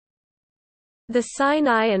The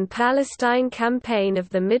Sinai and Palestine Campaign of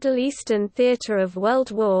the Middle Eastern theatre of World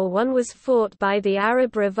War I was fought by the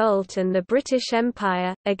Arab Revolt and the British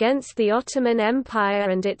Empire, against the Ottoman Empire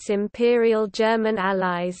and its Imperial German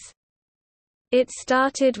allies. It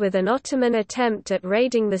started with an Ottoman attempt at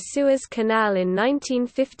raiding the Suez Canal in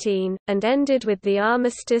 1915, and ended with the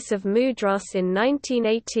Armistice of Mudros in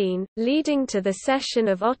 1918, leading to the cession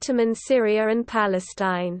of Ottoman Syria and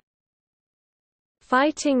Palestine.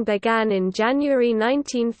 Fighting began in January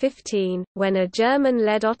 1915, when a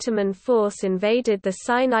German-led Ottoman force invaded the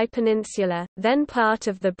Sinai Peninsula, then part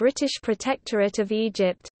of the British Protectorate of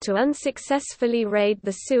Egypt, to unsuccessfully raid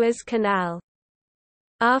the Suez Canal.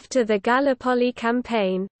 After the Gallipoli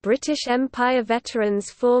campaign, British Empire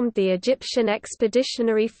veterans formed the Egyptian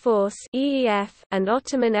Expeditionary Force (EEF), and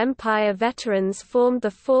Ottoman Empire veterans formed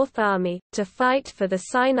the Fourth Army, to fight for the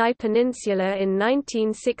Sinai Peninsula in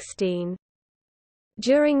 1916.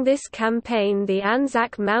 During this campaign the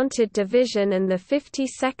Anzac Mounted Division and the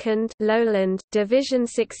 52nd Lowland Division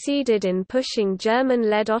succeeded in pushing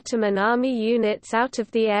German-led Ottoman Army units out of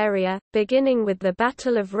the area, beginning with the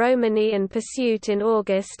Battle of Romani and pursuit in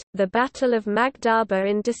August, the Battle of Magdhaba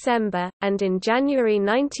in December, and in January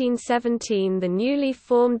 1917 the newly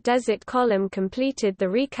formed Desert Column completed the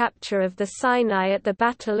recapture of the Sinai at the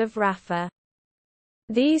Battle of Rafa.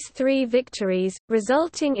 These three victories,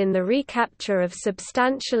 resulting in the recapture of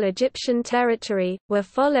substantial Egyptian territory, were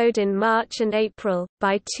followed in March and April,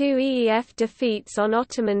 by two EEF defeats on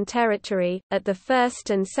Ottoman territory, at the First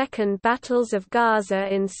and Second Battles of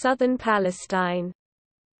Gaza in southern Palestine.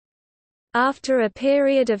 After a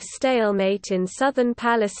period of stalemate in southern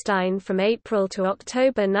Palestine from April to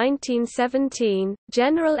October 1917,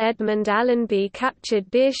 General Edmund Allenby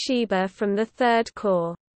captured Beersheba from the Third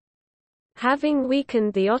Corps. Having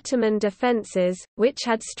weakened the Ottoman defences, which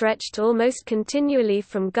had stretched almost continually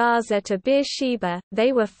from Gaza to Beersheba,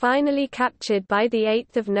 they were finally captured by 8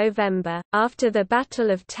 November, after the Battle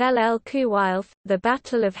of Tel el-Kuwalf, the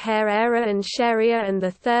Battle of Harera and Sheria and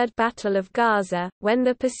the Third Battle of Gaza, when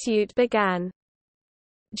the pursuit began.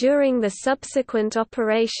 During the subsequent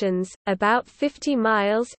operations, about 50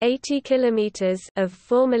 miles (80 kilometers) of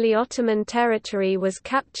formerly Ottoman territory was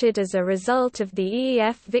captured as a result of the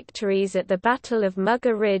EEF victories at the Battle of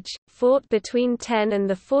Mughar Ridge, fought between 10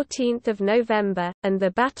 and 14 November, and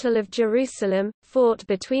the Battle of Jerusalem, fought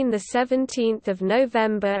between 17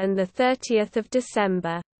 November and 30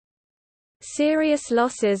 December. Serious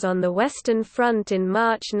losses on the Western Front in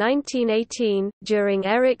March 1918, during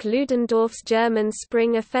Erich Ludendorff's German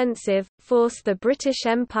Spring Offensive, forced the British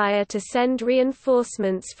Empire to send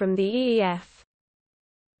reinforcements from the EEF.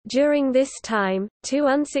 During this time, two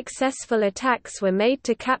unsuccessful attacks were made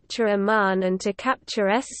to capture Amman and to capture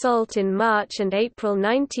Es-Salt in March and April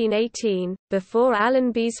 1918, before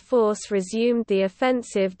Allenby's force resumed the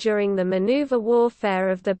offensive during the manoeuvre warfare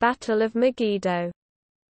of the Battle of Megiddo.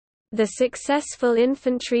 The successful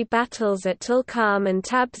infantry battles at Tulkarm and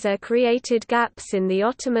Tabza created gaps in the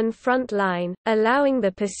Ottoman front line, allowing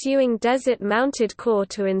the pursuing Desert Mounted Corps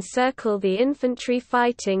to encircle the infantry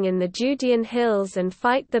fighting in the Judean hills and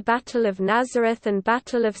fight the Battle of Nazareth and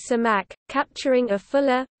Battle of Samak, capturing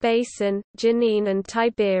Afula, Basin, Jenin and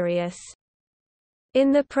Tiberias.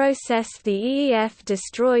 In the process the EEF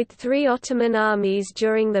destroyed 3 Ottoman armies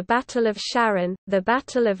during the Battle of Sharon, the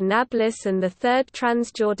Battle of Nablus and the Third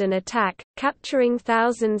Transjordan attack, capturing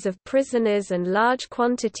thousands of prisoners and large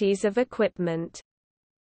quantities of equipment.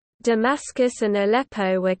 Damascus and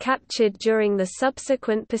Aleppo were captured during the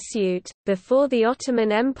subsequent pursuit, before the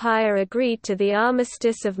Ottoman Empire agreed to the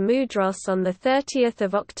Armistice of Mudros on 30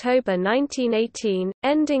 October 1918,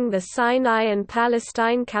 ending the Sinai and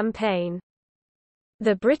Palestine Campaign.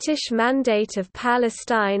 The British Mandate of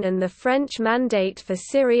Palestine and the French Mandate for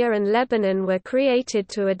Syria and Lebanon were created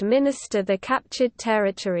to administer the captured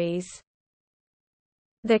territories.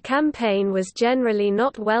 The campaign was generally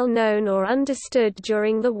not well known or understood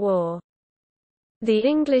during the war. The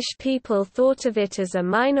English people thought of it as a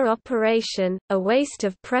minor operation, a waste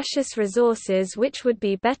of precious resources which would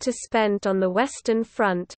be better spent on the Western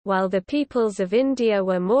Front, while the peoples of India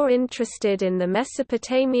were more interested in the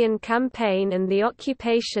Mesopotamian campaign and the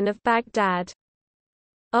occupation of Baghdad.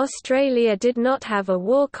 Australia did not have a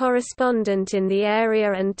war correspondent in the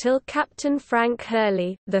area until Captain Frank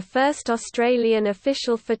Hurley, the first Australian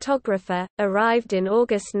official photographer, arrived in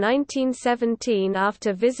August 1917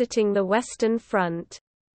 after visiting the Western Front.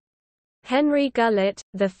 Henry Gullett,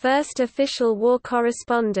 the first official war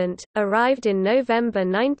correspondent, arrived in November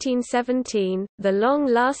 1917. The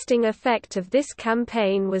long-lasting effect of this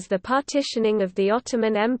campaign was the partitioning of the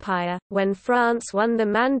Ottoman Empire, when France won the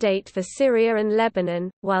mandate for Syria and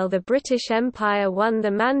Lebanon, while the British Empire won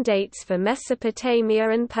the mandates for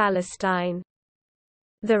Mesopotamia and Palestine.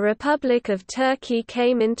 The Republic of Turkey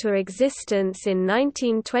came into existence in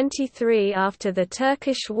 1923 after the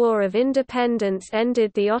Turkish War of Independence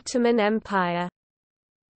ended the Ottoman Empire.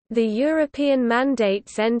 The European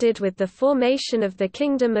mandates ended with the formation of the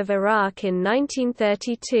Kingdom of Iraq in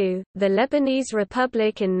 1932, the Lebanese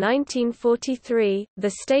Republic in 1943,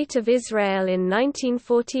 the State of Israel in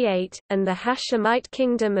 1948, and the Hashemite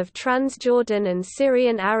Kingdom of Transjordan and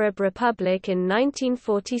Syrian Arab Republic in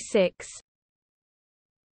 1946.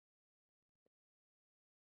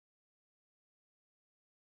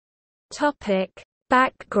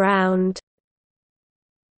 Background.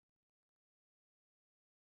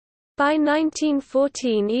 By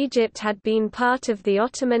 1914 Egypt had been part of the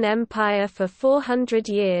Ottoman Empire for 400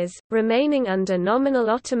 years, remaining under nominal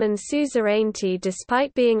Ottoman suzerainty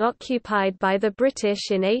despite being occupied by the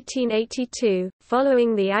British in 1882,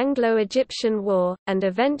 following the Anglo-Egyptian War, and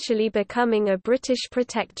eventually becoming a British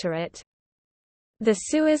protectorate. The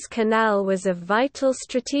Suez Canal was of vital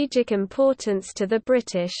strategic importance to the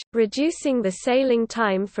British, reducing the sailing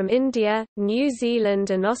time from India, New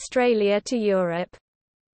Zealand and Australia to Europe.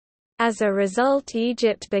 As a result,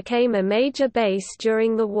 Egypt became a major base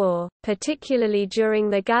during the war, particularly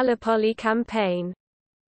during the Gallipoli campaign.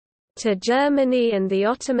 To Germany and the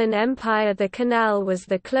Ottoman Empire, the canal was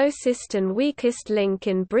the closest and weakest link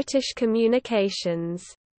in British communications.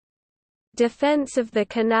 Defense of the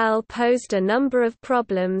canal posed a number of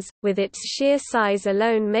problems, with its sheer size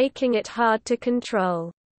alone making it hard to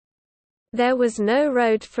control. There was no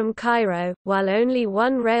road from Cairo, while only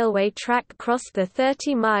one railway track crossed the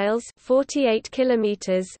 30 miles (48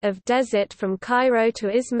 kilometers) of desert from Cairo to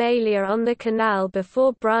Ismailia on the canal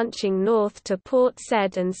before branching north to Port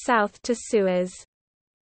Said and south to Suez.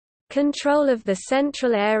 Control of the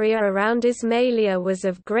central area around Ismailia was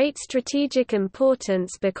of great strategic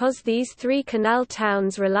importance because these three canal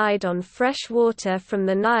towns relied on fresh water from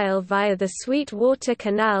the Nile via the Sweetwater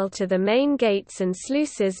Canal to the main gates and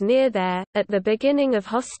sluices near there. At the beginning of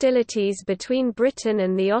hostilities between Britain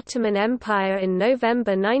and the Ottoman Empire in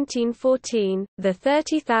November 1914, the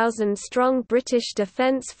 30,000-strong British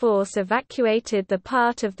Defence Force evacuated the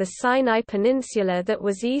part of the Sinai Peninsula that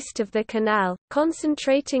was east of the canal,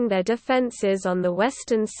 concentrating their defences on the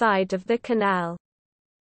western side of the canal.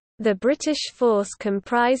 The British force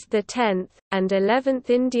comprised the 10th, and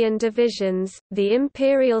 11th Indian Divisions, the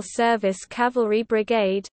Imperial Service Cavalry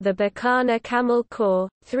Brigade, the Bakana Camel Corps,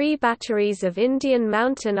 3 batteries of Indian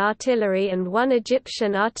Mountain Artillery and 1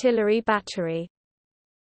 Egyptian artillery battery.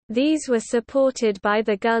 These were supported by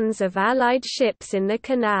the guns of Allied ships in the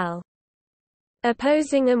canal.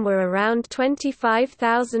 Opposing them were around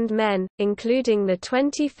 25,000 men, including the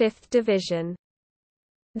 25th Division.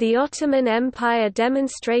 The Ottoman Empire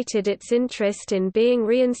demonstrated its interest in being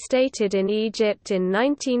reinstated in Egypt in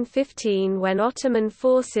 1915 when Ottoman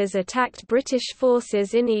forces attacked British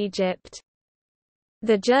forces in Egypt.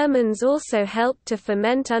 The Germans also helped to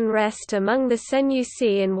foment unrest among the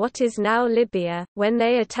Senussi in what is now Libya, when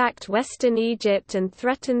they attacked western Egypt and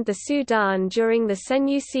threatened the Sudan during the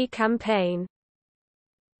Senussi campaign.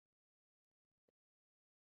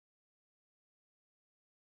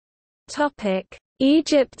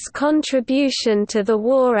 Egypt's contribution to the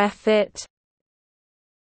war effort.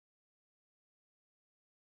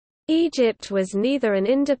 Egypt was neither an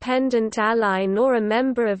independent ally nor a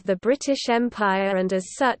member of the British Empire and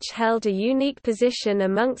as such held a unique position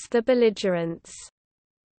amongst the belligerents.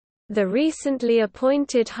 The recently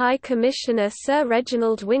appointed High Commissioner Sir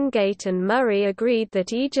Reginald Wingate and Murray agreed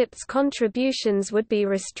that Egypt's contributions would be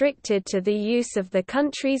restricted to the use of the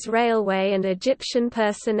country's railway and Egyptian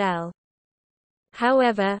personnel.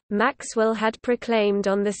 However, Maxwell had proclaimed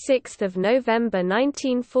on 6 November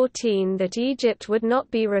 1914 that Egypt would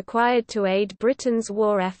not be required to aid Britain's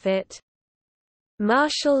war effort.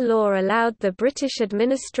 Martial law allowed the British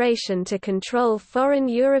administration to control foreign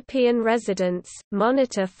European residents,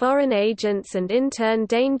 monitor foreign agents and intern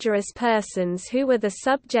dangerous persons who were the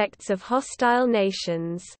subjects of hostile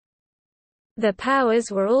nations. The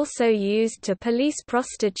powers were also used to police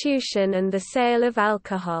prostitution and the sale of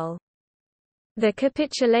alcohol. The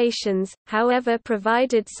capitulations, however,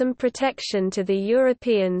 provided some protection to the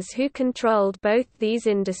Europeans who controlled both these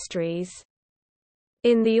industries.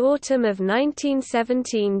 In the autumn of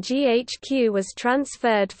 1917, GHQ was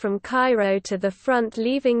transferred from Cairo to the front,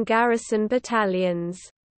 leaving garrison battalions.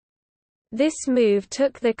 This move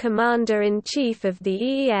took the commander-in-chief of the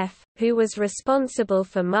EEF, who was responsible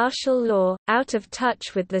for martial law, out of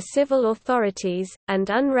touch with the civil authorities, and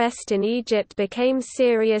unrest in Egypt became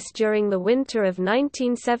serious during the winter of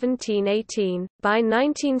 1917–18. By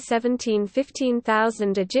 1917,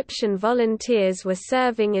 15,000 Egyptian volunteers were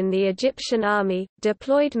serving in the Egyptian army,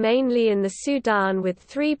 deployed mainly in the Sudan with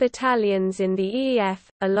 3 battalions in the EEF,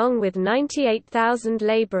 along with 98,000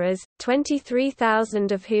 laborers,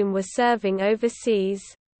 23,000 of whom were serving overseas.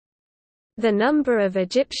 The number of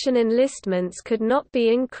Egyptian enlistments could not be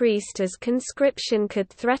increased as conscription could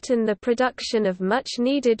threaten the production of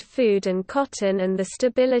much-needed food and cotton and the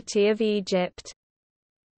stability of Egypt.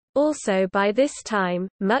 Also by this time,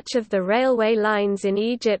 much of the railway lines in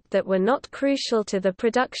Egypt that were not crucial to the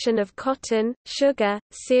production of cotton, sugar,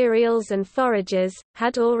 cereals and forages,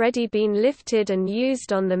 had already been lifted and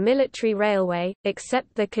used on the military railway,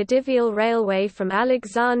 except the Khedivial Railway from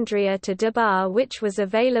Alexandria to Dabar, which was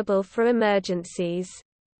available for emergencies.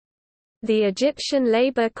 The Egyptian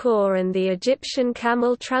Labour Corps and the Egyptian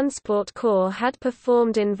Camel Transport Corps had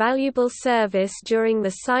performed invaluable service during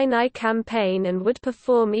the Sinai Campaign and would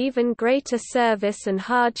perform even greater service and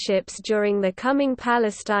hardships during the coming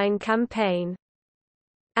Palestine Campaign.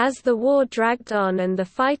 As the war dragged on and the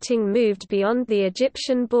fighting moved beyond the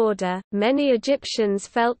Egyptian border, many Egyptians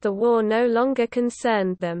felt the war no longer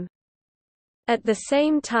concerned them. At the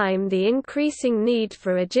same time, the increasing need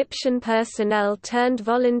for Egyptian personnel turned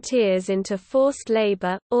volunteers into forced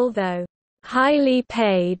labor, although highly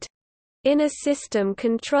paid, in a system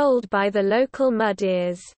controlled by the local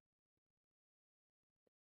mudirs.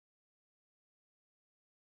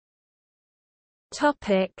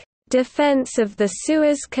 Topic: Defense of the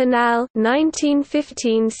Suez Canal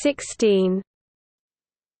 1915–16.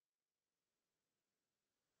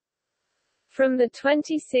 From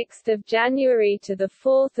 26 January to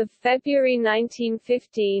 4 February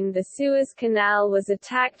 1915, the Suez Canal was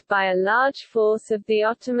attacked by a large force of the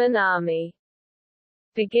Ottoman Army.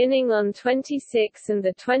 Beginning on 26 and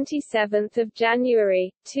 27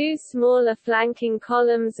 January, 2 smaller flanking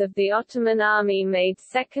columns of the Ottoman Army made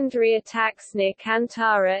secondary attacks near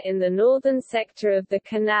Kantara in the northern sector of the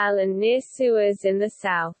canal and near Suez in the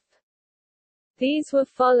south. These were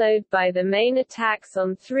followed by the main attacks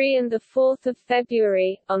on 3 and 4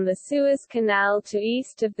 February, on the Suez Canal to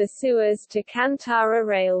east of the Suez to Kantara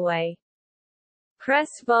Railway.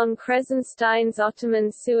 Kress von Kressenstein's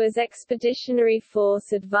Ottoman Suez Expeditionary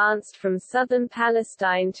Force advanced from southern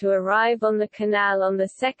Palestine to arrive on the canal on 2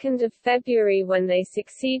 February when they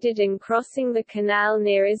succeeded in crossing the canal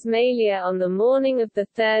near Ismailia on the morning of 3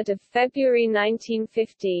 February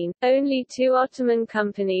 1915. Only 2 Ottoman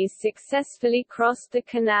companies successfully crossed the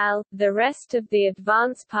canal, the rest of the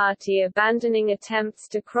advance party abandoning attempts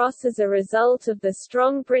to cross as a result of the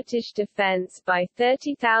strong British defence by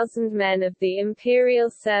 30,000 men of the Imperial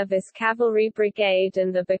Service Cavalry Brigade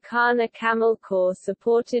and the Bakana Camel Corps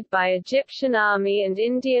supported by Egyptian Army and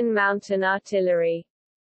Indian Mountain Artillery.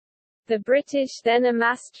 The British then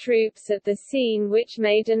amassed troops at the scene which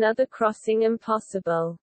made another crossing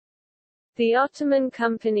impossible. The Ottoman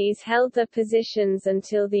companies held their positions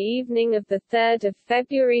until the evening of 3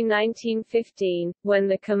 February 1915, when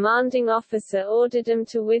the commanding officer ordered them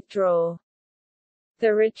to withdraw.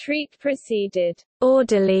 The retreat proceeded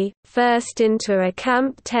orderly, first into a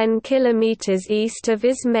camp 10 kilometers east of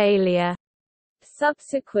Ismailia.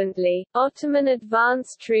 Subsequently, Ottoman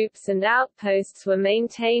advance troops and outposts were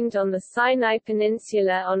maintained on the Sinai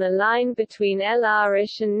Peninsula on a line between El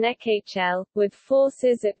Arish and Nekhachel, with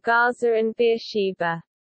forces at Gaza and Beersheba.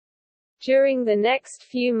 During the next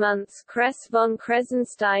few months, Kress von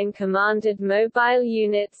Kressenstein commanded mobile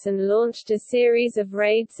units and launched a series of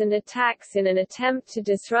raids and attacks in an attempt to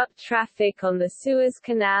disrupt traffic on the Suez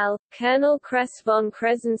Canal. Colonel Kress von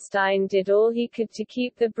Kressenstein did all he could to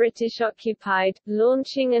keep the British occupied,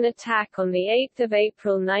 launching an attack on 8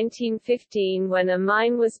 April 1915 when a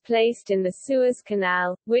mine was placed in the Suez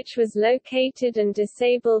Canal, which was located and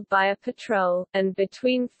disabled by a patrol, and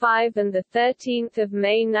between 5 and 13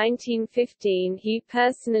 May 1915 he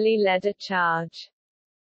personally led a charge.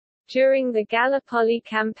 During the Gallipoli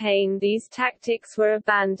campaign these tactics were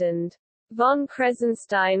abandoned. Von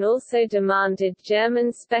Kressenstein also demanded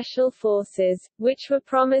German special forces, which were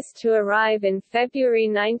promised to arrive in February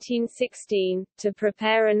 1916, to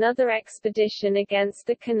prepare another expedition against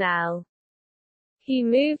the canal. He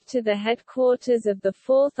moved to the headquarters of the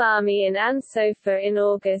Fourth Army in Ansofa in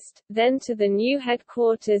August, then to the new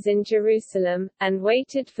headquarters in Jerusalem, and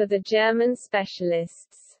waited for the German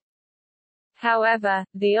specialists. However,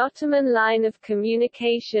 the Ottoman line of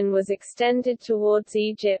communication was extended towards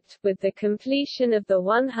Egypt, with the completion of the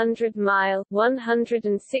 100-mile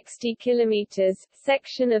 (160 kilometers)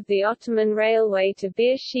 section of the Ottoman Railway to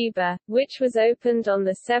Beersheba, which was opened on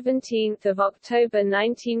 17 October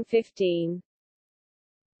 1915.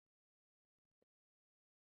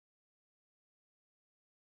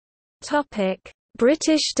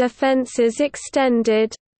 British defences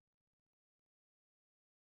extended.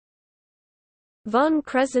 Von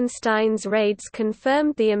Krusenstein's raids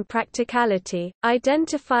confirmed the impracticality,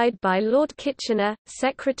 identified by Lord Kitchener,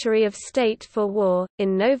 Secretary of State for War,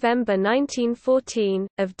 in November 1914,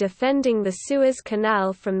 of defending the Suez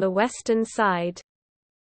Canal from the western side.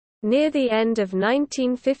 Near the end of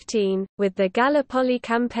 1915, with the Gallipoli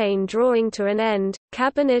campaign drawing to an end,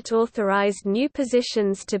 Cabinet authorized new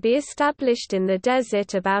positions to be established in the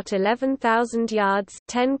desert about 11,000 yards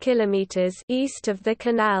 (10 kilometers) east of the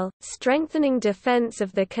canal, strengthening defense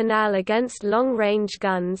of the canal against long-range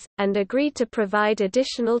guns, and agreed to provide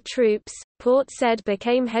additional troops. Port Said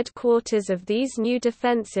became headquarters of these new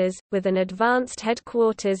defenses, with an advanced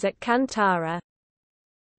headquarters at Kantara.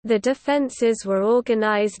 The defences were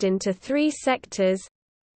organised into three sectors.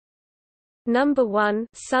 Number 1,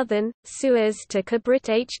 Southern, Suez to Kabrit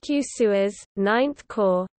HQ Suez, 9th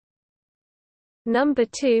Corps. Number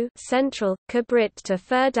 2, Central, Kabrit to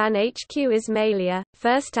Ferdan HQ Ismailia,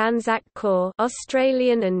 1st Anzac Corps,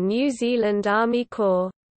 Australian and New Zealand Army Corps.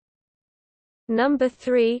 Number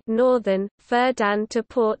 3, Northern, Ferdan to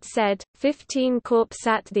Port Said, 15 Corps.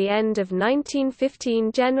 At the end of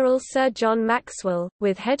 1915, General Sir John Maxwell,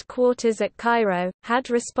 with headquarters at Cairo, had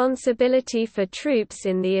responsibility for troops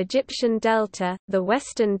in the Egyptian Delta, the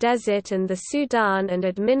Western Desert and the Sudan, and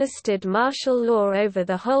administered martial law over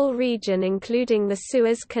the whole region including the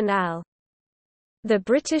Suez Canal. The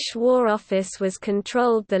British War Office was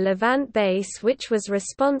controlled the Levant base, which was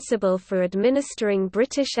responsible for administering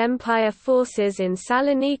British Empire forces in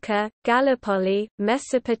Salonika, Gallipoli,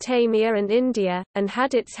 Mesopotamia and India, and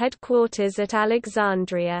had its headquarters at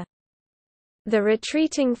Alexandria. The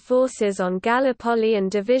retreating forces on Gallipoli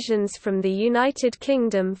and divisions from the United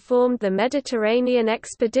Kingdom formed the Mediterranean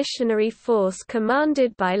Expeditionary Force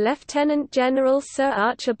commanded by Lieutenant General Sir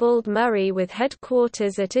Archibald Murray with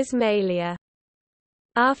headquarters at Ismailia.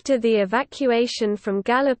 After the evacuation from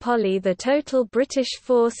Gallipoli, the total British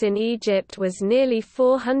force in Egypt was nearly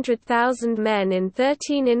 400,000 men in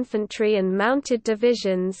 13 infantry and mounted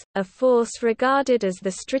divisions, a force regarded as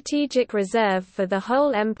the strategic reserve for the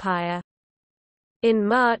whole empire. In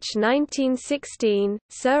March 1916,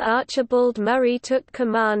 Sir Archibald Murray took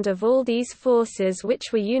command of all these forces,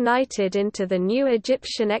 which were united into the new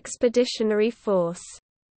Egyptian Expeditionary Force.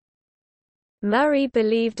 Murray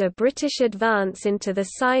believed a British advance into the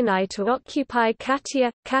Sinai to occupy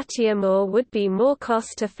Katia More would be more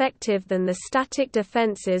cost-effective than the static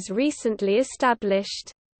defences recently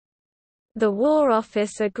established. The War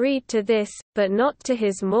Office agreed to this, but not to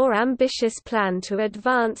his more ambitious plan to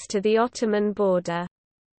advance to the Ottoman border.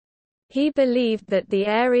 He believed that the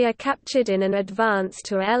area captured in an advance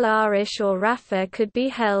to El Arish or Rafa could be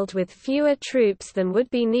held with fewer troops than would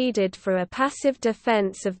be needed for a passive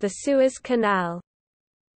defense of the Suez Canal.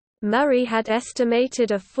 Murray had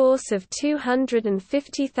estimated a force of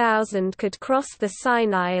 250,000 could cross the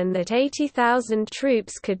Sinai and that 80,000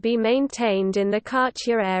 troops could be maintained in the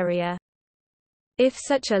Katia area. If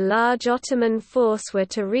such a large Ottoman force were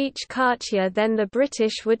to reach Katia, then the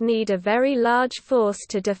British would need a very large force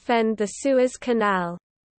to defend the Suez Canal.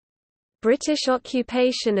 British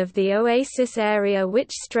occupation of the Oasis area,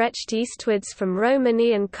 which stretched eastwards from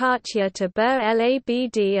Romani and Katia to Bir el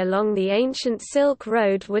Abd along the ancient Silk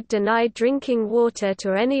Road, would deny drinking water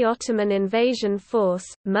to any Ottoman invasion force.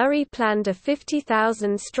 Murray planned a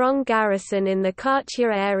 50,000-strong garrison in the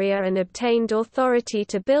Katia area and obtained authority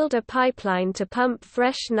to build a pipeline to pump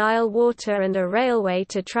fresh Nile water and a railway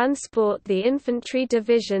to transport the infantry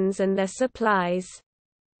divisions and their supplies.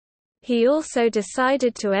 He also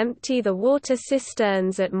decided to empty the water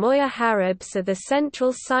cisterns at Moya Harab so the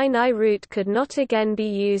central Sinai route could not again be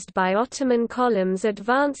used by Ottoman columns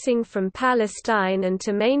advancing from Palestine, and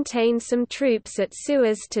to maintain some troops at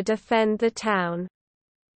Suez to defend the town.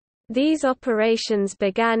 These operations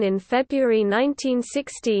began in February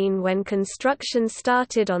 1916 when construction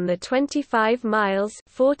started on the 25 miles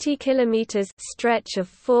 (40 kilometers) stretch of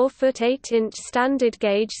 4-foot 8-inch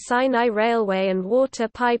standard-gauge Sinai Railway and water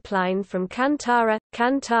pipeline from Kantara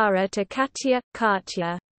to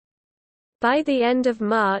Katia. By the end of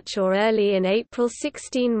March or early in April,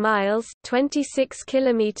 16 miles (26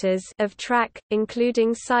 kilometers) of track,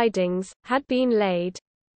 including sidings, had been laid.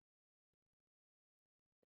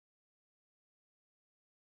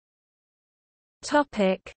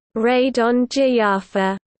 Raid on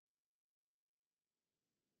Jifjafa.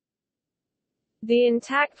 The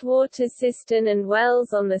intact water cistern and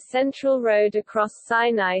wells on the central road across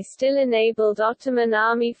Sinai still enabled Ottoman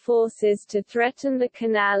Army forces to threaten the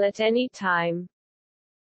canal at any time.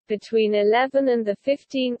 Between 11 and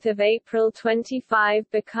 15 April 25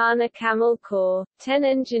 Bakarna Camel Corps, 10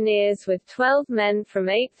 engineers with 12 men from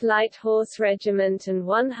 8th Light Horse Regiment and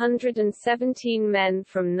 117 men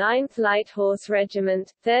from 9th Light Horse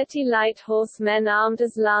Regiment, 30 light horsemen armed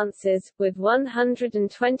as lancers, with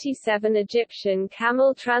 127 Egyptian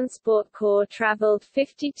Camel Transport Corps traveled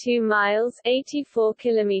 52 miles 84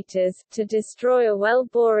 kilometers to destroy a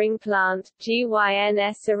well-boring plant,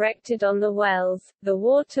 GYNS erected on the wells, the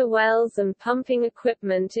water wells and pumping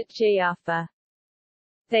equipment at Jifjafa.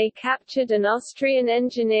 They captured an Austrian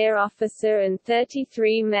engineer officer and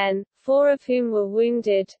 33 men, 4 of whom were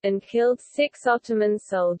wounded, and killed 6 Ottoman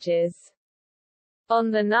soldiers. On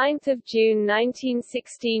 9 June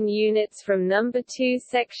 1916 units from No. 2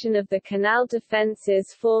 section of the Canal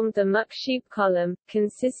defences formed the Mukshib column,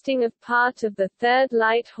 consisting of part of the 3rd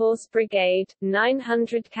Light Horse Brigade,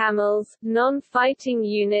 900 camels, non-fighting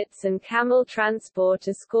units and camel transport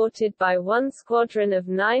escorted by 1 squadron of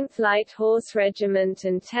 9th Light Horse Regiment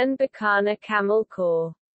and 10 Bakarna Camel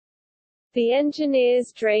Corps. The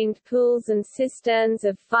engineers drained pools and cisterns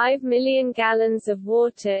of 5 million gallons of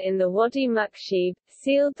water in the Wadi Mukshib,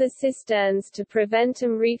 sealed the cisterns to prevent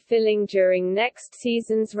them refilling during next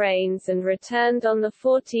season's rains and returned on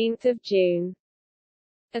 14 June.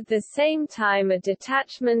 At the same time a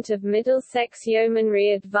detachment of Middlesex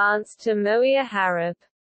Yeomanry advanced to Moia Harab.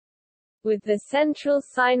 With the central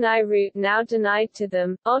Sinai route now denied to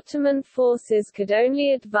them, Ottoman forces could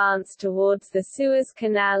only advance towards the Suez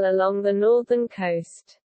Canal along the northern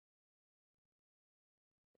coast.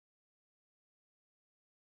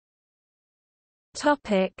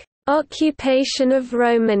 Occupation of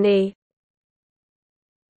Romani.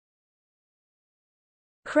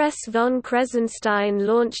 Kress von Kressenstein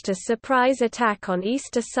launched a surprise attack on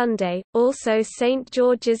Easter Sunday, also St.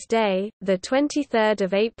 George's Day, 23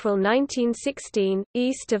 April 1916,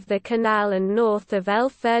 east of the canal and north of El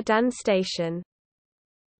Ferdan station.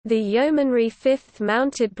 The Yeomanry 5th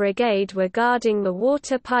Mounted Brigade were guarding the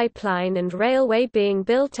water pipeline and railway being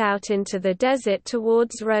built out into the desert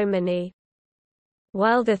towards Romani.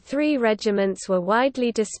 While the 3 regiments were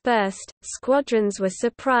widely dispersed, squadrons were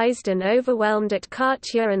surprised and overwhelmed at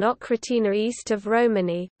Kartia and Okritina east of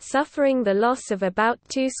Romani, suffering the loss of about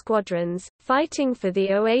 2 squadrons. Fighting for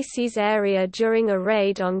the oases area during a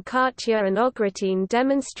raid on Kartia and Okritina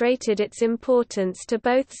demonstrated its importance to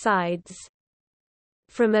both sides.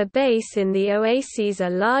 From a base in the oases a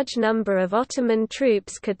large number of Ottoman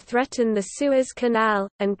troops could threaten the Suez Canal,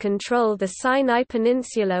 and control the Sinai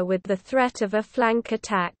Peninsula with the threat of a flank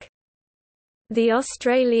attack. The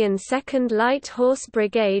Australian 2nd Light Horse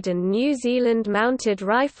Brigade and New Zealand Mounted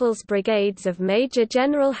Rifles Brigades of Major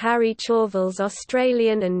General Harry Chauvel's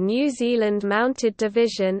Australian and New Zealand Mounted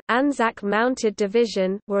Division, Anzac Mounted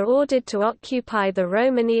Division, were ordered to occupy the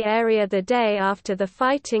Romani area the day after the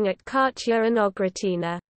fighting at Kartia and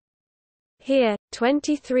Okritina. Here,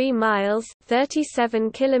 23 miles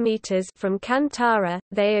 (37 kilometers) from Kantara,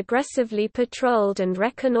 they aggressively patrolled and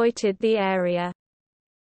reconnoitred the area.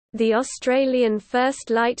 The Australian 1st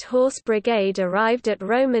Light Horse Brigade arrived at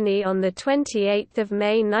Romani on 28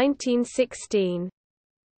 May 1916.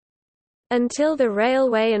 Until the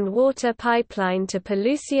railway and water pipeline to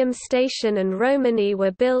Pelusium Station and Romani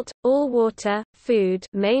were built, all water, food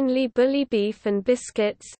mainly bully beef and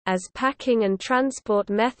biscuits, as packing and transport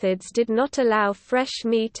methods did not allow fresh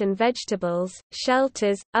meat and vegetables,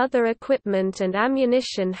 shelters, other equipment and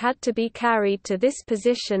ammunition had to be carried to this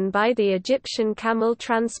position by the Egyptian Camel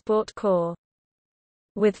Transport Corps.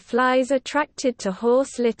 With flies attracted to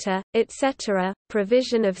horse litter, etc.,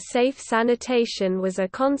 provision of safe sanitation was a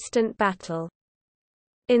constant battle.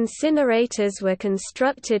 Incinerators were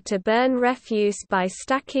constructed to burn refuse by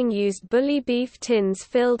stacking used bully beef tins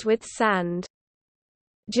filled with sand.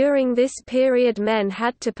 During this period men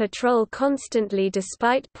had to patrol constantly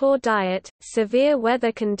despite poor diet, severe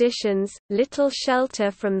weather conditions, little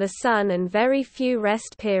shelter from the sun and very few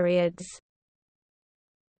rest periods.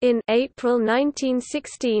 In April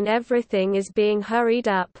 1916 everything is being hurried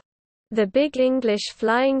up. The Big English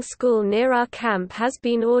Flying School near our camp has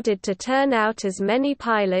been ordered to turn out as many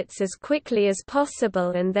pilots as quickly as possible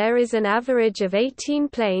and there is an average of 18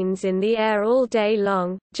 planes in the air all day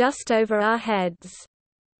long, just over our heads.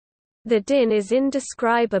 The din is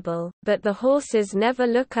indescribable, but the horses never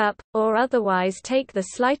look up, or otherwise take the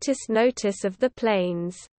slightest notice of the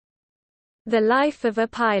planes. The life of a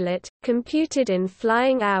pilot, computed in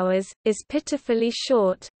flying hours, is pitifully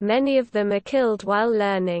short, many of them are killed while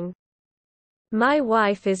learning. My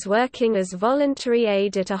wife is working as voluntary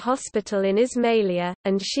aide at a hospital in Ismailia,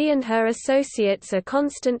 and she and her associates are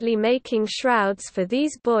constantly making shrouds for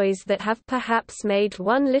these boys that have perhaps made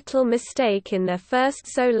one little mistake in their first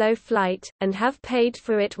solo flight, and have paid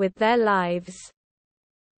for it with their lives.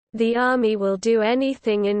 The Army will do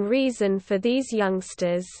anything in reason for these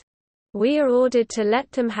youngsters. We are ordered to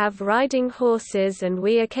let them have riding horses, and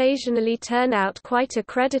we occasionally turn out quite a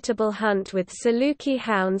creditable hunt with Saluki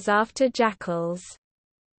hounds after jackals.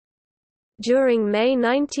 During May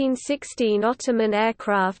 1916, Ottoman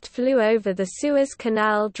aircraft flew over the Suez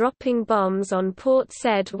Canal dropping bombs on Port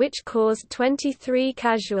Said, which caused 23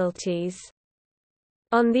 casualties.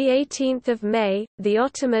 On 18 May, the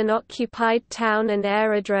Ottoman-occupied town and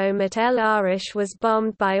aerodrome at El Arish was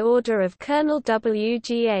bombed by order of Colonel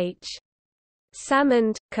W.G.H.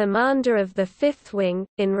 Salmond, commander of the 5th Wing,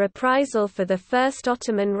 in reprisal for the first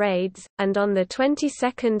Ottoman raids, and on the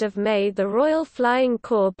 22nd of May the Royal Flying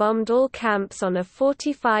Corps bombed all camps on a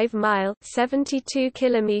 45-mile (72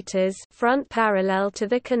 kilometers) front parallel to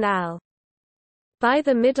the canal. By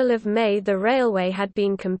the middle of May the railway had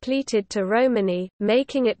been completed to Romani,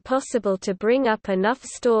 making it possible to bring up enough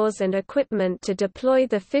stores and equipment to deploy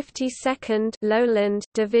the 52nd Lowland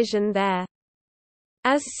Division there.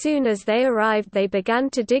 As soon as they arrived they began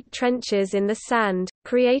to dig trenches in the sand,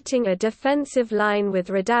 creating a defensive line with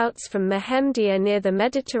redoubts from Mehemdia near the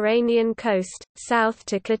Mediterranean coast, south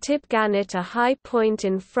to Khatib Ganit, a high point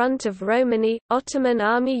in front of Romani. Ottoman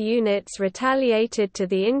army units retaliated to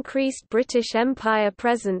the increased British Empire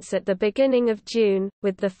presence at the beginning of June,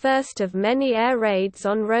 with the first of many air raids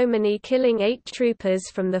on Romani killing 8 troopers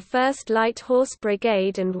from the 1st Light Horse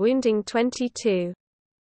Brigade and wounding 22.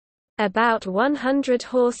 About 100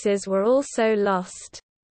 horses were also lost.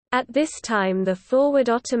 At this time the forward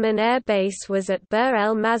Ottoman air base was at Bir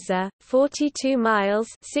el Mazar, 42 miles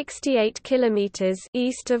 (68 kilometers)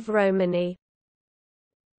 east of Romani.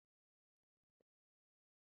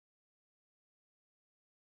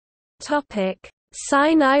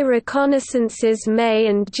 Sinai reconnaissances May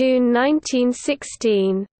and June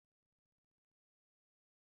 1916.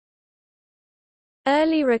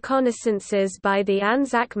 Early reconnaissances by the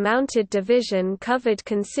Anzac Mounted Division covered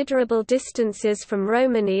considerable distances from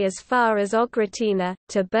Romani as far as Ogratina,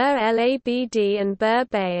 to Bir el Abd and Bir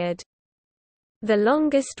Bayad. The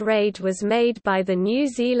longest raid was made by the New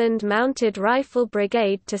Zealand Mounted Rifle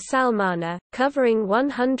Brigade to Salmana, covering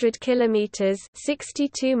 100 kilometres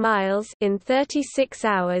 (62 miles) in 36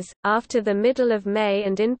 hours. After the middle of May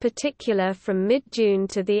and in particular from mid-June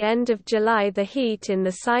to the end of July, the heat in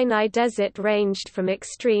the Sinai Desert ranged from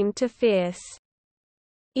extreme to fierce.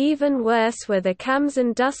 Even worse were the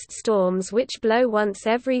Khamsin dust storms, which blow once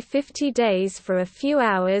every 50 days for a few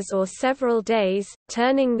hours or several days,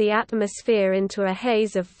 turning the atmosphere into a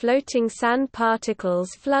haze of floating sand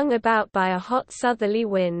particles flung about by a hot southerly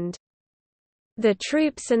wind. The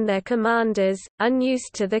troops and their commanders,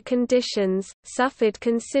 unused to the conditions, suffered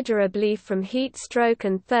considerably from heat stroke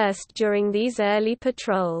and thirst during these early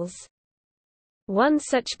patrols. One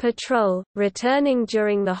such patrol, returning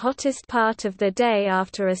during the hottest part of the day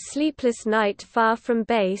after a sleepless night far from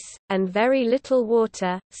base, and very little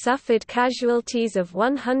water, suffered casualties of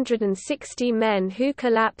 160 men who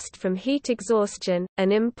collapsed from heat exhaustion,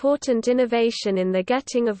 an important innovation in the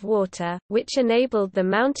getting of water, which enabled the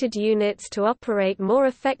mounted units to operate more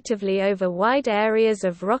effectively over wide areas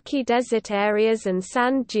of rocky desert areas and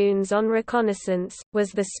sand dunes on reconnaissance, was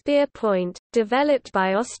the spear point, developed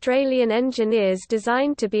by Australian engineers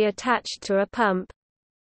designed to be attached to a pump.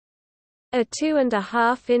 A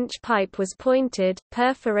 2.5-inch pipe was pointed,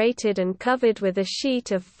 perforated and covered with a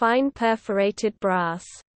sheet of fine perforated brass.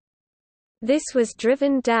 This was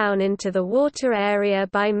driven down into the water area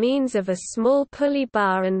by means of a small pulley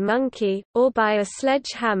bar and monkey, or by a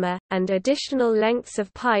sledgehammer, and additional lengths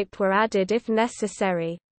of pipe were added if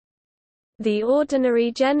necessary. The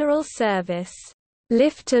ordinary general service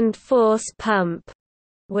lift and force pump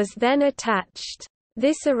was then attached.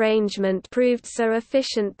 This arrangement proved so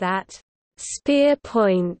efficient that spear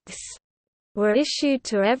points were issued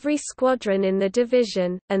to every squadron in the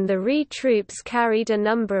division, and the RE troops carried a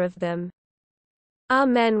number of them. Our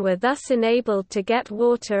men were thus enabled to get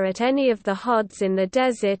water at any of the hods in the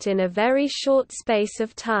desert in a very short space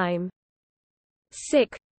of time.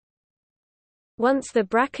 Once the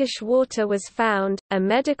brackish water was found, a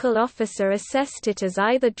medical officer assessed it as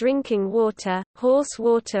either drinking water, horse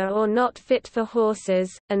water or not fit for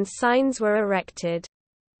horses, and signs were erected.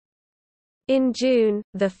 In June,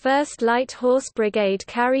 the 1st Light Horse Brigade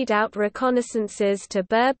carried out reconnaissances to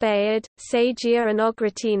Bir Bayad, Saygia and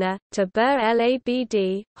Ogratina, to Bir el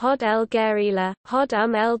Abd, Hod el Gerila, Hod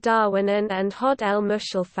el Darwanan and Hod el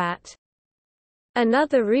Mushalfat.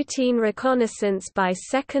 Another routine reconnaissance by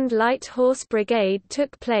 2nd Light Horse Brigade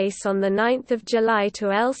took place on 9 July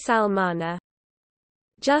to El Salmana.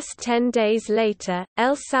 Just 10 days later,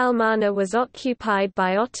 El Salmana was occupied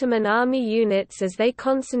by Ottoman Army units as they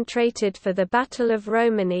concentrated for the Battle of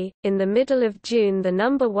Romani. In the middle of June, the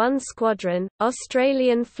No. 1 Squadron,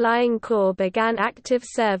 Australian Flying Corps, began active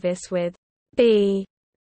service with B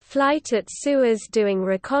Flight at Suez doing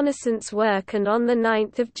reconnaissance work, and on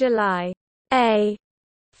 9 July, A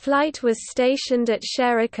Flight was stationed at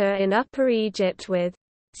Sherika in Upper Egypt with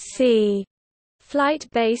C Flight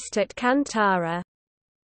based at Kantara.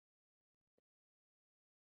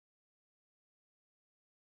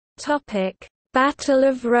 Battle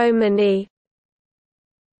of Romani.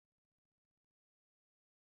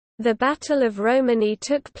 The Battle of Romani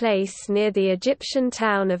took place near the Egyptian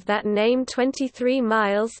town of that name 23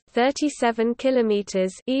 miles 37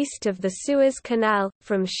 kilometers east of the Suez Canal,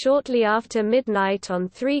 from shortly after midnight on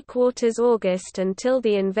 3/4 August until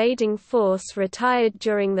the invading force retired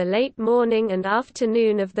during the late morning and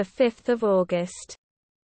afternoon of 5 August.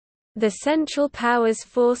 The Central Powers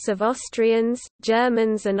force of Austrians,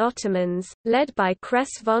 Germans and Ottomans, led by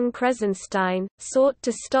Kress von Kressenstein, sought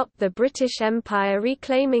to stop the British Empire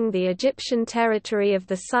reclaiming the Egyptian territory of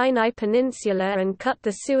the Sinai Peninsula and cut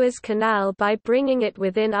the Suez Canal by bringing it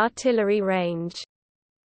within artillery range.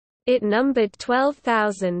 It numbered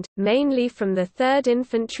 12,000, mainly from the 3rd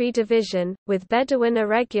Infantry Division, with Bedouin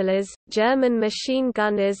irregulars, German machine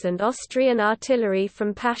gunners and Austrian artillery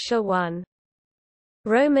from Pasha I.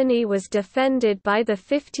 Romani was defended by the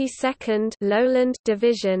 52nd Lowland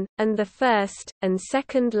Division, and the 1st, and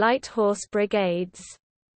 2nd Light Horse Brigades.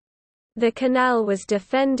 The canal was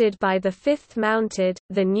defended by the 5th Mounted,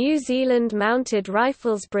 the New Zealand Mounted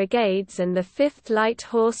Rifles Brigades and the 5th Light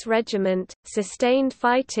Horse Regiment. Sustained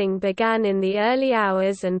fighting began in the early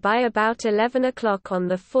hours, and by about 11 o'clock on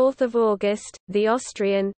 4 August, the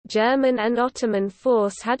Austrian, German and Ottoman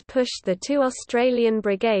force had pushed the 2 Australian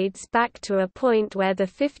brigades back to a point where the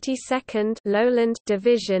 52nd Lowland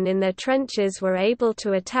Division in their trenches were able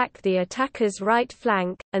to attack the attackers' right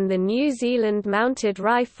flank, and the New Zealand Mounted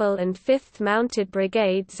Rifle and 5th Mounted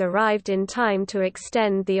Brigades arrived in time to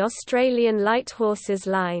extend the Australian Light Horses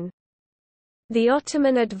line. The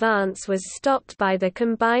Ottoman advance was stopped by the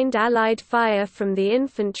combined Allied fire from the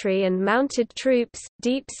infantry and mounted troops,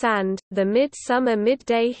 deep sand, the midsummer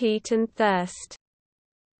midday heat and thirst.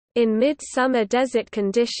 In midsummer desert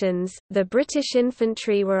conditions, the British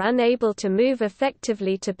infantry were unable to move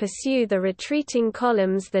effectively to pursue the retreating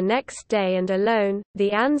columns the next day, and alone,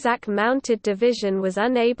 the Anzac Mounted Division was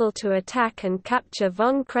unable to attack and capture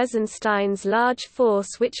von Kressenstein's large force,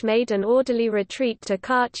 which made an orderly retreat to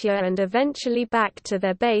Katia and eventually back to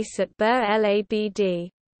their base at Bir el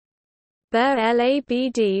Abd. Bir el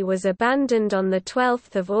Abd was abandoned on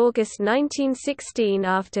 12 August 1916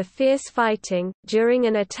 after fierce fighting, during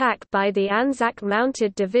an attack by the Anzac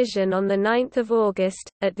Mounted Division on 9 August,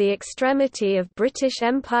 at the extremity of British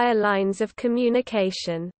Empire lines of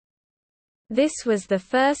communication. This was the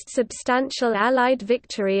first substantial Allied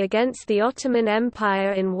victory against the Ottoman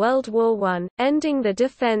Empire in World War I, ending the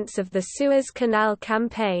defence of the Suez Canal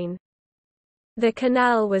campaign. The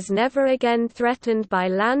canal was never again threatened by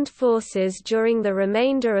land forces during the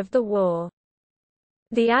remainder of the war.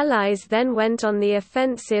 The Allies then went on the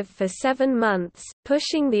offensive for 7 months,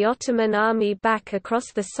 pushing the Ottoman army back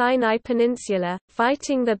across the Sinai Peninsula,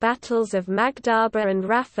 fighting the battles of Magdhaba and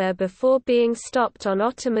Rafa before being stopped on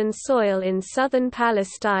Ottoman soil in southern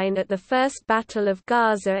Palestine at the First Battle of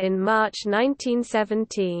Gaza in March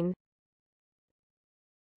 1917.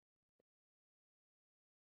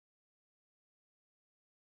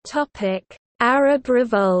 Arab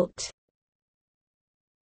Revolt.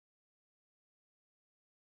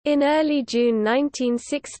 In early June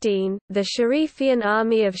 1916, the Sharifian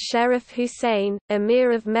army of Sherif Hussein,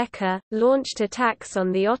 Emir of Mecca, launched attacks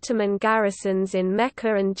on the Ottoman garrisons in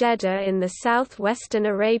Mecca and Jeddah in the southwestern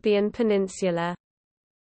Arabian Peninsula.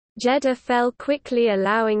 Jeddah fell quickly,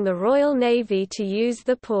 allowing the Royal Navy to use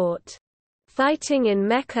the port. Fighting in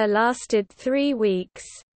Mecca lasted 3 weeks.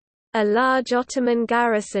 A large Ottoman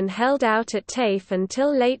garrison held out at Taif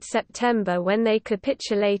until late September, when they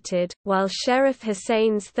capitulated, while Sherif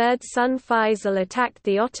Hussein's third son Faisal attacked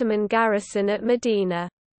the Ottoman garrison at Medina.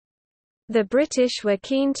 The British were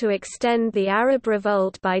keen to extend the Arab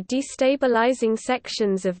Revolt by destabilizing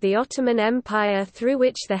sections of the Ottoman Empire through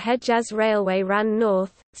which the Hejaz Railway ran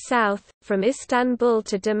north-south, from Istanbul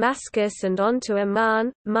to Damascus and on to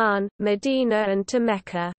Amman, Man, Medina and to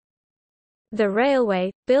Mecca. The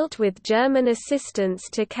railway, built with German assistance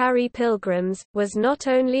to carry pilgrims, was not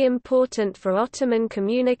only important for Ottoman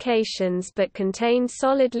communications but contained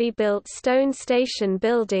solidly built stone station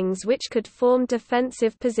buildings which could form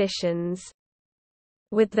defensive positions.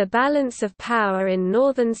 With the balance of power in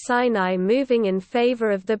northern Sinai moving in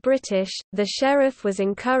favor of the British, the sheriff was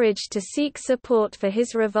encouraged to seek support for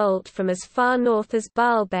his revolt from as far north as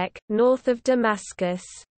Baalbek, north of Damascus.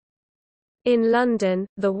 In London,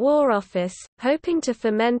 the War Office, hoping to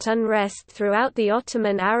foment unrest throughout the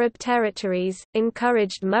Ottoman Arab territories,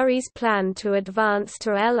 encouraged Murray's plan to advance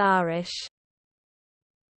to El Arish.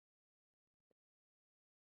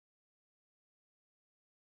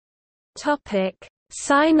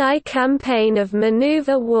 Sinai Campaign of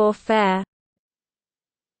manoeuvre warfare.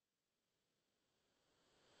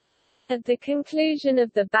 At the conclusion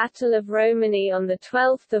of the Battle of Romani on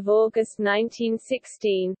 12 August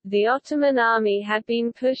 1916, the Ottoman army had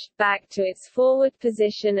been pushed back to its forward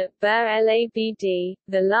position at Bir el Abd,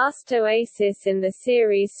 the last oasis in the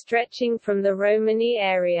series stretching from the Romani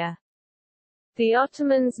area. The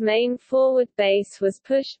Ottomans' main forward base was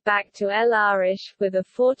pushed back to El Arish, with a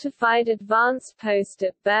fortified advance post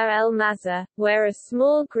at Bir el Mazar, where a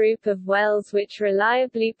small group of wells which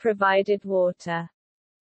reliably provided water.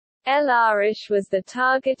 El Arish was the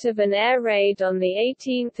target of an air raid on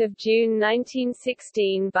 18 June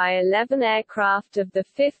 1916 by 11 aircraft of the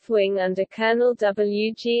 5th Wing under Colonel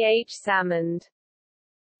W. G. H. Salmond.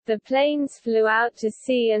 The planes flew out to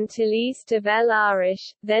sea until east of El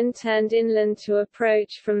Arish, then turned inland to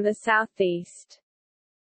approach from the southeast.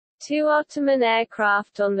 2 Ottoman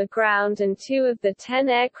aircraft on the ground and 2 of the 10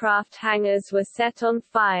 aircraft hangars were set on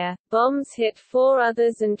fire, bombs hit 4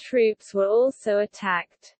 others and troops were also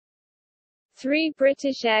attacked. 3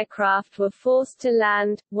 British aircraft were forced to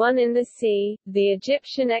land, 1 in the sea. The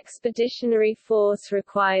Egyptian Expeditionary Force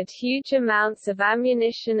required huge amounts of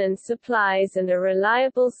ammunition and supplies and a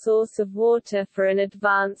reliable source of water for an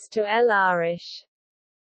advance to El Arish.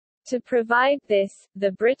 To provide this,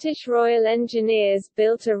 the British Royal Engineers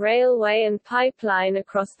built a railway and pipeline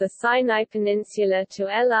across the Sinai Peninsula to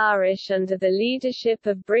El Arish under the leadership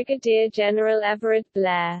of Brigadier General Everett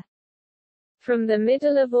Blair. From the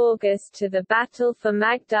middle of August to the battle for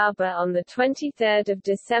Magdhaba on 23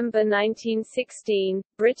 December 1916,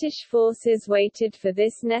 British forces waited for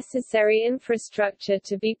this necessary infrastructure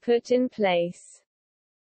to be put in place.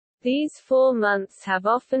 These 4 months have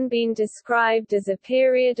often been described as a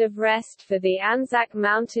period of rest for the Anzac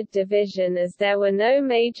Mounted Division as there were no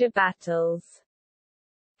major battles.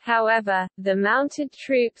 However, the mounted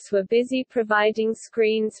troops were busy providing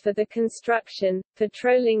screens for the construction,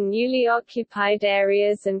 patrolling newly occupied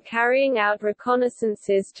areas and carrying out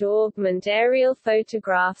reconnaissances to augment aerial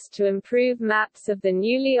photographs to improve maps of the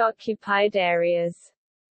newly occupied areas.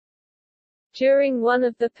 During one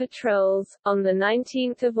of the patrols, on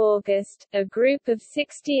 19 August, a group of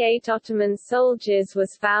 68 Ottoman soldiers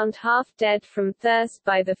was found half dead from thirst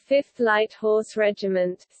by the 5th Light Horse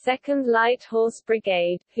Regiment, 2nd Light Horse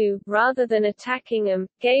Brigade, who, rather than attacking them,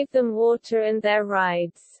 gave them water and their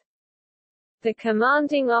rides. The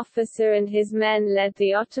commanding officer and his men led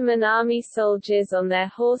the Ottoman army soldiers on their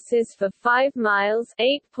horses for 5 miles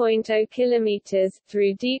 (8.0 kilometers)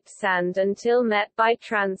 through deep sand until met by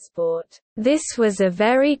transport. This was a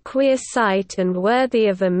very queer sight and worthy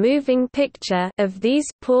of a moving picture of these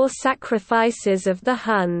poor sacrifices of the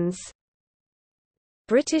Huns.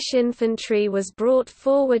 British infantry was brought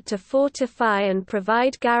forward to fortify and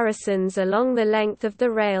provide garrisons along the length of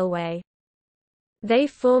the railway. They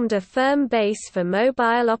formed a firm base for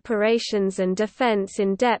mobile operations and defense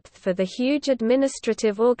in depth for the huge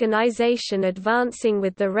administrative organization advancing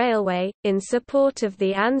with the railway, in support of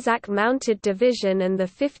the Anzac Mounted Division and the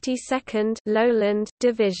 52nd Lowland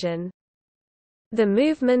Division. The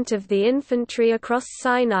movement of the infantry across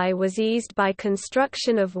Sinai was eased by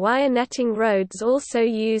construction of wire netting roads also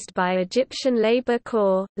used by Egyptian Labour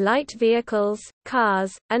Corps, light vehicles,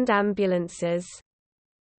 cars, and ambulances.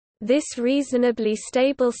 This reasonably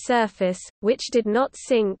stable surface, which did not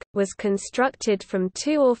sink, was constructed from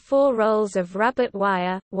 2 or 4 rolls of rabbit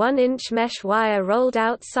wire, 1-inch mesh wire rolled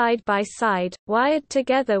out side by side, wired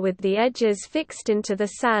together with the edges fixed into the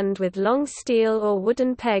sand with long steel or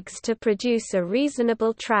wooden pegs to produce a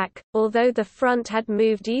reasonable track. Although the front had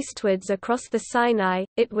moved eastwards across the Sinai,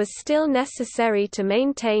 it was still necessary to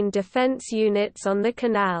maintain defense units on the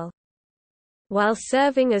Canal. while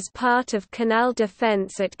serving as part of Canal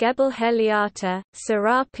defense at Gebel Heliata,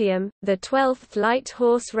 Serapeum. The 12th Light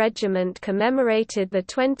Horse Regiment commemorated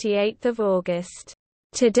 28 August.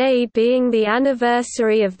 Today being the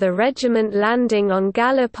anniversary of the regiment landing on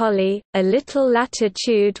Gallipoli, a little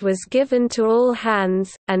latitude was given to all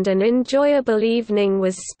hands, and an enjoyable evening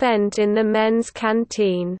was spent in the men's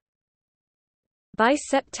canteen. By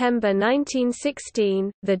September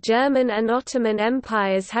 1916, the German and Ottoman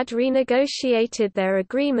empires had renegotiated their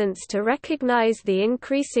agreements to recognize the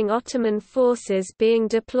increasing Ottoman forces being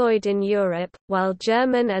deployed in Europe, while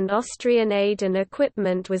German and Austrian aid and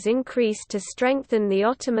equipment was increased to strengthen the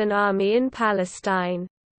Ottoman army in Palestine.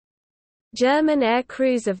 German air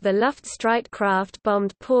crews of the Luftstreitkraft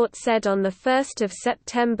bombed Port Said on 1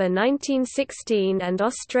 September 1916, and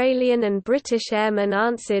Australian and British airmen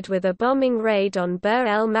answered with a bombing raid on Bir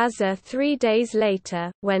el Mazar 3 days later,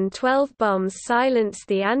 when 12 bombs silenced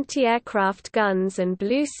the anti-aircraft guns and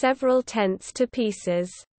blew several tents to pieces.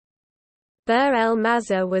 Bir el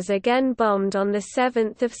Mazar was again bombed on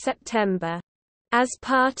 7 September. As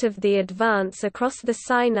part of the advance across the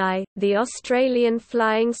Sinai, the Australian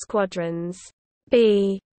flying squadrons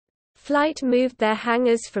B flight moved their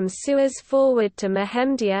hangars from Suez forward to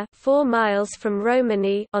Mehemdia, 4 miles from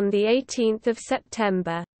Romani, on 18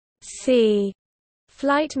 September. C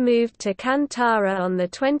flight moved to Kantara on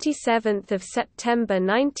 27 September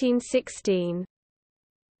 1916.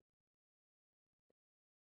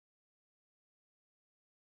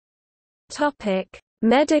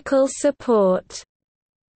 Medical support.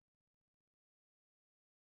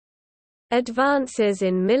 Advances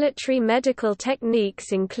in military medical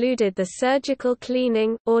techniques included the surgical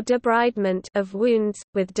cleaning, or debridement, of wounds,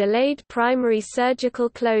 with delayed primary surgical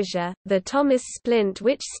closure, the Thomas splint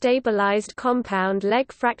which stabilized compound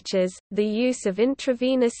leg fractures, the use of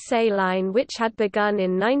intravenous saline which had begun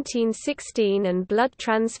in 1916, and blood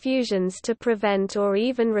transfusions to prevent or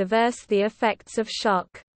even reverse the effects of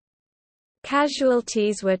shock.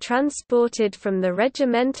 Casualties were transported from the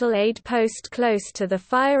regimental aid post close to the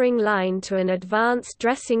firing line to an advanced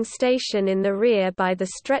dressing station in the rear by the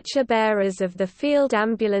stretcher-bearers of the field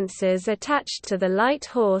ambulances attached to the light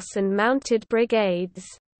horse and mounted brigades.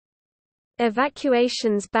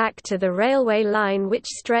 Evacuations back to the railway line which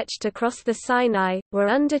stretched across the Sinai, were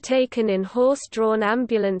undertaken in horse-drawn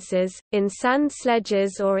ambulances, in sand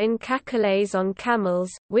sledges or in cacolets on camels,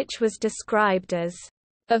 which was described as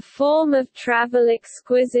a form of travel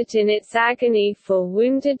exquisite in its agony for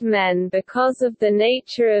wounded men because of the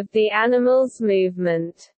nature of the animal's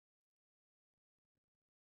movement.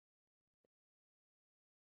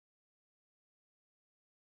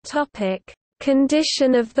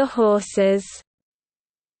 Condition of the horses.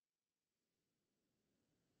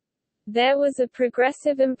 There was a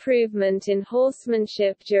progressive improvement in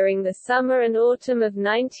horsemanship during the summer and autumn of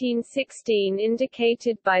 1916,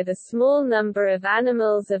 indicated by the small number of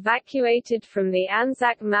animals evacuated from the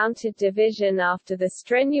Anzac Mounted Division after the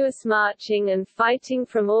strenuous marching and fighting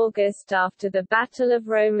from August after the Battle of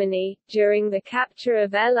Romani, during the capture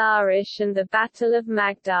of El Arish and the Battle of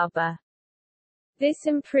Magdhaba. This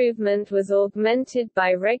improvement was augmented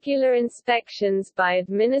by regular inspections by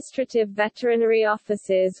administrative veterinary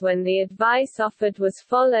officers when the advice offered was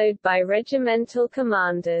followed by regimental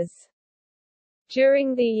commanders.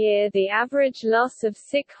 During the year, the average loss of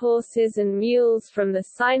sick horses and mules from the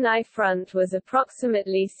Sinai front was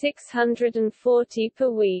approximately 640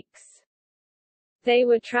 per week. They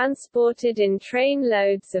were transported in train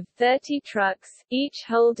loads of 30 trucks, each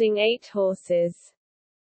holding 8 horses.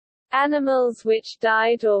 Animals which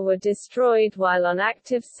died or were destroyed while on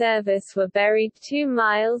active service were buried 2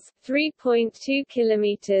 miles (3.2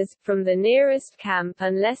 kilometers) from the nearest camp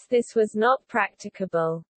unless this was not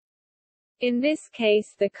practicable. In this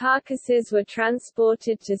case, the carcasses were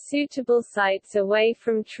transported to suitable sites away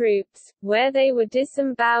from troops, where they were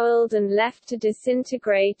disemboweled and left to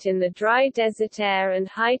disintegrate in the dry desert air and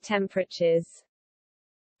high temperatures.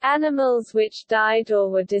 Animals which died or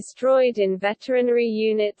were destroyed in veterinary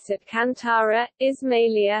units at Kantara,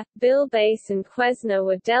 Ismailia, Bilbais and Quesna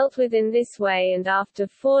were dealt with in this way, and after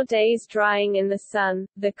 4 days drying in the sun,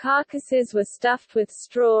 the carcasses were stuffed with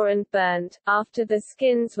straw and burnt, after the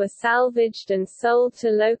skins were salvaged and sold to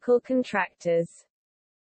local contractors.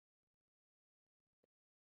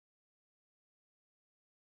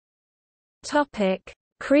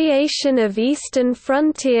 Creation of Eastern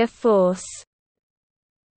Frontier Force.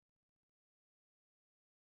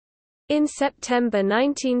 In September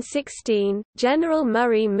 1916, General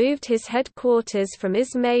Murray moved his headquarters from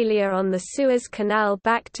Ismailia on the Suez Canal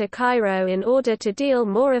back to Cairo in order to deal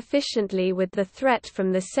more efficiently with the threat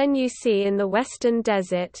from the Senussi in the Western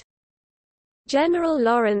Desert. General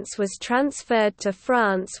Lawrence was transferred to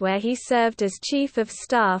France where he served as Chief of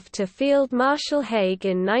Staff to Field Marshal Haig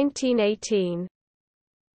in 1918.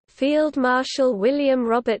 Field Marshal William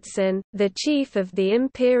Robertson, the Chief of the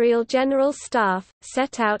Imperial General Staff,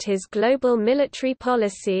 set out his global military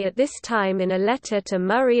policy at this time in a letter to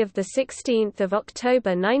Murray of 16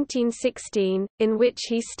 October 1916, in which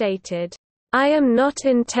he stated, "I am not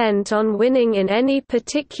intent on winning in any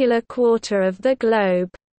particular quarter of the globe.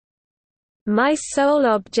 My sole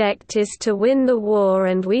object is to win the war,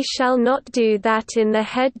 and we shall not do that in the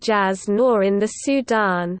Hejaz nor in the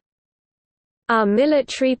Sudan. Our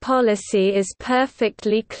military policy is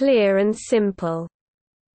perfectly clear and simple.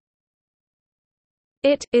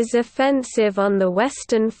 It is offensive on the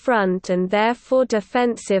Western Front and therefore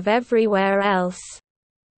defensive everywhere else."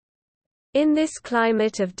 In this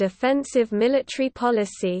climate of defensive military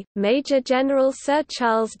policy, Major General Sir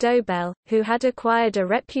Charles Dobell, who had acquired a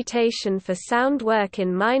reputation for sound work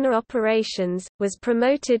in minor operations, was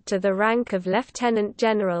promoted to the rank of Lieutenant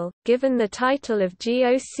General, given the title of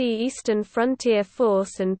GOC Eastern Frontier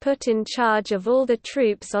Force, and put in charge of all the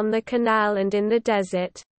troops on the Canal and in the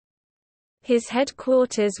desert. His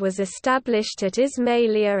headquarters was established at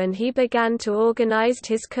Ismailia, and he began to organize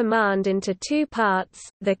his command into two parts,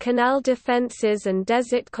 the Canal Defenses and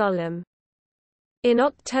Desert Column. In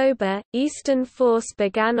October, Eastern Force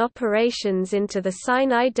began operations into the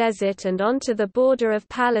Sinai Desert and onto the border of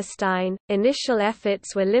Palestine. Initial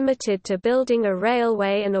efforts were limited to building a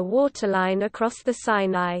railway and a waterline across the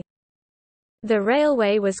Sinai. The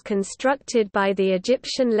railway was constructed by the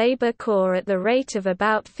Egyptian Labour Corps at the rate of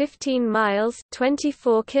about 15 miles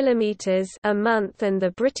 (24 kilometers) a month, and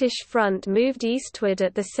the British front moved eastward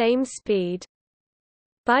at the same speed.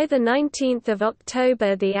 By 19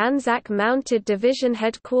 October the Anzac Mounted Division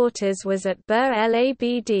headquarters was at Bir el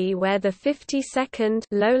Abd, where the 52nd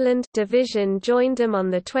Lowland Division joined them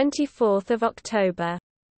on 24 October.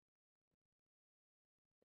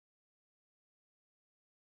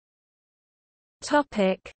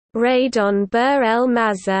 Raid on Bir el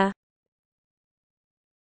Mazar.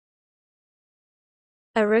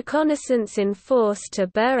 A reconnaissance in force to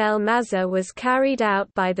Bir el Mazar was carried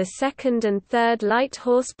out by the 2nd and 3rd Light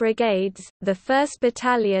Horse Brigades, the 1st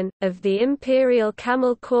Battalion, of the Imperial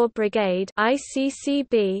Camel Corps Brigade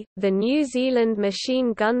 (ICCB), the New Zealand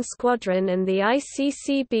Machine Gun Squadron and the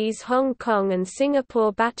ICCB's Hong Kong and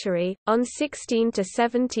Singapore Battery, on 16 to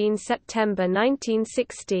 17 September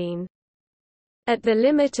 1916. At the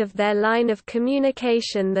limit of their line of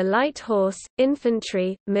communication, the light horse,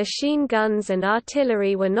 infantry, machine guns and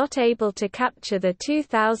artillery were not able to capture the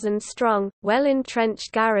 2,000-strong,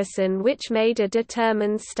 well-entrenched garrison, which made a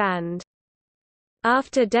determined stand.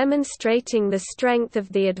 After demonstrating the strength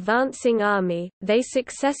of the advancing army, they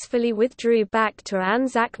successfully withdrew back to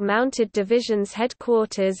Anzac Mounted Division's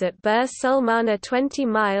headquarters at Bir Sulmana, 20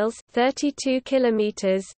 miles (32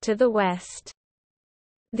 kilometers) to the west.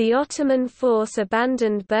 The Ottoman force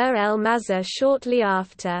abandoned Bir el Mazar shortly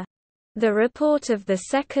after. The report of the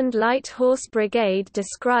 2nd Light Horse Brigade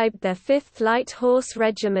described their 5th Light Horse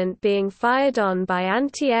Regiment being fired on by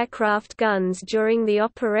anti-aircraft guns during the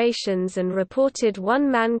operations and reported 1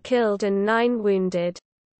 man killed and 9 wounded.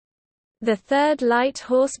 The 3rd Light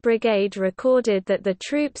Horse Brigade recorded that the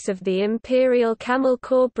troops of the Imperial Camel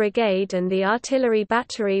Corps Brigade and the artillery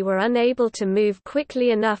battery were unable to move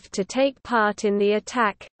quickly enough to take part in the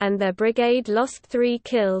attack, and their brigade lost 3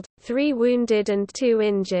 killed, 3 wounded and 2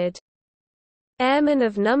 injured. Airmen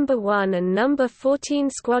of No. 1 and No. 14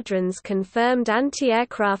 squadrons confirmed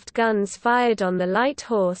anti-aircraft guns fired on the light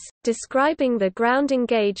horse, describing the ground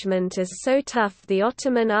engagement as so tough the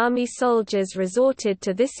Ottoman army soldiers resorted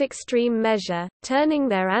to this extreme measure, turning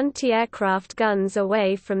their anti-aircraft guns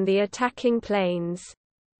away from the attacking planes.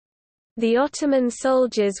 The Ottoman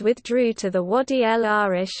soldiers withdrew to the Wadi el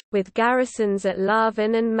Arish, with garrisons at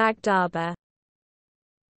Lavan and Magdhaba.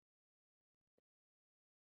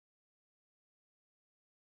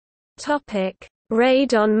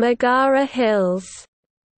 Raid on Maghara Hills.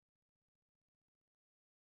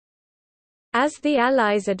 As the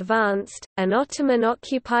Allies advanced, an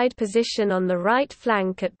Ottoman-occupied position on the right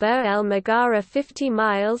flank at Bir el Maghara, 50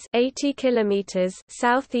 miles (80 kilometers)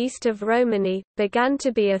 southeast of Romani, began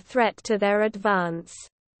to be a threat to their advance.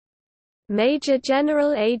 Major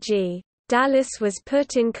General A.G. Dallas was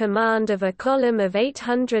put in command of a column of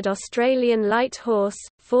 800 Australian Light Horse,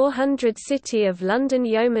 400 City of London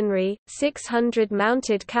Yeomanry, 600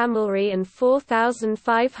 Mounted Cavalry and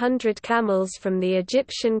 4,500 camels from the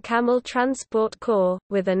Egyptian Camel Transport Corps,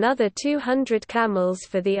 with another 200 camels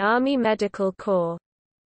for the Army Medical Corps.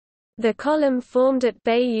 The column formed at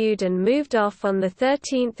Bayud and moved off on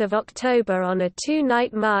 13 October on a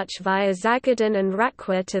two-night march via Zagadan and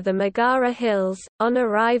Rakwa to the Maghara Hills. On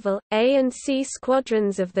arrival, A and C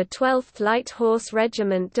squadrons of the 12th Light Horse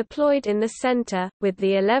Regiment deployed in the centre, with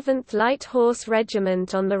the 11th Light Horse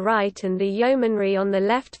Regiment on the right and the yeomanry on the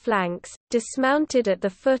left flanks, dismounted at the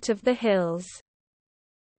foot of the hills.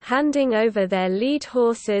 Handing over their lead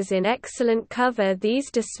horses in excellent cover, these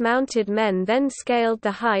dismounted men then scaled the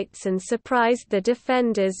heights and surprised the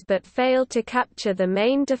defenders but failed to capture the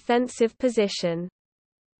main defensive position.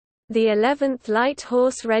 The 11th Light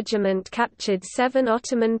Horse Regiment captured 7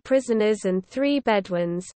 Ottoman prisoners and 3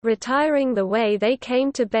 Bedouins, retiring the way they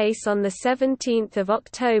came to base on 17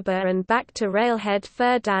 October and back to railhead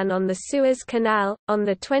Furdan on the Suez Canal, on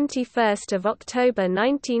 21 October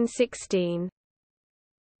 1916.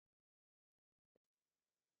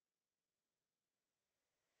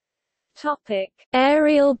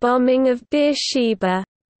 Aerial bombing of Beersheba.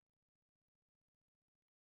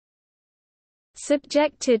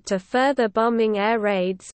 Subjected to further bombing air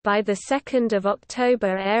raids, by 2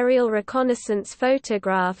 October aerial reconnaissance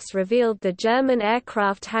photographs revealed the German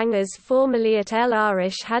aircraft hangars formerly at El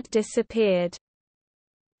Arish had disappeared.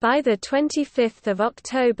 By 25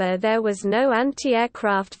 October there was no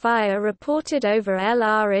anti-aircraft fire reported over El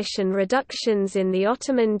Arish and reductions in the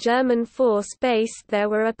Ottoman German force based there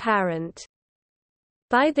were apparent.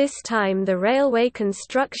 By this time the railway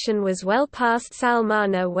construction was well past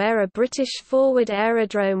Salmana, where a British forward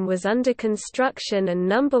aerodrome was under construction, and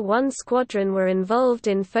No. 1 Squadron were involved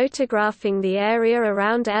in photographing the area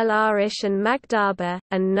around El Arish and Magdhaba,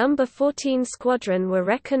 and No. 14 Squadron were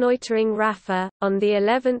reconnoitering Rafa. On the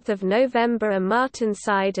 11th of November a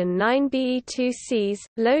Martenside and 9 BE-2Cs,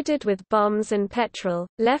 loaded with bombs and petrol,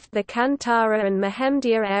 left the Kantara and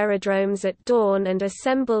Mahemdia aerodromes at dawn and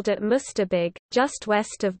assembled at Mustabig, just west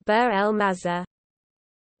of Bir el Mazar.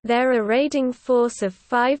 Their raiding force of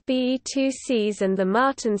 5 BE-2Cs and the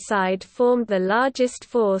Martenside formed the largest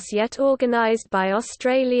force yet organized by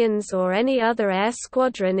Australians or any other air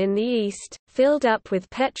squadron in the east, filled up with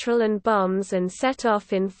petrol and bombs and set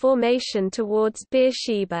off in formation towards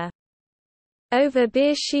Beersheba. Over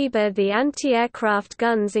Beersheba the anti-aircraft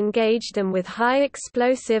guns engaged them with high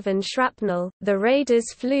explosive and shrapnel. The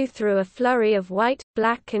raiders flew through a flurry of white,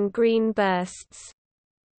 black and green bursts.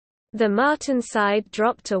 The Martenside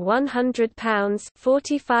dropped a 100 pounds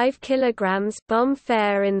 (45 kilograms) bomb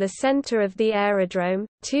fair in the center of the aerodrome.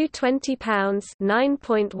 2 20 pounds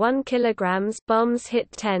 (9.1 kilograms) bombs hit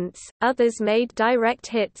tents. Others made direct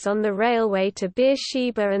hits on the railway to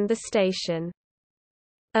Beersheba and the station.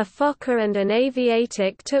 A Fokker and an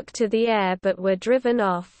Aviatik took to the air but were driven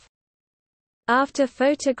off. After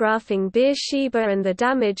photographing Beersheba and the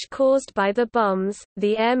damage caused by the bombs,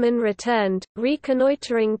 the airmen returned,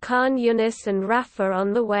 reconnoitering Khan Yunis and Rafa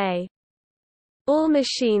on the way. All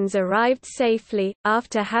machines arrived safely,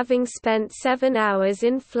 after having spent 7 hours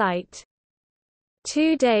in flight.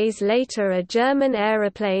 2 days later a German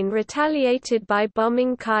aeroplane retaliated by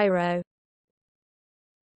bombing Cairo.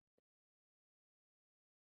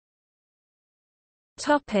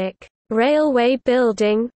 Railway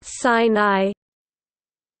building, Sinai.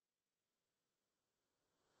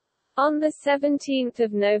 On 17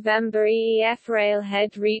 November EEF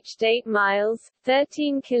railhead reached 8 miles,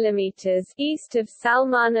 13 kilometers east of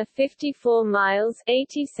Salmana, 54 miles,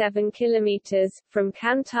 87 kilometers from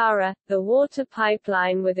Kantara. The water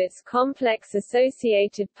pipeline with its complex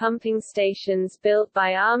associated pumping stations built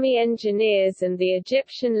by army engineers and the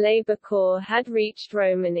Egyptian Labour Corps had reached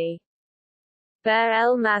Romani. Bir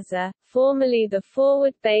el Mazar, formerly the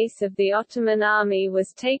forward base of the Ottoman Army,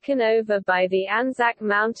 was taken over by the Anzac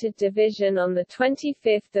Mounted Division on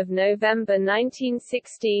 25 November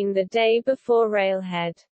 1916, the day before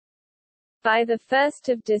railhead. By 1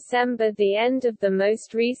 December the end of the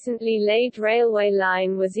most recently laid railway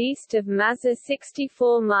line was east of Mazar,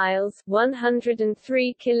 64 miles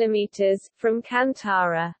 103 kilometers from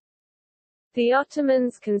Kantara. The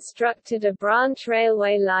Ottomans constructed a branch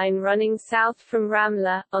railway line running south from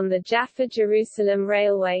Ramla, on the Jaffa-Jerusalem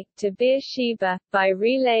Railway, to Beersheba, by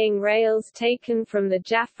relaying rails taken from the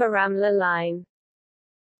Jaffa-Ramla line.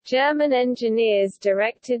 German engineers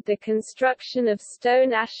directed the construction of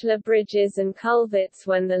stone ashlar bridges and culverts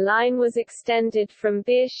when the line was extended from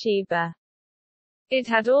Beersheba. It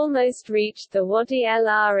had almost reached the Wadi El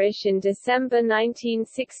Arish in December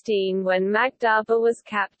 1916 when Magdhaba was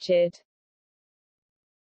captured.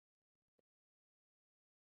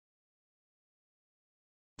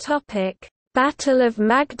 Battle of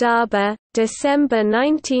Magdhaba, December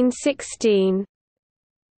 1916.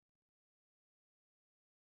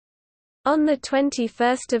 On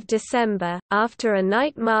 21 December, after a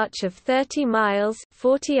night march of 30 miles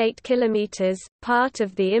 48 kilometers, part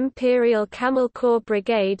of the Imperial Camel Corps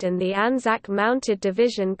Brigade and the Anzac Mounted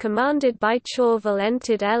Division commanded by Chauvel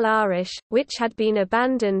entered El Arish, which had been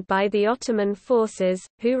abandoned by the Ottoman forces,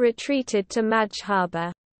 who retreated to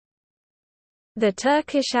Magdhaba. The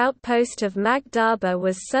Turkish outpost of Magdhaba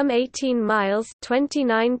was some 18 miles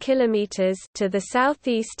 29 kilometers to the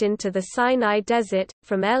southeast into the Sinai Desert,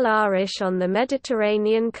 from El Arish on the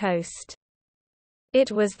Mediterranean coast.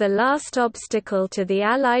 It was the last obstacle to the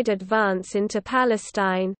Allied advance into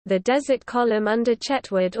Palestine. The Desert Column under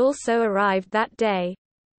Chetwood also arrived that day.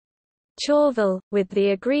 Chauvel, with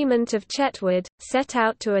the agreement of Chetwood, set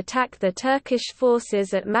out to attack the Turkish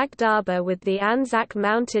forces at Magdhaba with the Anzac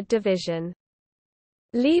Mounted Division.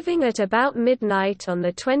 Leaving at about midnight on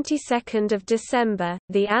the 22nd of December,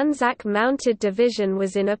 the Anzac Mounted Division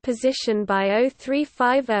was in a position by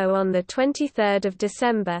 0350 on the 23rd of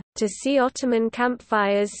December, to see Ottoman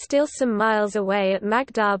campfires still some miles away at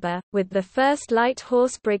Magdhaba. With the 1st Light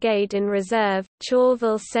Horse Brigade in reserve,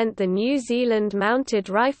 Chauvel sent the New Zealand Mounted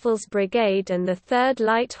Rifles Brigade and the 3rd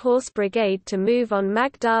Light Horse Brigade to move on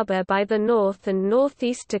Magdhaba by the north and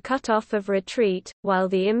northeast to cut off of retreat, while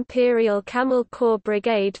the Imperial Camel Corps Brigade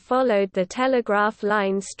followed the telegraph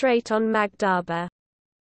line straight on Magdhaba.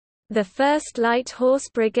 The 1st Light Horse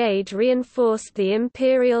Brigade reinforced the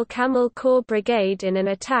Imperial Camel Corps Brigade in an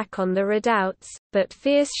attack on the redoubts, but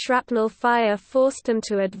fierce shrapnel fire forced them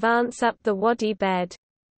to advance up the wadi bed.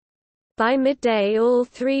 By midday all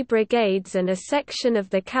 3 brigades and a section of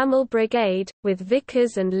the Camel Brigade, with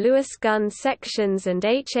Vickers and Lewis gun sections and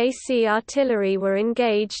HAC artillery were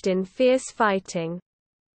engaged in fierce fighting.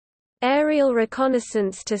 Aerial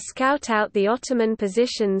reconnaissance to scout out the Ottoman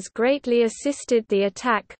positions greatly assisted the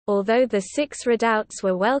attack, although the 6 redoubts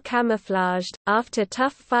were well camouflaged. After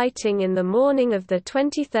tough fighting in the morning of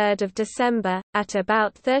 23 December, at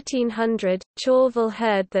about 1300, Chauvel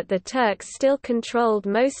heard that the Turks still controlled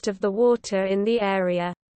most of the water in the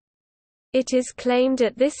area. It is claimed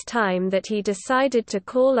at this time that he decided to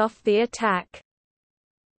call off the attack.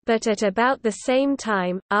 But at about the same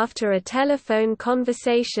time, after a telephone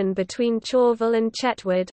conversation between Chauvel and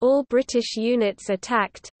Chetwood, all British units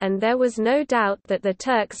attacked, and there was no doubt that the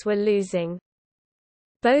Turks were losing.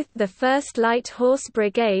 Both the 1st Light Horse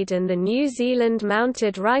Brigade and the New Zealand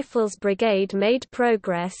Mounted Rifles Brigade made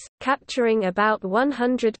progress, capturing about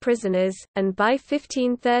 100 prisoners, and by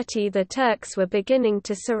 1530 the Turks were beginning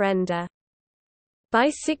to surrender. By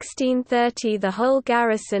 1630 the whole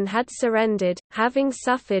garrison had surrendered, having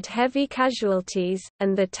suffered heavy casualties,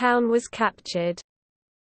 and the town was captured.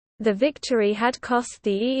 The victory had cost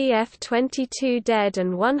the EEF 22 dead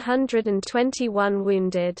and 121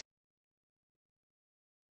 wounded.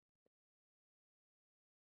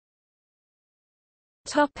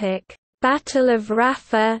 Battle of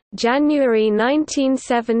Rafa, January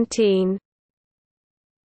 1917.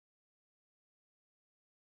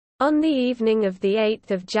 On the evening of 8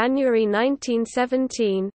 January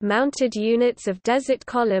 1917, mounted units of Desert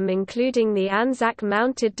Column including the Anzac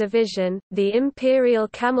Mounted Division, the Imperial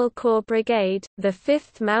Camel Corps Brigade, the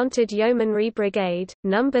 5th Mounted Yeomanry Brigade,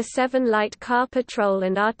 No. 7 Light Car Patrol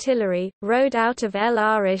and Artillery, rode out of El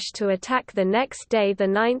Arish to attack the next day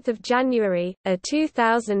 9 January, a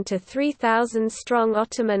 2,000 to 3,000 strong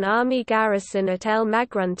Ottoman army garrison at El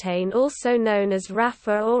Magruntain, also known as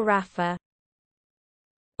Rafa or Rafa.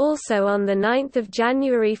 Also on 9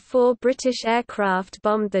 January 4 British aircraft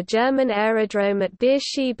bombed the German aerodrome at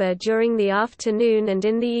Beersheba during the afternoon, and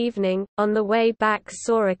in the evening, on the way back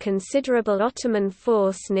saw a considerable Ottoman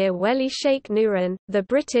force near Weli Sheikh Nuran. The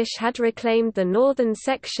British had reclaimed the northern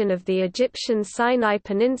section of the Egyptian Sinai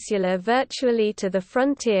Peninsula virtually to the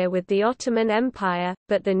frontier with the Ottoman Empire,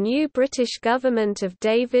 but the new British government of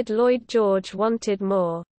David Lloyd George wanted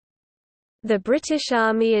more. The British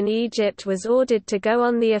Army in Egypt was ordered to go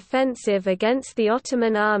on the offensive against the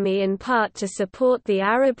Ottoman Army, in part to support the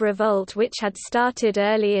Arab Revolt which had started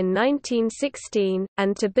early in 1916,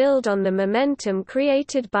 and to build on the momentum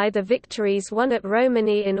created by the victories won at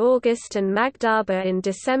Romani in August and Magdhaba in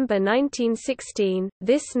December 1916.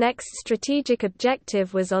 This next strategic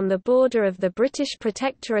objective was on the border of the British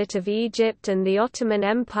Protectorate of Egypt and the Ottoman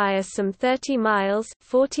Empire, some 30 miles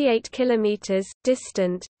 (48 kilometers)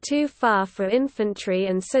 distant, too far for infantry,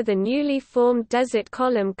 and so the newly formed Desert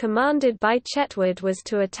Column commanded by Chetwood was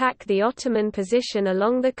to attack the Ottoman position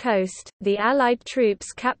along the coast. The Allied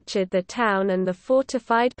troops captured the town and the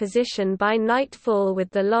fortified position by nightfall with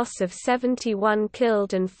the loss of 71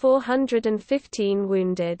 killed and 415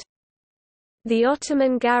 wounded. The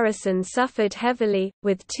Ottoman garrison suffered heavily,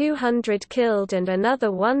 with 200 killed and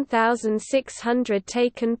another 1,600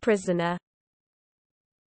 taken prisoner.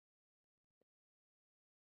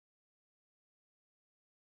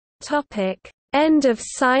 End of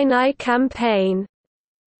Sinai Campaign.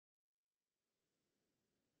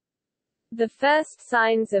 The first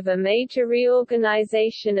signs of a major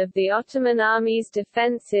reorganization of the Ottoman army's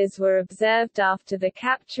defences were observed after the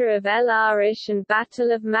capture of El Arish and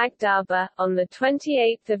Battle of Magdhaba, on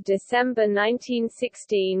 28 December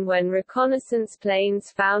 1916, when reconnaissance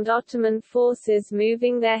planes found Ottoman forces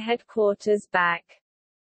moving their headquarters back.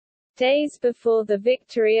 Days before the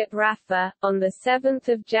victory at Rafa, on 7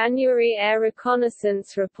 January, air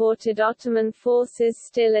reconnaissance reported Ottoman forces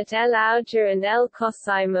still at El Auja and El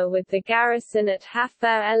Kosaima, with the garrison at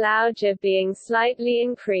Hafar El Auja being slightly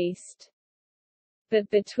increased. But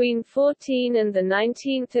between 14 and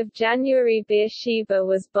 19 January, Beersheba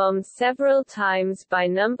was bombed several times by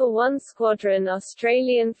No. 1 Squadron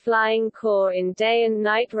Australian Flying Corps in day and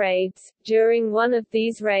night raids, during one of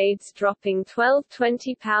these raids dropping 12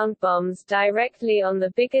 20-pound bombs directly on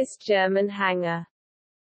the biggest German hangar.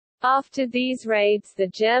 After these raids, the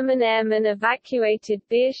German airmen evacuated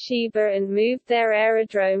Beersheba and moved their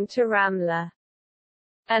aerodrome to Ramla.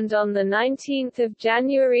 And on 19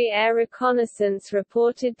 January, air reconnaissance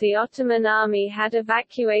reported the Ottoman army had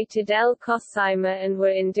evacuated El Kosaima and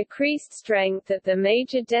were in decreased strength at the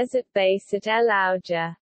major desert base at El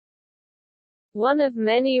Auja. One of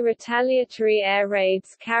many retaliatory air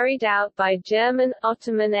raids carried out by German,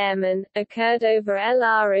 Ottoman airmen, occurred over El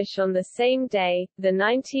Arish on the same day,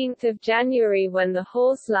 19 January, when the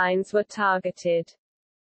horse lines were targeted.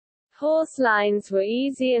 Horse lines were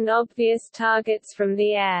easy and obvious targets from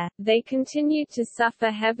the air. They continued to suffer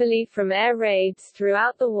heavily from air raids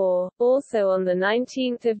throughout the war. Also on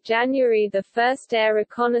 19 January, the first air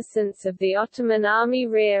reconnaissance of the Ottoman army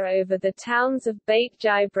rear over the towns of Beit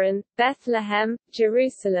Jibrin, Bethlehem,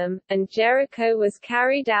 Jerusalem, and Jericho was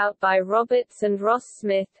carried out by Roberts and Ross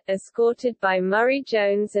Smith, escorted by Murray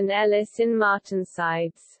Jones and Ellis in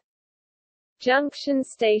Martinsides. Junction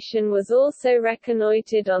Station was also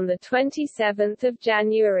reconnoitred on 27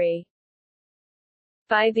 January.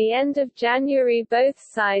 By the end of January, both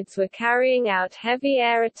sides were carrying out heavy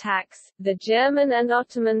air attacks, the German and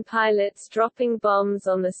Ottoman pilots dropping bombs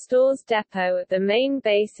on the stores depot at the main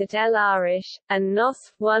base at El Arish, and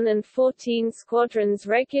NOS 1 and 14 squadrons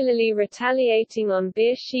regularly retaliating on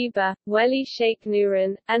Beersheba, Weli Sheikh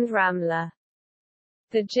Nuran, and Ramla.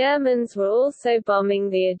 The Germans were also bombing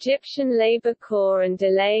the Egyptian Labour Corps and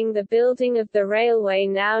delaying the building of the railway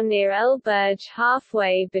now near El Burj,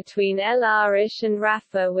 halfway between El Arish and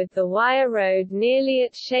Rafa, with the wire road nearly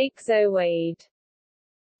at Sheikh Zowade.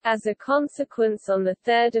 As a consequence, on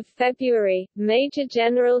 3 February, Major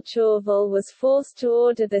General Chauvel was forced to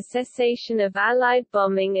order the cessation of Allied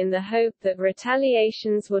bombing in the hope that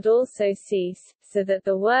retaliations would also cease, so that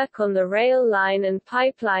the work on the rail line and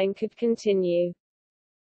pipeline could continue.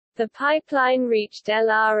 The pipeline reached El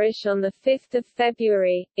Arish on 5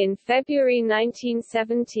 February. In February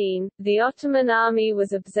 1917, the Ottoman army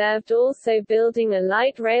was observed also building a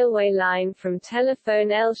light railway line from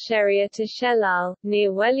Telephone El Sheria to Shelal,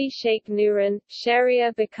 near Weli Sheikh Nuran,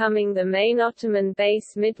 Sheria becoming the main Ottoman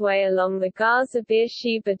base midway along the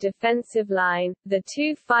Gaza-Beersheba defensive line. The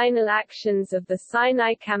two final actions of the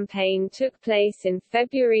Sinai Campaign took place in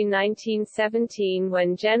February 1917,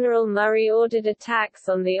 when General Murray ordered attacks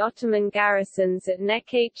on the Ottoman garrisons at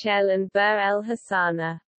Nekaychel and Bir el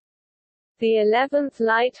Hassana. The 11th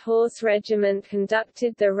Light Horse Regiment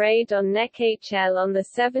conducted the raid on Nekaychel on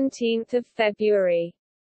 17 February.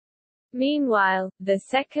 Meanwhile, the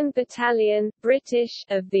 2nd Battalion, British,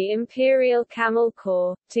 of the Imperial Camel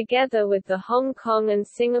Corps, together with the Hong Kong and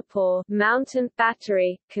Singapore Mountain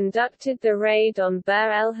Battery, conducted the raid on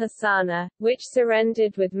Bir el Hassana, which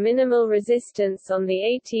surrendered with minimal resistance on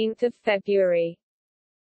 18 February.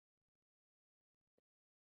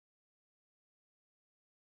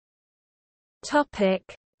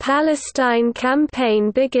 Palestine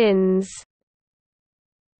Campaign begins.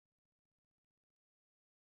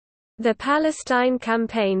 The Palestine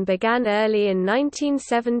Campaign began early in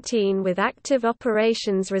 1917 with active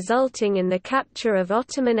operations resulting in the capture of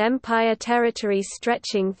Ottoman Empire territory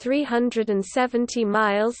stretching 370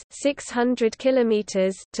 miles (600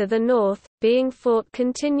 kilometers) to the north, being fought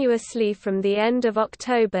continuously from the end of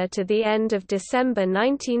October to the end of December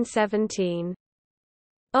 1917.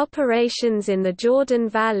 Operations in the Jordan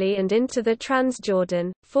Valley and into the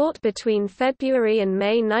Transjordan, fought between February and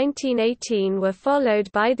May 1918, were followed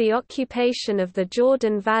by the occupation of the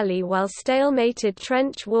Jordan Valley, while stalemated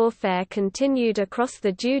trench warfare continued across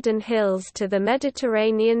the Judean Hills to the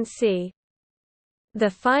Mediterranean Sea. The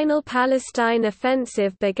final Palestine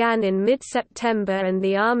offensive began in mid-September, and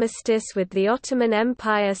the armistice with the Ottoman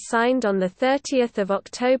Empire signed on 30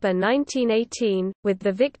 October 1918. With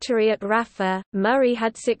the victory at Rafa, Murray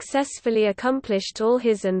had successfully accomplished all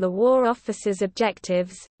his and the War Office's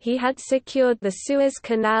objectives. He had secured the Suez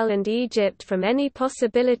Canal and Egypt from any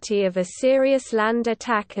possibility of a serious land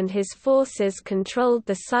attack, and his forces controlled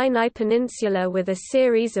the Sinai Peninsula with a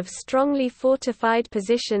series of strongly fortified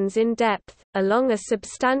positions in depth, along a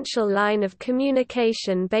substantial line of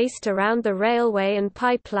communication based around the railway and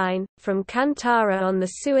pipeline, from Kantara on the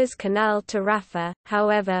Suez Canal to Rafa.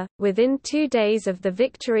 However, within 2 days of the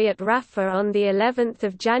victory at Rafa on the 11th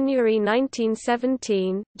of January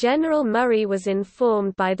 1917, General Murray was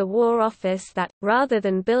informed by the War Office that, rather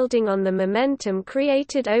than building on the momentum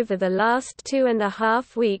created over the last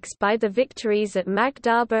 2.5 weeks by the victories at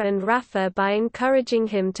Magdhaba and Rafa by encouraging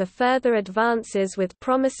him to further advances with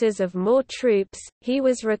promises of more troops, he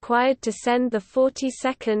was required to send the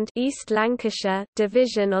 42nd East Lancashire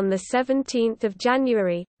Division on 17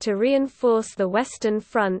 January, to reinforce the Western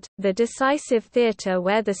Front, the decisive theatre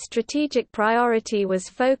where the strategic priority was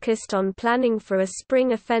focused on planning for a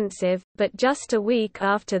spring offensive. But just a week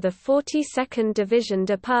after the 42nd Division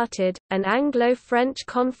departed, an Anglo-French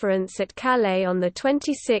conference at Calais on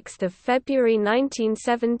 26 February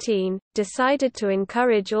 1917, decided to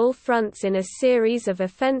encourage all fronts in a series of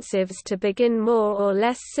offensives to begin more or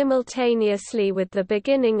less simultaneously with the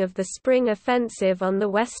beginning of the spring offensive on the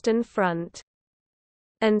Western Front.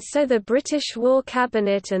 And so the British War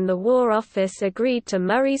Cabinet and the War Office agreed to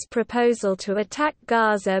Murray's proposal to attack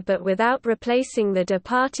Gaza, but without replacing the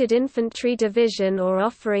departed infantry division or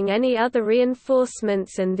offering any other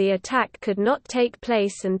reinforcements, and the attack could not take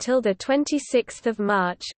place until 26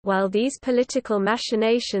 March. While these political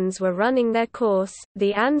machinations were running their course,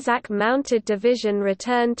 the Anzac Mounted Division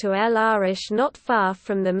returned to El Arish, not far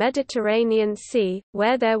from the Mediterranean Sea,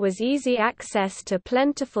 where there was easy access to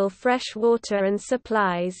plentiful fresh water and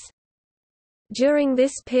supplies. During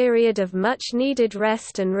this period of much-needed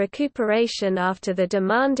rest and recuperation after the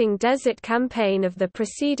demanding desert campaign of the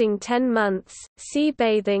preceding 10 months, sea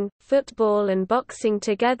bathing, football and boxing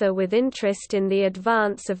together with interest in the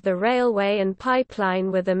advance of the railway and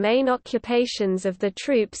pipeline were the main occupations of the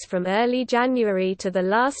troops from early January to the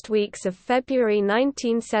last weeks of February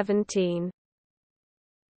 1917.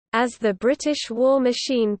 As the British war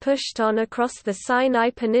machine pushed on across the Sinai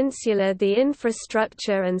Peninsula, the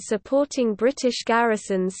infrastructure and supporting British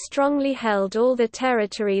garrisons strongly held all the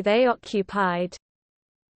territory they occupied.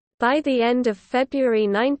 By the end of February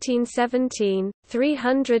 1917,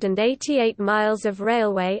 388 miles of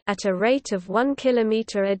railway at a rate of 1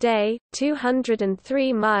 kilometre a day,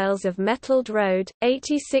 203 miles of metalled road,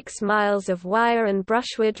 86 miles of wire and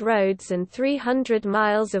brushwood roads and 300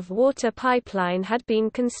 miles of water pipeline had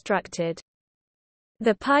been constructed.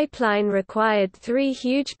 The pipeline required 3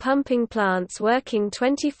 huge pumping plants working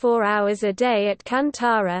 24 hours a day at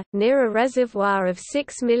Kantara, near a reservoir of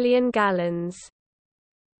 6 million gallons.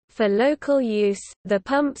 For local use, the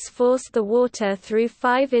pumps forced the water through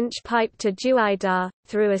 5-inch pipe to Juaidar,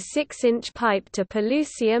 through a 6-inch pipe to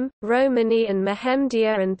Pelusium, Romani and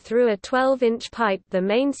Mehemdia, and through a 12-inch pipe. The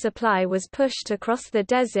main supply was pushed across the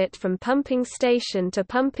desert from pumping station to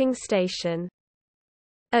pumping station.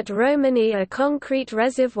 At Romani, a concrete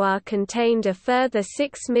reservoir contained a further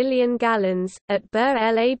 6 million gallons, at Bir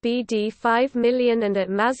el Abd 5 million, and at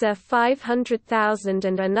Mazar 500,000,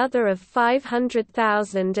 and another of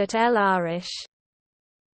 500,000 at El Arish.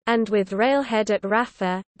 And with railhead at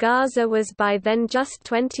Rafa, Gaza was by then just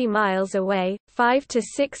 20 miles away, 5 to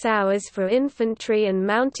 6 hours for infantry and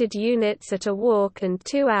mounted units at a walk and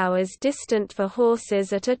 2 hours distant for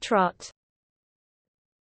horses at a trot.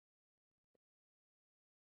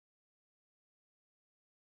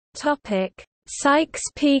 Sykes,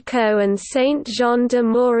 Picot and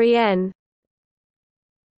Saint-Jean-de-Maurienne.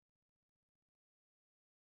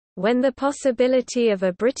 When the possibility of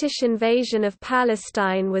a British invasion of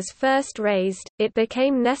Palestine was first raised, it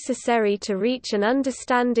became necessary to reach an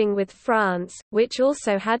understanding with France, which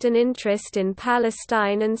also had an interest in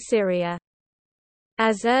Palestine and Syria.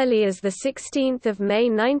 As early as 16 May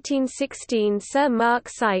 1916, Sir Mark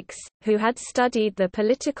Sykes, who had studied the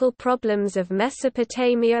political problems of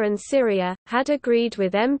Mesopotamia and Syria, had agreed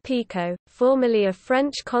with M. Picot, formerly a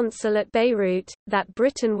French consul at Beirut, that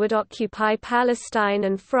Britain would occupy Palestine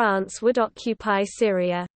and France would occupy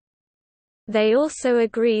Syria. They also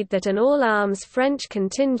agreed that an all-arms French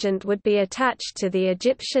contingent would be attached to the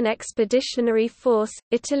Egyptian Expeditionary Force.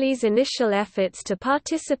 Italy's initial efforts to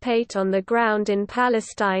participate on the ground in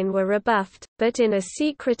Palestine were rebuffed, but in a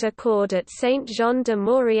secret accord at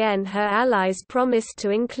Saint-Jean-de-Maurienne her allies promised to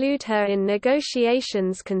include her in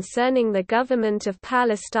negotiations concerning the government of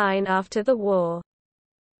Palestine after the war.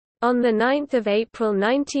 On 9 April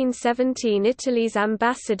 1917 Italy's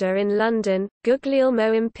ambassador in London,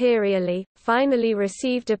 Guglielmo Imperiali, finally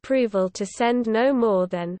received approval to send no more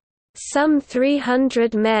than some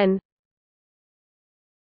 300 men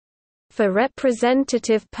for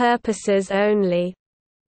representative purposes only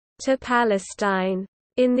to Palestine.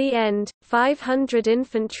 In the end, 500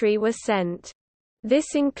 infantry were sent.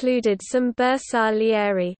 This included some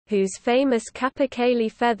bersaglieri, whose famous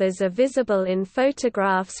capercaillie feathers are visible in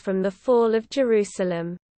photographs from the fall of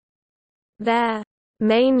Jerusalem. Their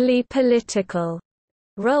mainly political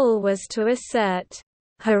role was to assert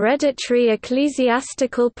hereditary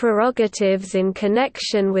ecclesiastical prerogatives in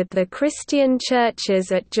connection with the Christian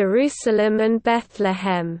churches at Jerusalem and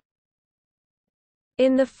Bethlehem.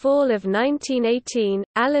 In the fall of 1918,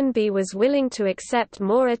 Allenby was willing to accept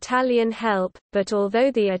more Italian help, but although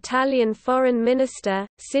the Italian Foreign Minister,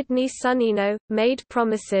 Sidney Sonnino, made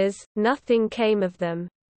promises, nothing came of them.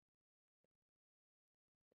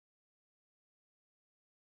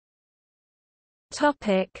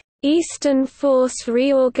 Eastern Force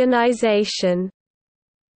reorganization.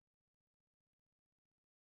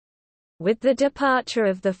 With the departure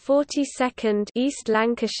of the 42nd East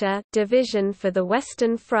Lancashire Division for the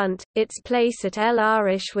Western Front, its place at El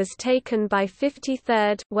Arish was taken by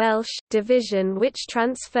 53rd Welsh Division, which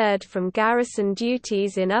transferred from garrison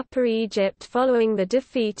duties in Upper Egypt following the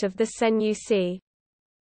defeat of the Senussi.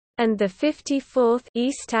 And the 54th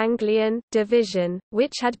East Anglian Division,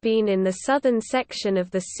 which had been in the southern section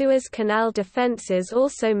of the Suez Canal defences,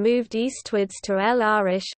 also moved eastwards to El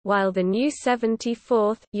Arish, while the new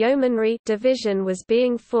 74th Yeomanry Division was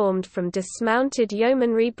being formed from dismounted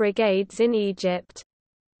yeomanry brigades in Egypt.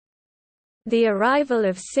 The arrival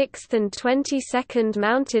of 6th and 22nd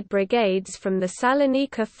Mounted Brigades from the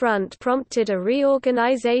Salonika front prompted a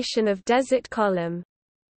reorganization of Desert Column.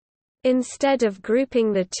 Instead of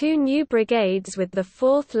grouping the two new brigades with the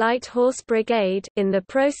 4th Light Horse Brigade in the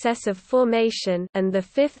process of formation and the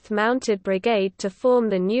 5th Mounted Brigade to form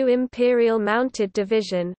the new Imperial Mounted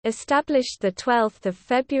Division, established 12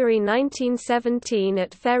 February 1917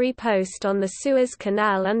 at Ferry Post on the Suez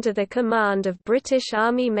Canal under the command of British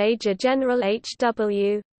Army Major General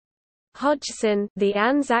H.W. Hodgson, the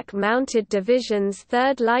Anzac Mounted Division's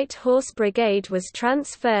 3rd Light Horse Brigade was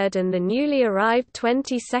transferred and the newly arrived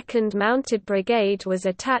 22nd Mounted Brigade was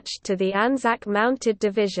attached to the Anzac Mounted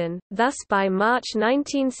Division. Thus by March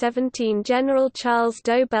 1917 General Charles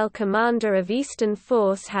Dobell, commander of Eastern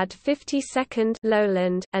Force, had 52nd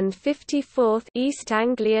Lowland and 54th East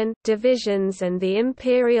Anglian Divisions and the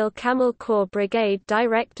Imperial Camel Corps Brigade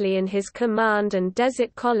directly in his command, and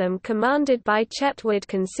Desert Column commanded by Chetwood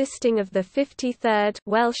consisting of the 53rd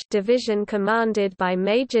Welsh Division commanded by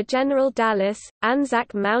Major General Dallas,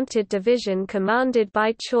 Anzac Mounted Division commanded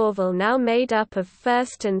by Chauvel, now made up of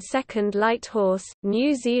 1st and 2nd Light Horse,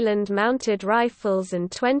 New Zealand Mounted Rifles and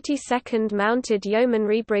 22nd Mounted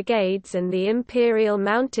Yeomanry Brigades, and the Imperial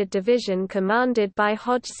Mounted Division commanded by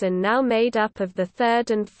Hodgson, now made up of the 3rd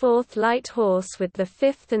and 4th Light Horse with the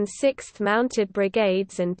 5th and 6th Mounted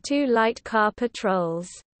Brigades and 2 light car patrols.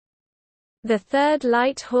 The 3rd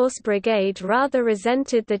Light Horse Brigade rather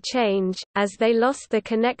resented the change, as they lost the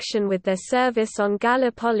connection with their service on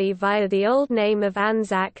Gallipoli via the old name of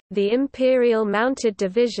Anzac. The Imperial Mounted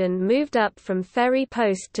Division moved up from Ferry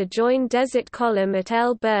Post to join Desert Column at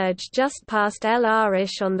El Burj just past El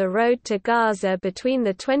Arish on the road to Gaza between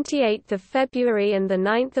 28 February and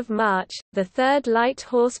 9 March, the 3rd Light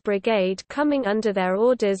Horse Brigade coming under their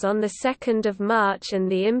orders on 2 March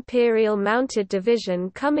and the Imperial Mounted Division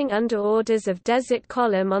coming under orders of Desert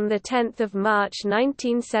Column on 10 March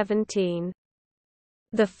 1917.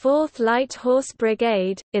 The 4th Light Horse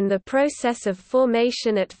Brigade, in the process of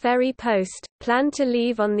formation at Ferry Post, planned to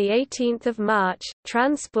leave on 18 March.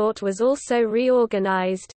 Transport was also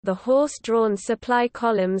reorganized, the horse-drawn supply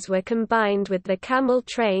columns were combined with the camel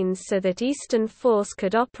trains so that Eastern Force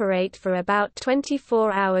could operate for about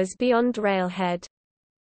 24 hours beyond railhead.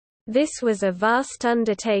 This was a vast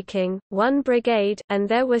undertaking. One brigade, and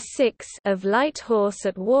there were 6 of light horse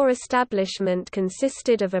at war establishment,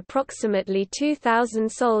 consisted of approximately 2,000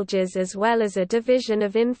 soldiers as well as a division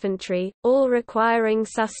of infantry, all requiring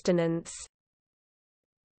sustenance.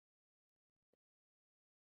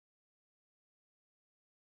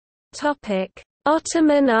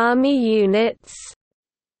 Ottoman Army units.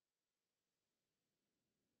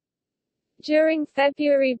 During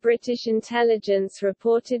February, British intelligence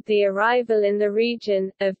reported the arrival in the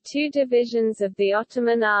region, of 2 divisions of the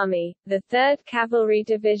Ottoman Army, the 3rd Cavalry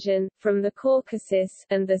Division, from the Caucasus,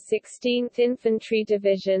 and the 16th Infantry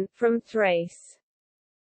Division, from Thrace.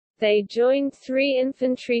 They joined 3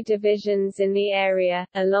 infantry divisions in the area,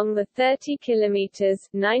 along the 30 km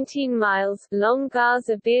 19 miles long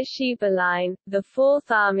Gaza-Beersheba line. The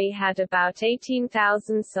 4th Army had about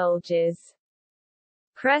 18,000 soldiers.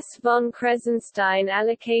 Kress von Kressenstein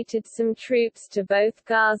allocated some troops to both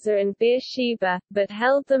Gaza and Beersheba, but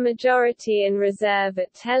held the majority in reserve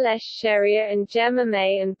at Tel esh-Sheria and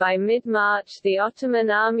Jemimeh, and by mid-March the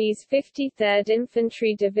Ottoman Army's 53rd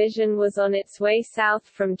Infantry Division was on its way south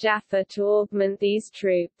from Jaffa to augment these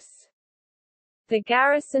troops. The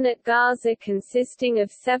garrison at Gaza, consisting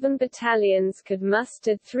of 7 battalions, could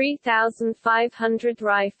muster 3,500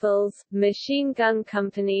 rifles, machine gun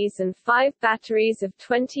companies and 5 batteries of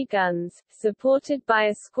 20 guns, supported by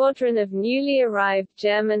a squadron of newly arrived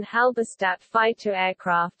German Halberstadt fighter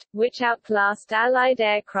aircraft, which outclassed Allied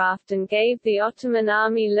aircraft and gave the Ottoman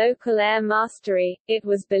Army local air mastery. It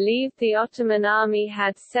was believed the Ottoman Army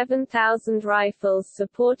had 7,000 rifles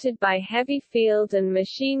supported by heavy field and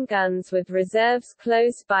machine guns, with reserves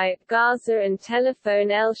close by at Gaza and Telephone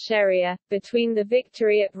el-Sheria. Between the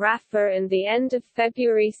victory at Rafa and the end of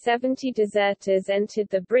February, 70 deserters entered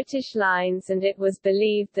the British lines, and it was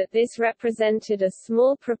believed that this represented a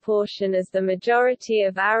small proportion, as the majority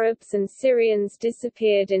of Arabs and Syrians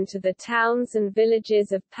disappeared into the towns and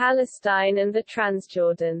villages of Palestine and the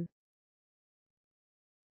Transjordan.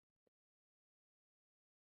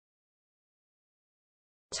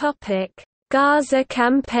 Topic: Gaza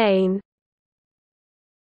Campaign.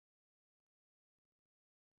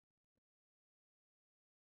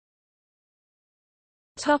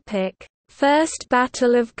 Topic: First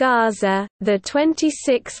Battle of Gaza, the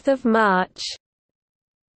 26th of March.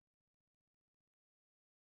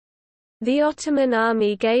 The Ottoman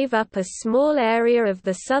army gave up a small area of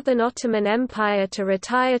the southern Ottoman Empire to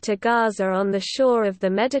retire to Gaza on the shore of the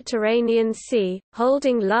Mediterranean Sea,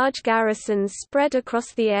 holding large garrisons spread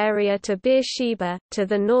across the area to Beersheba, to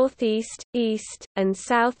the northeast, east, and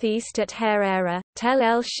southeast at Harera, Tel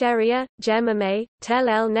el-Sheria, Jemimeh, Tel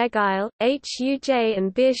el-Negil, Huj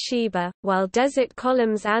and Beersheba, while desert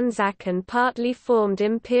columns Anzac and partly formed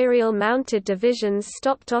imperial mounted divisions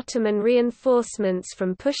stopped Ottoman reinforcements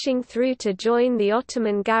from pushing through to join the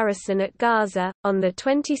Ottoman garrison at Gaza. On the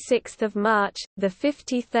 26th of March, the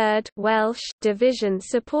 53rd Welsh Division,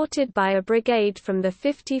 supported by a brigade from the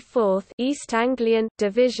 54th East Anglian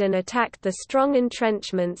Division, attacked the strong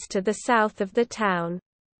entrenchments to the south of the town.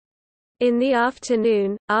 In the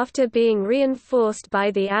afternoon, after being reinforced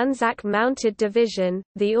by the Anzac Mounted Division,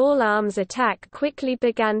 the all-arms attack quickly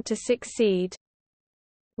began to succeed.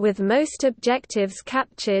 With most objectives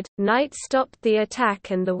captured, night stopped the attack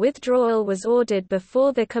and the withdrawal was ordered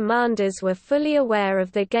before the commanders were fully aware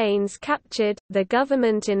of the gains captured. The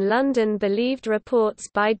government in London believed reports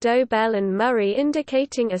by Dobell and Murray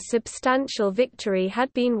indicating a substantial victory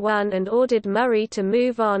had been won and ordered Murray to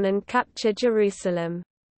move on and capture Jerusalem.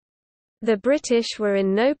 The British were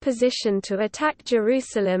in no position to attack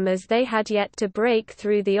Jerusalem as they had yet to break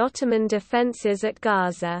through the Ottoman defences at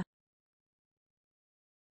Gaza.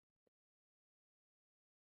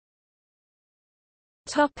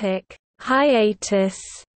 Hiatus.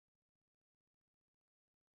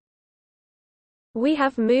 We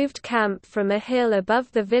have moved camp from a hill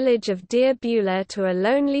above the village of Deir Beulah to a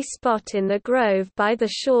lonely spot in the grove by the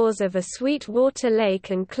shores of a sweet-water lake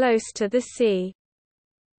and close to the sea.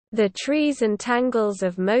 The trees and tangles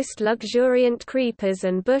of most luxuriant creepers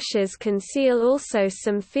and bushes conceal also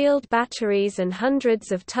some field batteries and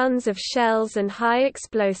hundreds of tons of shells and high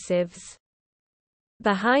explosives.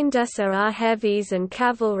 Behind us are our heavies and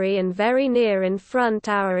cavalry, and very near in front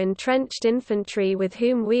our entrenched infantry with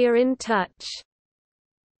whom we are in touch.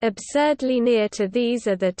 Absurdly near to these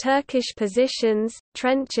are the Turkish positions,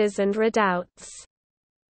 trenches and redoubts.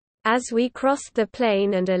 As we crossed the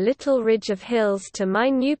plain and a little ridge of hills to my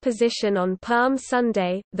new position on Palm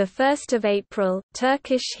Sunday, 1 April,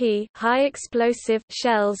 Turkish high-explosive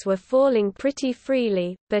shells were falling pretty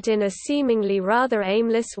freely, but in a seemingly rather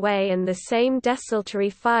aimless way, and the same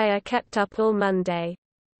desultory fire kept up all Monday.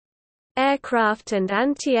 Aircraft and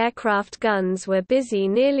anti-aircraft guns were busy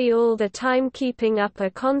nearly all the time keeping up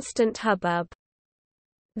a constant hubbub.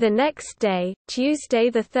 The next day, Tuesday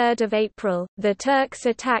 3 April, the Turks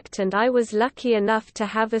attacked and I was lucky enough to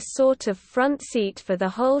have a sort of front seat for the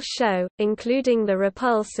whole show, including the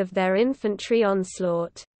repulse of their infantry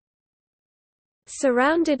onslaught.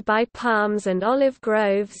 Surrounded by palms and olive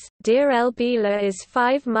groves, Bir el Mazar is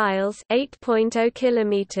 5 miles (8.0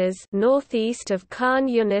 kilometers) northeast of Khan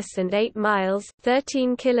Yunis and 8 miles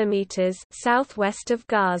 (13 kilometers) southwest of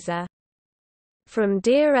Gaza. From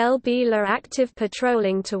Bir el Mazar, active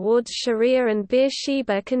patrolling towards Sharia and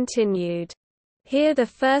Beersheba continued. Here the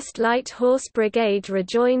 1st Light Horse Brigade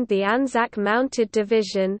rejoined the Anzac Mounted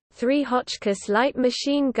Division. 3 Hotchkiss light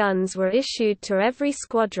machine guns were issued to every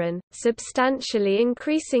squadron, substantially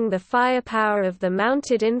increasing the firepower of the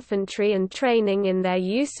mounted infantry, and training in their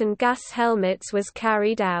use and gas helmets was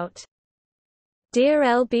carried out. Bir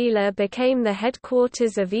el Mazar became the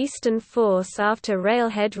headquarters of Eastern Force after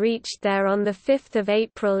railhead reached there on 5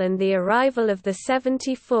 April, and the arrival of the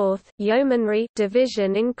 74th Yeomanry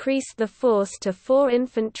Division increased the force to 4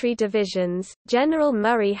 infantry divisions. General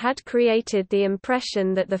Murray had created the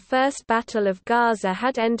impression that the First Battle of Gaza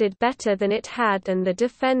had ended better than it had, and the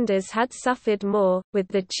defenders had suffered more, with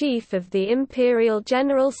the Chief of the Imperial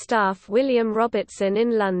General Staff William Robertson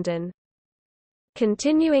in London.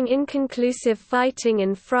 Continuing inconclusive fighting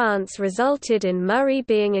in France resulted in Murray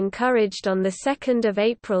being encouraged on 2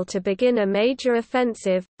 April to begin a major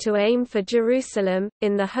offensive, to aim for Jerusalem,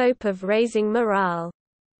 in the hope of raising morale.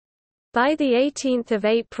 By 18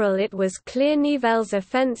 April it was clear Nivelle's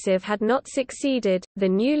offensive had not succeeded. The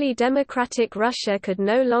newly democratic Russia could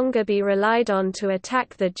no longer be relied on to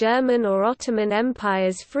attack the German or Ottoman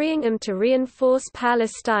empires, freeing them to reinforce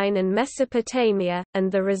Palestine and Mesopotamia,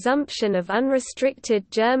 and the resumption of unrestricted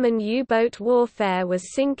German U-boat warfare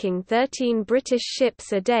was sinking 13 British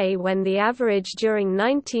ships a day when the average during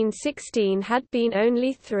 1916 had been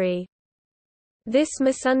only 3. This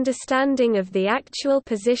misunderstanding of the actual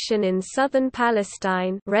position in southern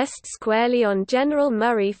Palestine rests squarely on General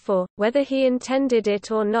Murray, for, whether he intended it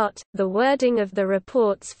or not, the wording of the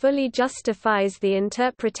reports fully justifies the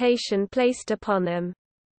interpretation placed upon them.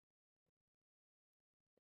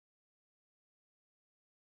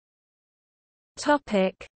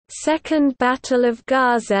 Second Battle of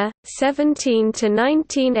Gaza, 17 to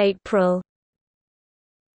 19 April.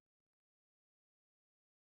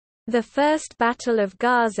 The First Battle of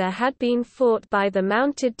Gaza had been fought by the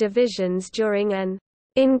mounted divisions during an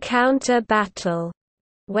encounter battle,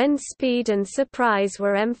 when speed and surprise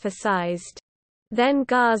were emphasized. Then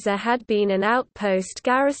Gaza had been an outpost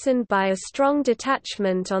garrisoned by a strong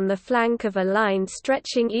detachment on the flank of a line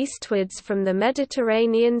stretching eastwards from the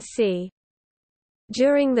Mediterranean Sea.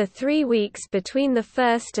 During the 3 weeks between the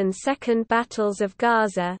first and second battles of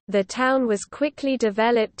Gaza, the town was quickly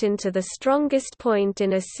developed into the strongest point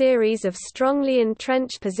in a series of strongly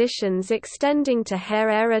entrenched positions extending to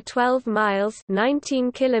Harera 12 miles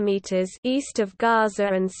 19 kilometers east of Gaza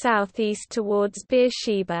and southeast towards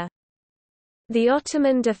Beersheba. The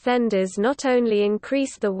Ottoman defenders not only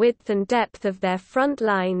increased the width and depth of their front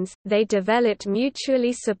lines, they developed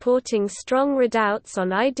mutually supporting strong redoubts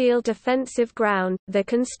on ideal defensive ground. The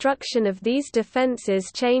construction of these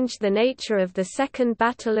defenses changed the nature of the Second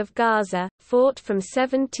Battle of Gaza, fought from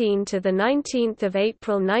 17 to 19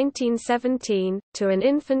 April 1917, to an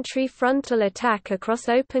infantry frontal attack across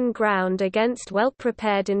open ground against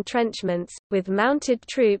well-prepared entrenchments, with mounted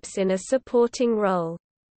troops in a supporting role.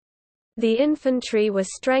 The infantry were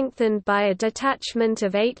strengthened by a detachment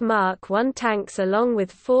of 8 Mark I tanks along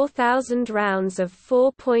with 4,000 rounds of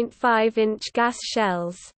 4.5-inch gas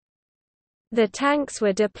shells. The tanks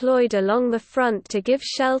were deployed along the front to give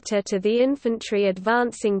shelter to the infantry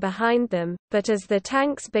advancing behind them, but as the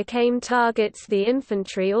tanks became targets, the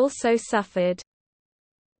infantry also suffered.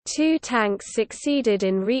 2 tanks succeeded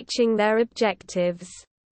in reaching their objectives.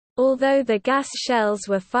 Although the gas shells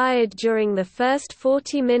were fired during the first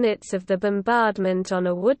 40 minutes of the bombardment on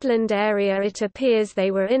a woodland area, it appears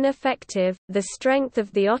they were ineffective. The strength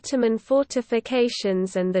of the Ottoman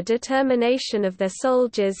fortifications and the determination of their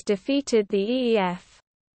soldiers defeated the EEF.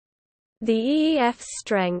 The EEF's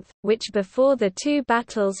strength, which before the 2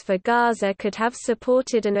 battles for Gaza could have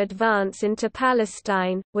supported an advance into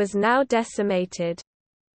Palestine, was now decimated.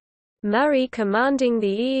 Murray commanding the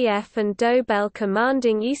EEF and Dobell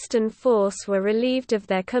commanding Eastern Force were relieved of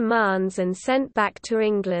their commands and sent back to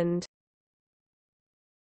England.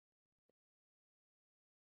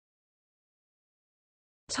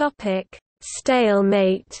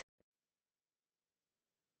 Stalemate.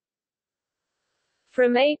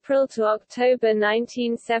 From April to October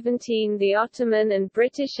 1917, the Ottoman and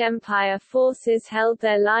British Empire forces held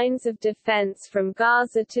their lines of defence from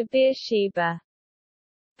Gaza to Beersheba.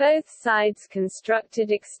 Both sides constructed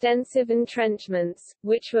extensive entrenchments,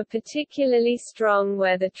 which were particularly strong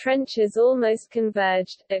where the trenches almost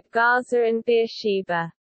converged, at Gaza and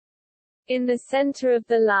Beersheba. In the center of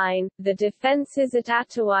the line, the defenses at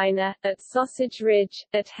Atawaina, at Sausage Ridge,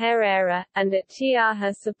 at Herrera, and at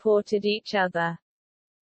Tiaha supported each other.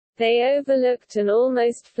 They overlooked an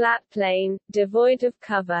almost flat plain, devoid of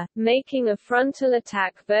cover, making a frontal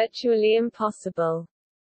attack virtually impossible.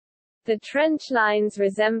 The trench lines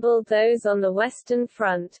resembled those on the Western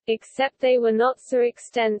Front, except they were not so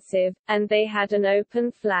extensive, and they had an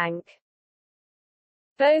open flank.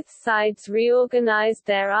 Both sides reorganized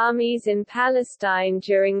their armies in Palestine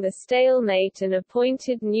during the stalemate and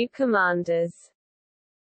appointed new commanders.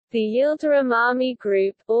 The Yildirim Army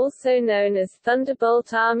Group, also known as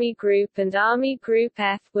Thunderbolt Army Group and Army Group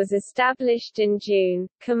F, was established in June,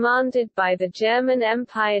 commanded by the German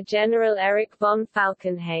Empire General Erich von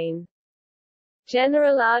Falkenhayn.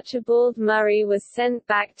 General Archibald Murray was sent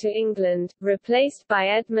back to England, replaced by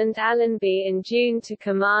Edmund Allenby in June to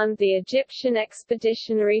command the Egyptian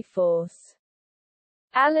Expeditionary Force.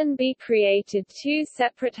 Allenby created two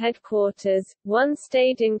separate headquarters, one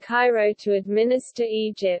stayed in Cairo to administer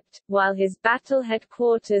Egypt, while his battle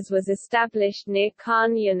headquarters was established near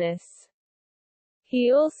Khan Yunis.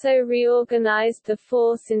 He also reorganized the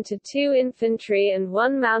force into two infantry and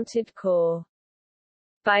one mounted corps.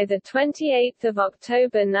 By 28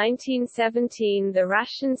 October 1917 the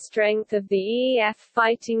ration strength of the EEF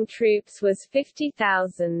fighting troops was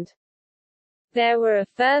 50,000. There were a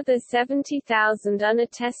further 70,000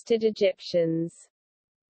 unattested Egyptians.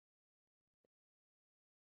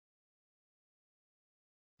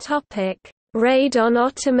 Topic: Raid on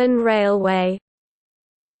Ottoman Railway.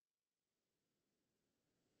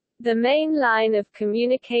 The main line of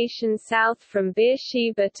communication south from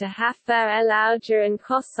Beersheba to Hafar el Auja and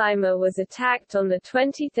Kossima was attacked on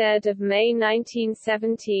 23 May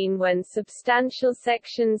 1917 when substantial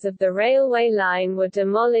sections of the railway line were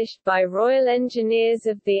demolished by Royal Engineers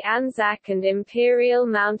of the Anzac and Imperial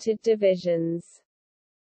Mounted Divisions.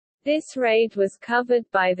 This raid was covered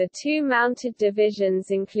by the two mounted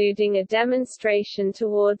divisions including a demonstration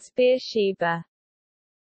towards Beersheba.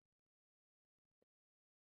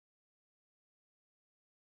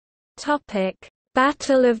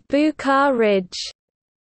 Battle of Bukhar Ridge.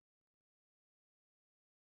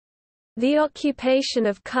 The occupation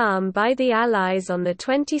of Qom by the Allies on the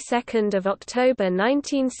 22nd of October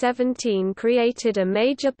 1917 created a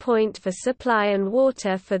major point for supply and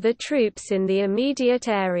water for the troops in the immediate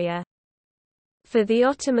area. For the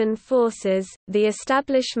Ottoman forces, the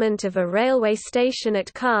establishment of a railway station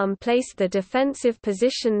at Qom placed the defensive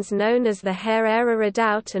positions known as the Herrera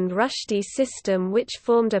Redoubt and Rushdie system, which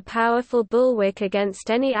formed a powerful bulwark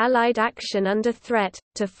against any Allied action under threat.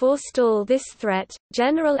 To forestall this threat,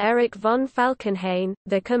 General Erich von Falkenhayn,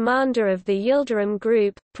 the commander of the Yildirim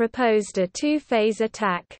Group, proposed a two-phase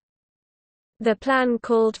attack. The plan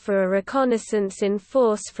called for a reconnaissance in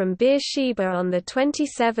force from Beersheba on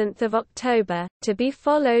 27 October, to be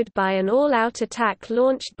followed by an all-out attack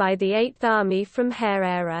launched by the Eighth Army from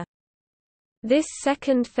Herrera. This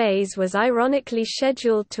second phase was ironically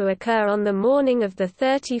scheduled to occur on the morning of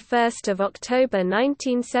 31 October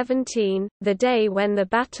 1917, the day when the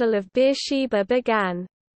Battle of Beersheba began.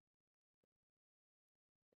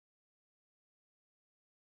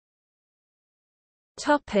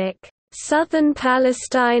 Southern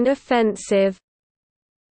Palestine offensive.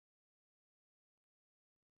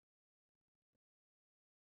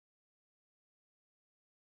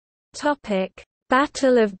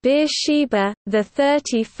 Battle of Beersheba,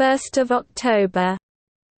 31 October.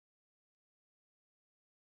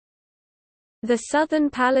 The Southern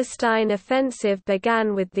Palestine offensive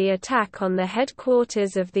began with the attack on the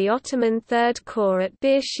headquarters of the Ottoman Third Corps at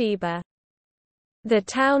Beersheba. The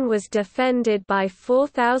town was defended by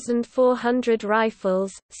 4,400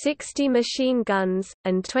 rifles, 60 machine guns,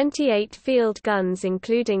 and 28 field guns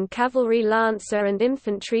including cavalry lancer and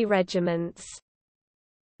infantry regiments.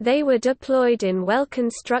 They were deployed in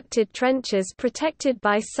well-constructed trenches protected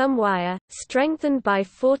by some wire, strengthened by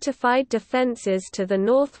fortified defences to the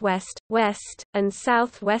northwest, west, and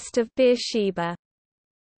southwest of Beersheba.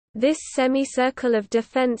 This semicircle of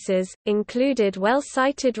defences included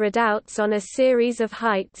well-sited redoubts on a series of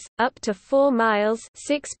heights, up to 4 miles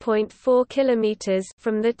 (6.4 kilometers)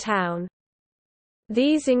 from the town.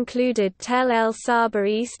 These included Tel El Saba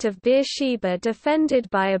east of Beersheba, defended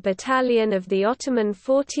by a battalion of the Ottoman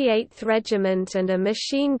 48th Regiment and a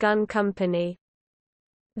machine gun company.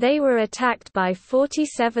 They were attacked by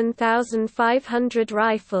 47,500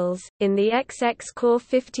 rifles, in the XX Corps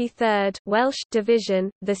 53rd Welsh Division,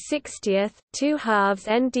 the 60th, 2/2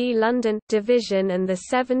 ND London Division and the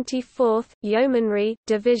 74th Yeomanry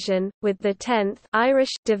Division, with the 10th Irish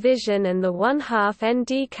Division and the 1/2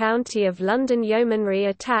 ND County of London Yeomanry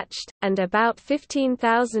attached, and about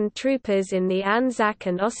 15,000 troopers in the Anzac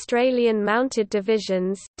and Australian Mounted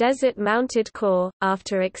Divisions Desert Mounted Corps.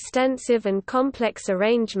 After extensive and complex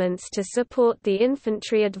arrangements to support the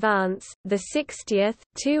infantry advance, the 60th,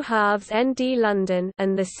 2/2 ND London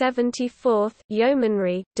and the 74th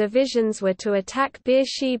Yeomanry Divisions were to attack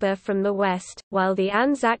Beersheba from the west, while the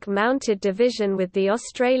Anzac Mounted Division with the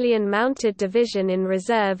Australian Mounted Division in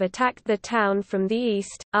reserve attacked the town from the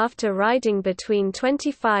east, after riding between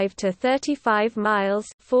 25 to 35 miles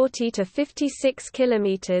 40 to 56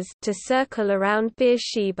 kilometers to circle around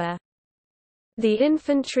Beersheba. The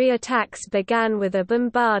infantry attacks began with a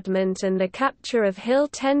bombardment and the capture of Hill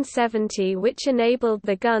 1070, which enabled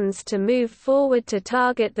the guns to move forward to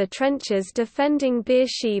target the trenches defending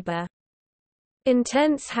Beersheba.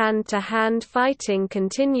 Intense hand-to-hand fighting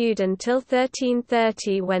continued until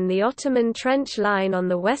 1330, when the Ottoman trench line on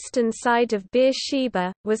the western side of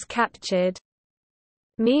Beersheba was captured.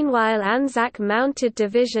 Meanwhile, Anzac Mounted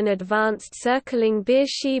Division advanced circling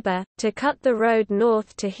Beersheba, to cut the road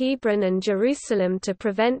north to Hebron and Jerusalem to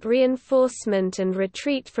prevent reinforcement and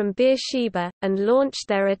retreat from Beersheba, and launched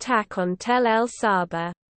their attack on Tel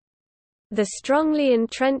el-Saba. The strongly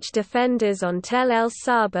entrenched defenders on Tel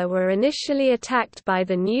el-Saba were initially attacked by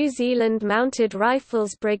the New Zealand Mounted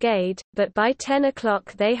Rifles Brigade, but by 10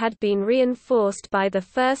 o'clock they had been reinforced by the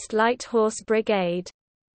 1st Light Horse Brigade.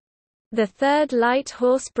 The 3rd Light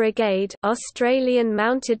Horse Brigade Australian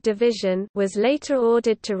Mounted Division was later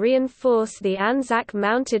ordered to reinforce the Anzac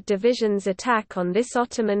Mounted Division's attack on this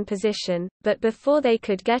Ottoman position, but before they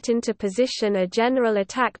could get into position a general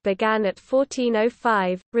attack began at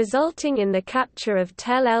 1405, resulting in the capture of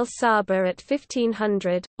Tel el-Saba at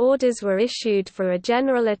 1500. Orders were issued for a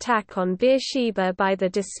general attack on Beersheba by the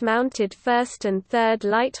dismounted 1st and 3rd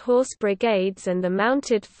Light Horse Brigades and the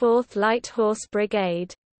mounted 4th Light Horse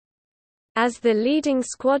Brigade. As the leading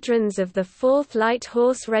squadrons of the 4th Light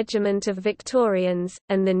Horse Regiment of Victorians,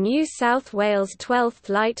 and the New South Wales 12th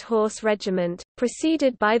Light Horse Regiment,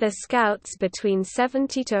 preceded by the Scouts between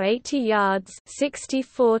 70 to 80 yards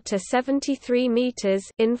 64 to 73 meters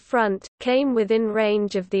in front, came within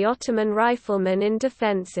range of the Ottoman riflemen in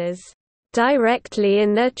defences, directly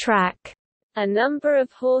in their track. A number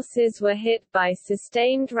of horses were hit by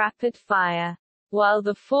sustained rapid fire. While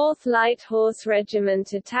the 4th Light Horse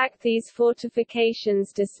Regiment attacked these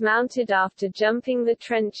fortifications dismounted after jumping the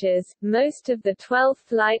trenches, most of the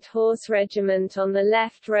 12th Light Horse Regiment on the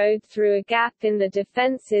left rode through a gap in the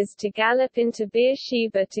defences to gallop into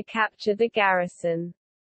Beersheba to capture the garrison.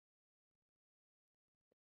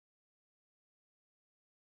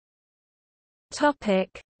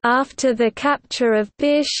 After the capture of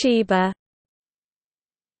Beersheba,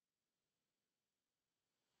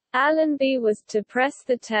 Allenby was to press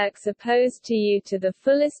the Turks opposed to you to the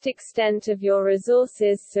fullest extent of your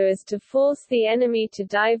resources so as to force the enemy to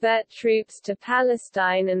divert troops to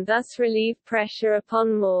Palestine and thus relieve pressure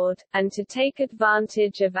upon Maud, and to take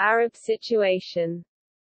advantage of Arab situation.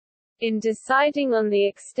 In deciding on the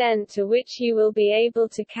extent to which you will be able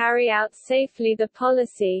to carry out safely the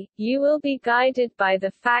policy, you will be guided by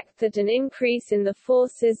the fact that an increase in the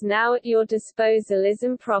forces now at your disposal is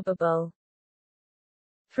improbable.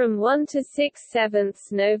 From 1 to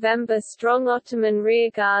 6/7 November, strong Ottoman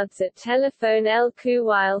rearguards at Telephone El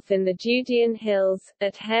Kuwalf in the Judean Hills,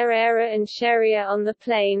 at Herera and Sheria on the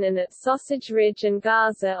plain and at Sausage Ridge and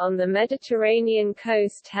Gaza on the Mediterranean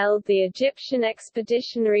coast held the Egyptian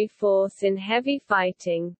Expeditionary Force in heavy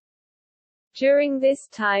fighting. During this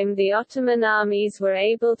time the Ottoman armies were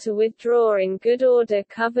able to withdraw in good order,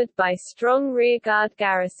 covered by strong rearguard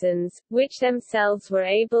garrisons, which themselves were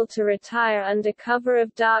able to retire under cover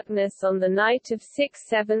of darkness on the night of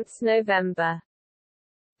 6/7 November.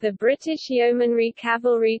 The British Yeomanry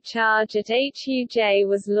cavalry charge at Huj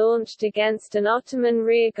was launched against an Ottoman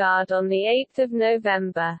rearguard on 8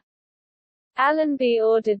 November. Allenby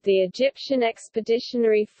ordered the Egyptian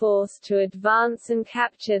Expeditionary Force to advance and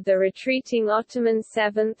capture the retreating Ottoman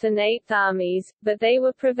 7th and 8th armies, but they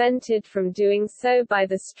were prevented from doing so by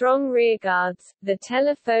the strong rearguards. The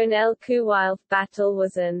Telephone El Kuwalf battle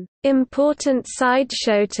was an important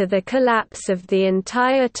sideshow to the collapse of the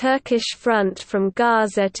entire Turkish front from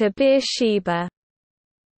Gaza to Beersheba.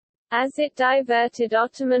 as it diverted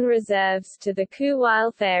Ottoman reserves to the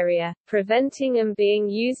Kuwalf area, preventing them being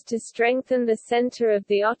used to strengthen the center of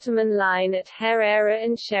the Ottoman line at Herera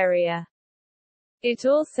and Sheria. It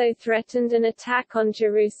also threatened an attack on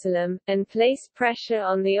Jerusalem, and placed pressure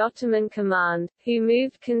on the Ottoman command, who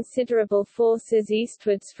moved considerable forces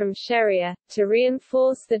eastwards from Sheria, to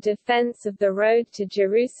reinforce the defense of the road to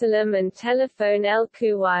Jerusalem and Telephone el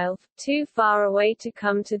Kuwalf, too far away to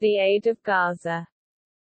come to the aid of Gaza.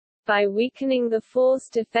 By weakening the force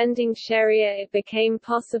defending Sheria, it became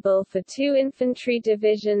possible for 2 infantry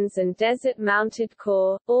divisions and desert-mounted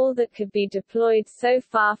corps, all that could be deployed so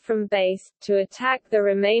far from base, to attack the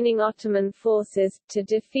remaining Ottoman forces, to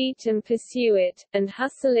defeat and pursue it, and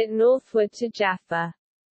hustle it northward to Jaffa.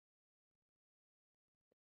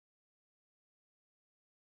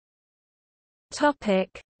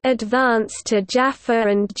 Topic: Advance to Jaffa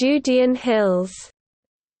and Judean hills.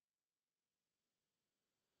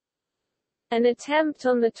 An attempt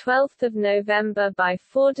on 12 November by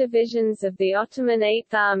 4 divisions of the Ottoman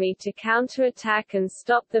 8th Army to counterattack and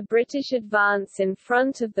stop the British advance in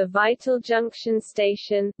front of the vital junction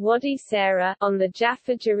station, Wadi Sara, on the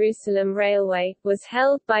Jaffa-Jerusalem Railway, was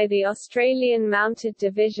held by the Australian Mounted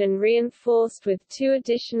Division reinforced with 2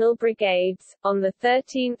 additional brigades. On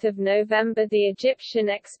 13 November the Egyptian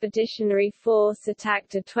Expeditionary Force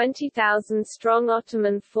attacked a 20,000-strong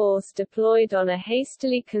Ottoman force deployed on a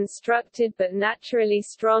hastily constructed but naturally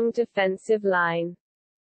strong defensive line.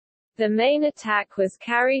 The main attack was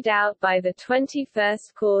carried out by the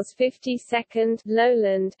 21st Corps' 52nd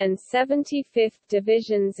Lowland and 75th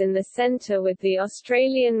Divisions in the centre, with the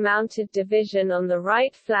Australian Mounted Division on the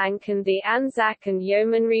right flank and the Anzac and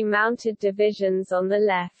Yeomanry Mounted Divisions on the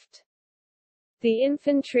left. The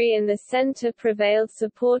infantry in the centre prevailed,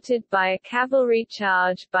 supported by a cavalry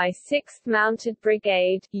charge by 6th Mounted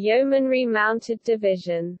Brigade, Yeomanry Mounted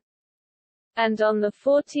Division. And on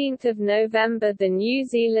 14 November the New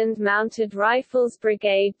Zealand Mounted Rifles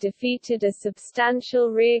Brigade defeated a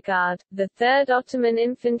substantial rearguard, the 3rd Ottoman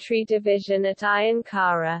Infantry Division at Ayan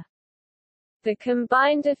Kara. The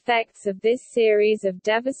combined effects of this series of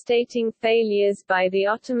devastating failures by the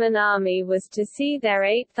Ottoman army was to see their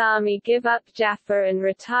 8th Army give up Jaffa and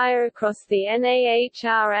retire across the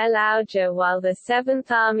Nahr el Auja, while the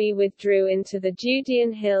 7th Army withdrew into the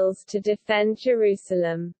Judean hills to defend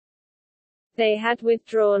Jerusalem. They had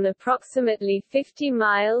withdrawn approximately 50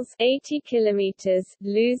 miles 80 kilometers,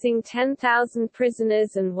 losing 10,000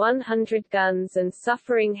 prisoners and 100 guns and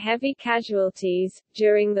suffering heavy casualties.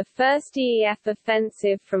 During the first EEF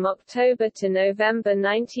offensive from October to November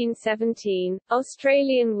 1917,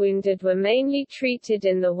 Australian wounded were mainly treated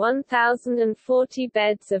in the 1,040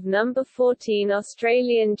 beds of No. 14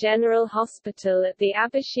 Australian General Hospital at the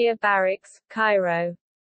Abashir Barracks, Cairo.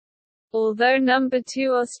 Although No.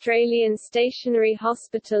 2 Australian Stationary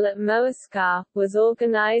Hospital at Moascar was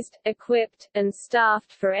organised, equipped, and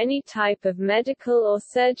staffed for any type of medical or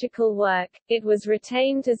surgical work, it was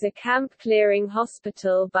retained as a camp-clearing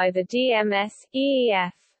hospital by the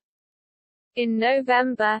DMS-EEF. In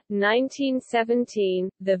November 1917,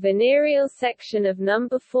 the venereal section of No.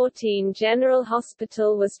 14 General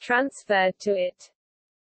Hospital was transferred to it.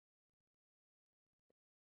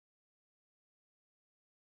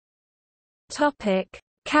 Topic: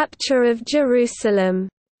 Capture of Jerusalem.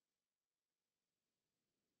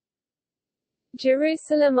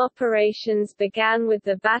 Jerusalem operations began with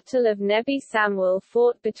the Battle of Nebi Samuel,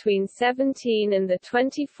 fought between 17 and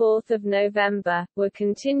 24 November, were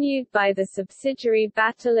continued by the subsidiary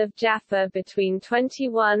Battle of Jaffa between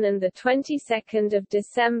 21 and 22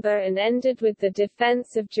 December, and ended with the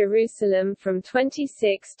defense of Jerusalem from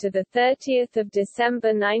 26 to 30 December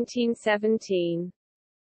 1917.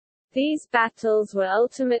 These battles were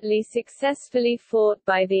ultimately successfully fought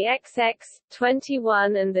by the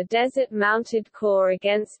XX-21 and the Desert Mounted Corps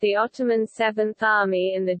against the Ottoman 7th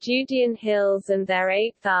Army in the Judean Hills and their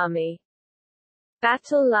 8th Army.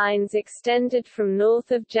 Battle lines extended from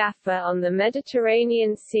north of Jaffa on the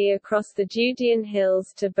Mediterranean Sea across the Judean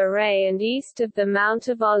Hills to Berea and east of the Mount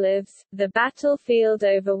of Olives. The battlefield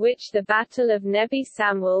over which the Battle of Nebi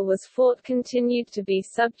Samuel was fought continued to be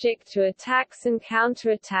subject to attacks and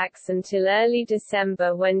counterattacks until early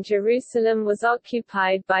December, when Jerusalem was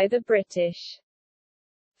occupied by the British.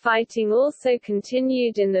 Fighting also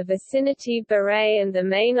continued in the vicinity Berea and the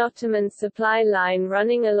main Ottoman supply line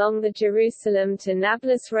running along the Jerusalem to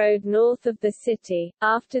Nablus road north of the city.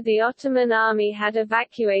 After the Ottoman army had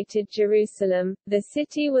evacuated Jerusalem, the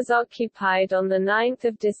city was occupied on 9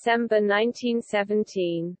 December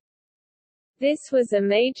 1917. This was a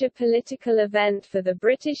major political event for the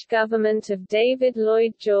British government of David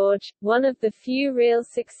Lloyd George, one of the few real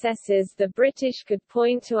successes the British could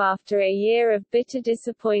point to after a year of bitter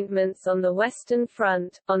disappointments on the Western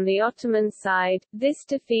Front. On the Ottoman side, this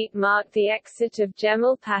defeat marked the exit of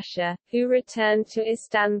Cemal Pasha, who returned to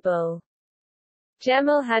Istanbul.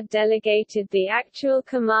 Cemal had delegated the actual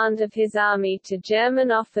command of his army to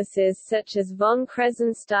German officers such as von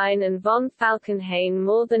Kressenstein and von Falkenhayn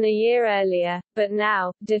more than a year earlier, but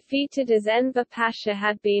now, defeated as Enver Pasha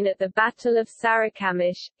had been at the Battle of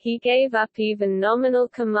Sarıkamış, he gave up even nominal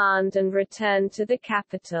command and returned to the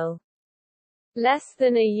capital. Less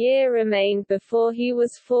than a year remained before he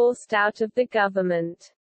was forced out of the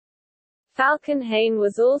government. Falkenhayn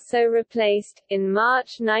was also replaced, in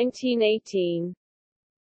March 1918.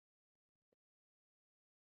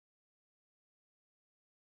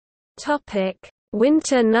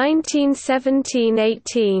 Winter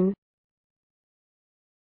 1917–18.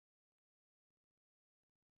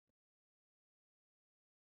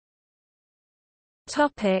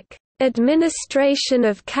 Administration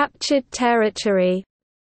of captured territory.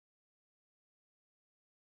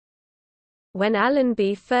 When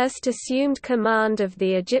Allenby first assumed command of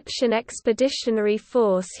the Egyptian Expeditionary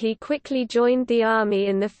Force, he quickly joined the army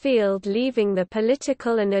in the field, leaving the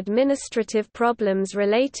political and administrative problems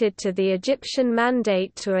related to the Egyptian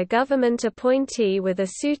mandate to a government appointee with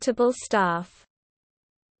a suitable staff.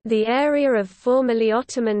 The area of formerly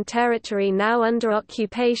Ottoman territory now under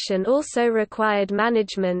occupation also required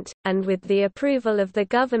management, and with the approval of the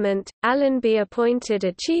government, Allenby appointed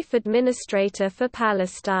a chief administrator for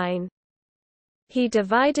Palestine. He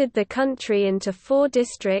divided the country into 4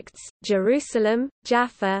 districts: Jerusalem,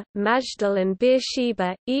 Jaffa, Magdhaba and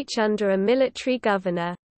Beersheba, each under a military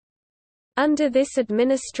governor. Under this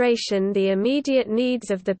administration, the immediate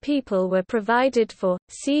needs of the people were provided for,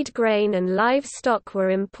 seed grain and livestock were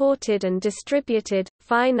imported and distributed,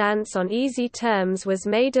 finance on easy terms was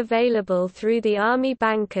made available through the army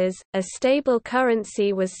bankers, a stable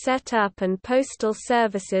currency was set up and postal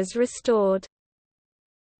services restored.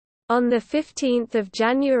 On 15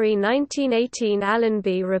 January 1918,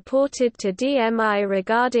 Allenby reported to DMI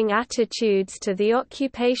regarding attitudes to the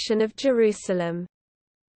occupation of Jerusalem.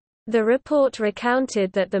 The report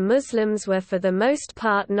recounted that the Muslims were for the most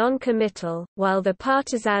part non-committal, while the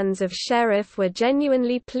partisans of Sharif were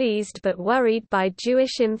genuinely pleased but worried by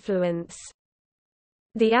Jewish influence.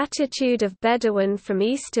 The attitude of Bedouin from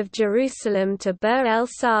east of Jerusalem to Bir el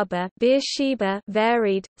Beersheba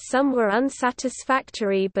varied, some were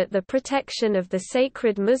unsatisfactory, but the protection of the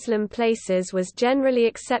sacred Muslim places was generally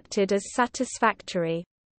accepted as satisfactory.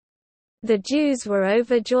 The Jews were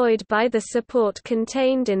overjoyed by the support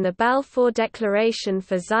contained in the Balfour Declaration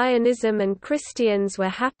for Zionism and Christians were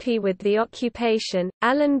happy with the occupation.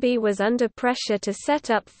 Allenby was under pressure to set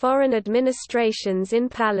up foreign administrations in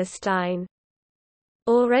Palestine.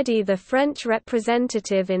 Already the French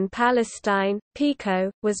representative in Palestine, Picot,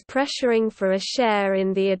 was pressuring for a share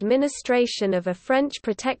in the administration of a French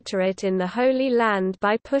protectorate in the Holy Land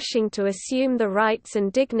by pushing to assume the rights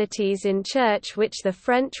and dignities in church which the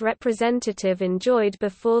French representative enjoyed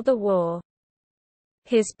before the war.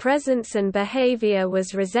 His presence and behavior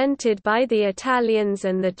was resented by the Italians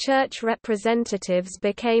and the church representatives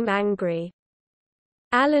became angry.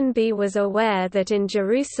 Allenby was aware that in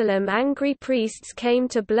Jerusalem angry priests came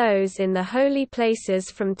to blows in the holy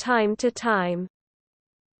places from time to time.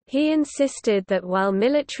 He insisted that while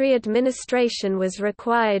military administration was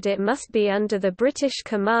required, it must be under the British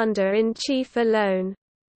commander-in-chief alone.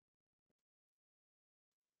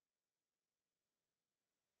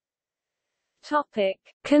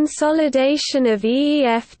 Consolidation of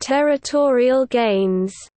EEF territorial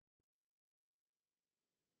gains.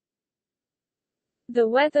 The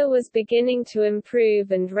weather was beginning to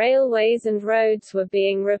improve and railways and roads were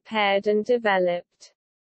being repaired and developed.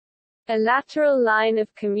 A lateral line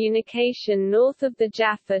of communication north of the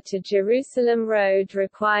Jaffa to Jerusalem road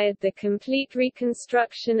required the complete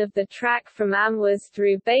reconstruction of the track from Amwas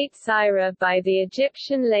through Beit Saira by the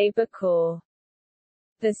Egyptian Labour Corps.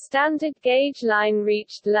 The standard gauge line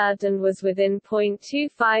reached Lud and was within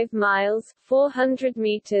 0.25 miles (400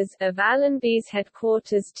 meters) of Allenby's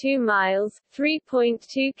headquarters, 2 miles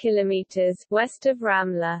 (3.2 kilometers) west of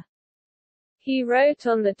Ramla. He wrote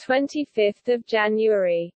on 25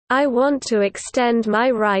 January, "I want to extend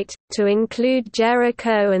my right, to include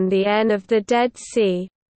Jericho and the end of the Dead Sea."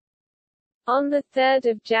 On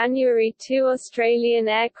 3 January 2 Australian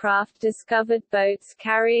aircraft discovered boats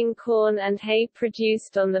carrying corn and hay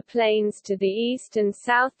produced on the plains to the east and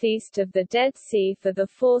southeast of the Dead Sea for the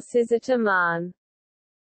forces at Amman.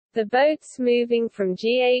 The boats moving from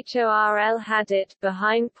Ghor el Hadid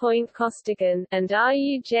behind Point Costigan and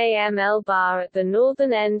Rujm el Bar at the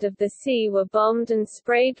northern end of the sea were bombed and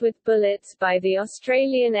sprayed with bullets by the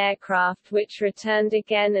Australian aircraft, which returned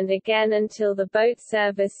again and again until the boat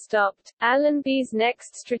service stopped. Allenby's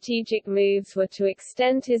next strategic moves were to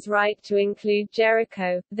extend his right to include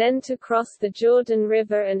Jericho, then to cross the Jordan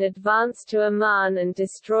River and advance to Amman and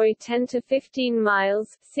destroy 10 to 15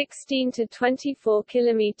 miles (16 to 24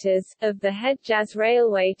 kilometers) of the Hejaz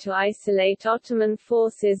Railway to isolate Ottoman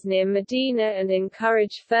forces near Medina and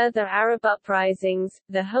encourage further Arab uprisings.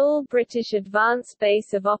 The whole British advance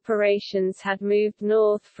base of operations had moved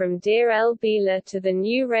north from Deir el-Bila to the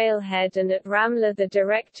new railhead, and at Ramla the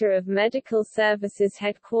Director of Medical Services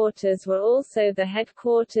headquarters were also the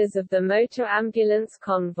headquarters of the motor ambulance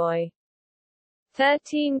convoy.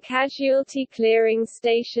 13 casualty clearing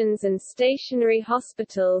stations and stationary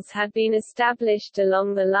hospitals had been established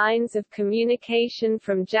along the lines of communication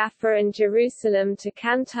from Jaffa and Jerusalem to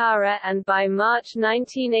Kantara, and by March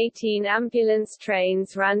 1918 ambulance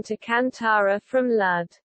trains ran to Kantara from Lud.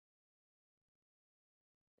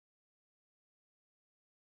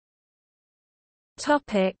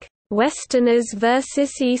 Topic: Westerners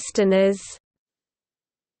versus Easterners.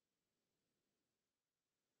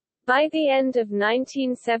 By the end of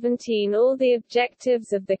 1917 all the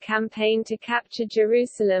objectives of the campaign to capture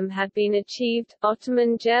Jerusalem had been achieved,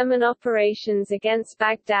 Ottoman-German operations against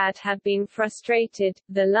Baghdad had been frustrated,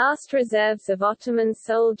 the last reserves of Ottoman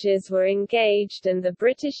soldiers were engaged and the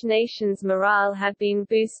British nation's morale had been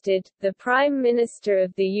boosted. The Prime Minister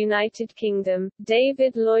of the United Kingdom,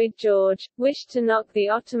 David Lloyd George, wished to knock the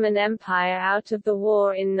Ottoman Empire out of the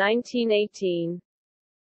war in 1918.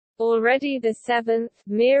 Already the 7th,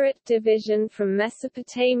 Meerut Division from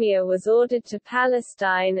Mesopotamia was ordered to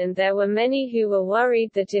Palestine, and there were many who were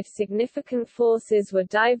worried that if significant forces were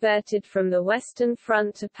diverted from the Western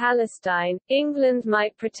Front to Palestine, England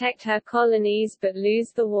might protect her colonies but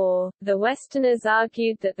lose the war. The Westerners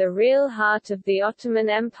argued that the real heart of the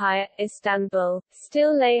Ottoman Empire, Istanbul,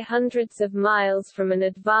 still lay hundreds of miles from an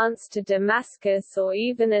advance to Damascus or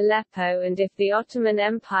even Aleppo, and if the Ottoman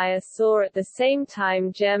Empire saw at the same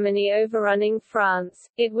time Germany overrunning France,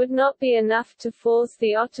 it would not be enough to force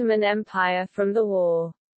the Ottoman Empire from the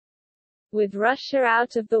war. With Russia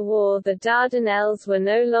out of the war, the Dardanelles were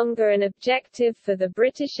no longer an objective for the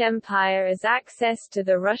British Empire, as access to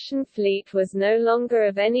the Russian fleet was no longer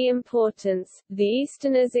of any importance. The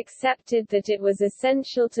Easterners accepted that it was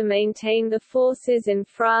essential to maintain the forces in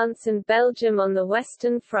France and Belgium on the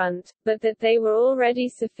Western Front, but that they were already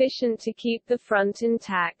sufficient to keep the front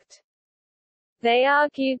intact. They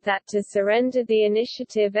argued that to surrender the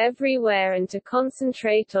initiative everywhere and to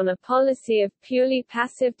concentrate on a policy of purely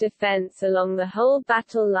passive defense along the whole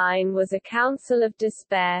battle line was a counsel of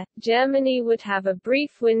despair. Germany would have a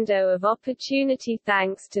brief window of opportunity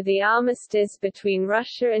thanks to the armistice between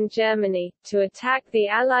Russia and Germany, to attack the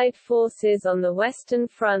Allied forces on the Western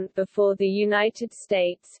Front before the United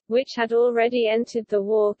States, which had already entered the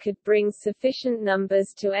war, could bring sufficient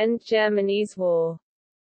numbers to end Germany's war.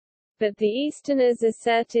 But the Easterners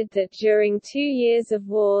asserted that during 2 years of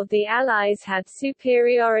war the Allies had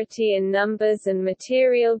superiority in numbers and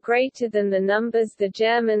material greater than the numbers the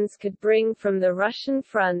Germans could bring from the Russian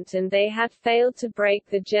front, and they had failed to break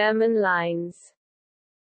the German lines.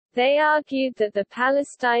 They argued that the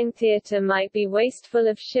Palestine theater might be wasteful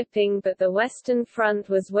of shipping but the Western Front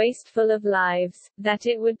was wasteful of lives, that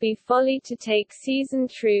it would be folly to take seasoned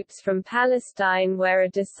troops from Palestine where a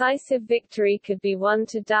decisive victory could be won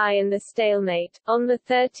to die in the stalemate. On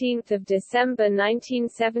 13 December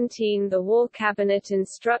 1917 the War Cabinet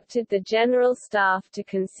instructed the General Staff to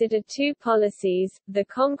consider two policies, the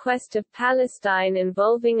conquest of Palestine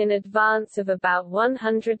involving an advance of about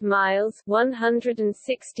 100 miles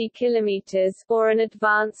 160 kilometers, or an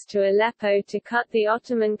advance to Aleppo to cut the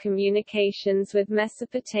Ottoman communications with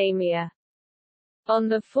Mesopotamia. On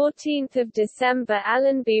 14 December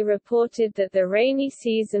Allenby reported that the rainy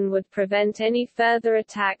season would prevent any further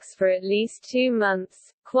attacks for at least 2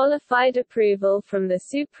 months. Qualified approval from the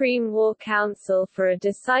Supreme War Council for a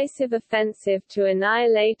decisive offensive to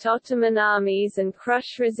annihilate Ottoman armies and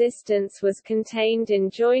crush resistance was contained in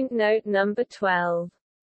Joint Note No. 12.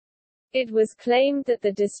 It was claimed that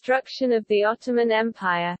the destruction of the Ottoman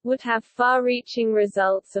Empire would have far-reaching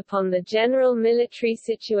results upon the general military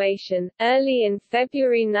situation. Early in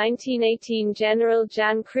February 1918, General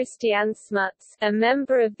Jan Christian Smuts, a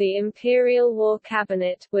member of the Imperial War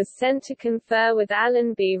Cabinet, was sent to confer with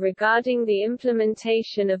Allenby regarding the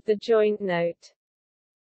implementation of the Joint Note.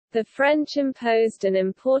 The French imposed an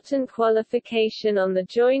important qualification on the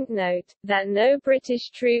joint note, that no British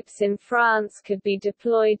troops in France could be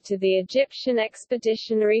deployed to the Egyptian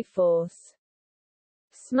Expeditionary Force.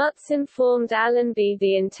 Smuts informed Allenby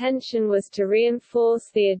the intention was to reinforce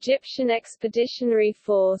the Egyptian Expeditionary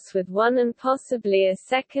Force with one and possibly a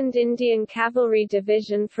second Indian Cavalry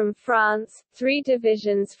Division from France, 3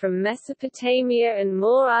 divisions from Mesopotamia and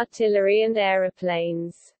more artillery and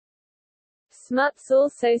aeroplanes. Smuts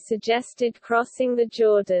also suggested crossing the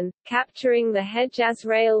Jordan, capturing the Hejaz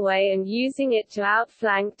Railway and using it to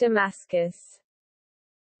outflank Damascus.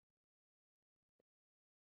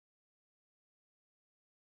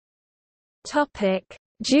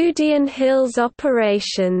 Judean Hills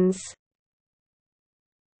operations.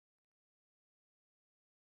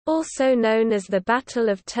 Also known as the Battle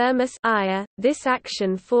of Termus Aya, this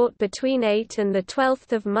action fought between 8 and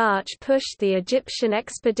 12 March pushed the Egyptian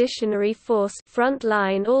Expeditionary Force front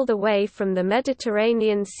line all the way from the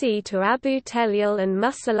Mediterranean Sea to Abu Tellil and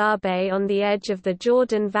Musala Bay on the edge of the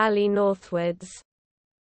Jordan Valley northwards.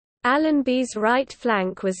 Allenby's right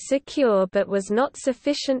flank was secure but was not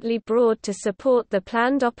sufficiently broad to support the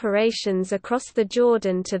planned operations across the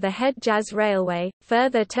Jordan to the Hejaz Railway.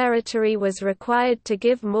 Further territory was required to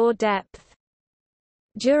give more depth.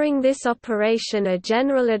 During this operation, a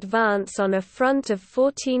general advance on a front of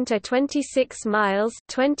 14 to 26 miles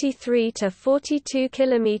 (23 to 42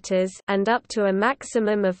 kilometers) and up to a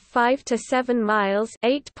maximum of 5 to 7 miles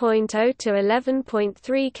 (8.0 to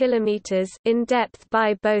 11.3 kilometers) in depth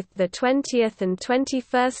by both the 20th and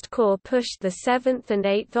 21st Corps pushed the 7th and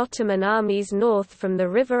 8th Ottoman armies north from the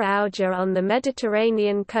River Auja on the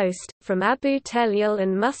Mediterranean coast, from Abu Tellil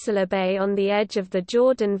and Musala Bay on the edge of the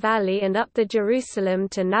Jordan Valley and up the Jerusalem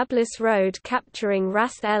to Nablus Road, capturing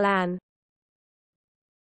Ras El An.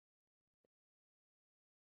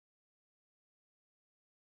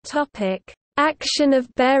 Action of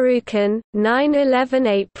Berukan, 9–11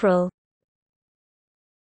 April.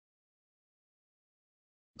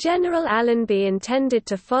 General Allenby intended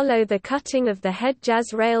to follow the cutting of the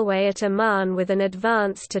Hejaz Railway at Amman with an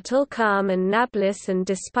advance to Tulkarm and Nablus, and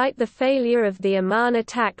despite the failure of the Amman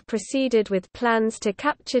attack proceeded with plans to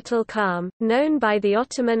capture Tulkarm, known by the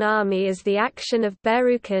Ottoman Army as the Action of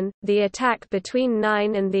Berukan. The attack between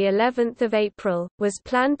 9 and the 11th of April was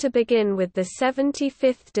planned to begin with the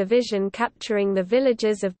 75th Division capturing the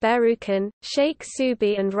villages of Berukan, Sheikh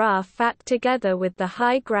Subi and Rafa together with the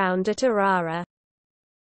high ground at Arara.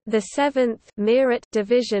 The 7th Meerut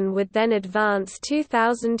Division would then advance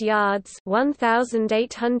 2,000 yards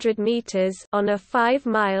 (1,800 meters) on a 5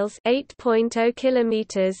 miles (8.0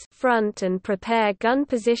 kilometers) front and prepare gun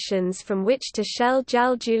positions from which to shell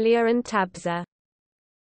Jaljulia and Tabza.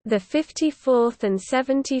 The 54th and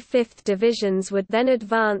 75th Divisions would then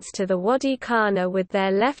advance to the Wadi Kana with their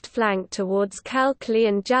left flank towards Kalkli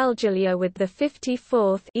and Jaljulia, with the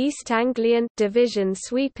 54th East Anglian Division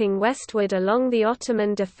sweeping westward along the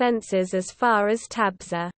Ottoman defences as far as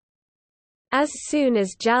Tabza. As soon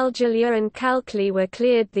as Jaljulia and Kalkli were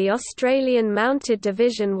cleared, the Australian Mounted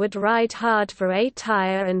Division would ride hard for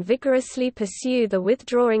Ataya and vigorously pursue the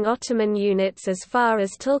withdrawing Ottoman units as far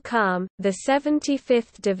as Tulkarm. The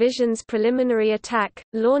 75th Division's preliminary attack,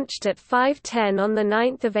 launched at 5:10 on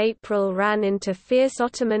 9 April, ran into fierce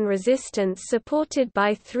Ottoman resistance supported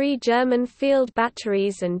by 3 German field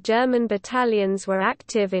batteries, and German battalions were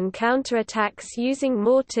active in counterattacks using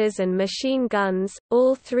mortars and machine guns.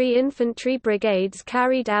 All 3 infantry brigades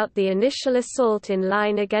carried out the initial assault in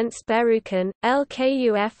line against Berukan,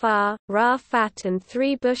 Lkufr, Rafat and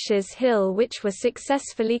 3 Bushes Hill, which were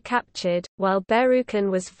successfully captured, while Berukan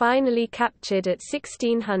was finally captured at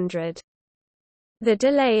 1600. The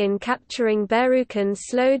delay in capturing Berukan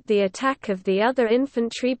slowed the attack of the other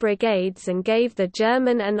infantry brigades and gave the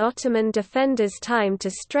German and Ottoman defenders time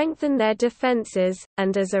to strengthen their defences,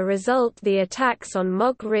 and as a result the attacks on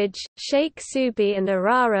Mog Ridge, Sheikh Subi and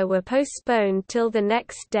Arara were postponed till the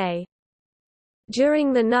next day.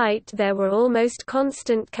 During the night there were almost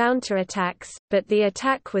constant counterattacks, but the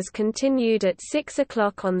attack was continued at 6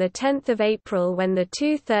 o'clock on 10 April when the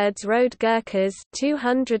 2/3 Road Gurkhas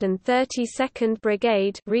 232nd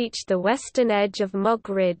Brigade reached the western edge of Mog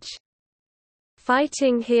Ridge.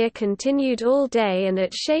 Fighting here continued all day, and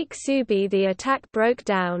at Sheikh Subi the attack broke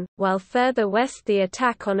down, while further west the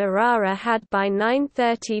attack on Arara had by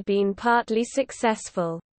 9:30 been partly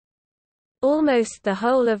successful. Almost the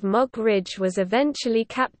whole of Mog Ridge was eventually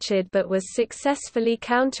captured but was successfully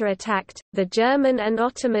counterattacked, the German and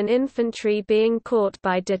Ottoman infantry being caught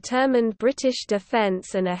by determined British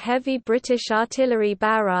defence and a heavy British artillery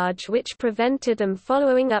barrage which prevented them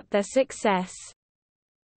following up their success.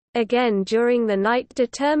 Again during the night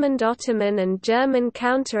determined Ottoman and German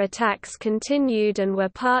counter-attacks continued and were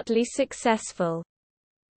partly successful.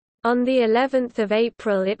 On the 11th of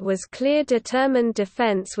April it was clear determined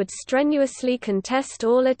defense would strenuously contest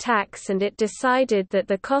all attacks and it decided that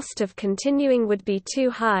the cost of continuing would be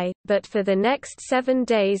too high, but for the next 7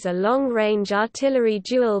 days a long-range artillery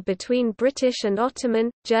duel between British and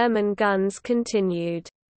Ottoman, German guns continued.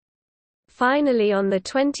 Finally on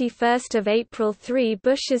 21 April 3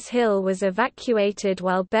 Bushes Hill was evacuated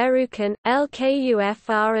while Berukan, El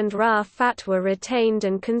Kufr and Rafat were retained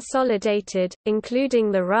and consolidated,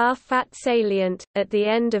 including the Rafat salient. At the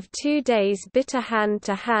end of 2 days bitter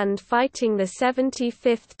hand-to-hand fighting the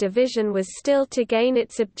 75th Division was still to gain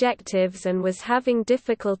its objectives and was having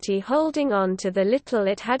difficulty holding on to the little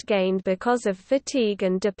it had gained because of fatigue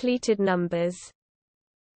and depleted numbers.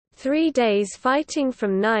 3 days fighting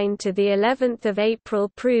from 9 to the 11th of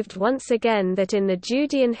April proved once again that in the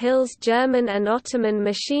Judean Hills German and Ottoman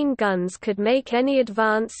machine guns could make any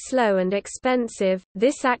advance slow and expensive.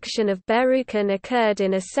 This action of Berukan occurred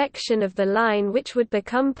in a section of the line which would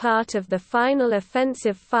become part of the final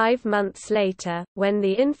offensive 5 months later, when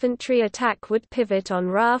the infantry attack would pivot on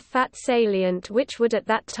Rafat salient, which would at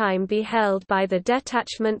that time be held by the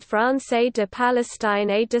Détachement Français de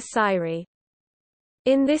Palestine et de Syrie.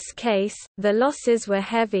 In this case, the losses were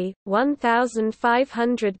heavy,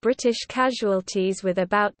 1,500 British casualties with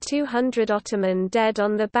about 200 Ottoman dead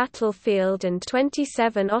on the battlefield and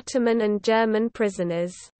 27 Ottoman and German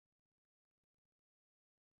prisoners.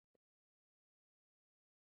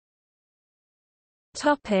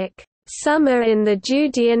 Summer in the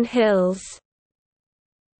Judean Hills.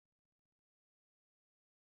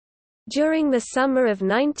 During the summer of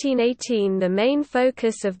 1918 the main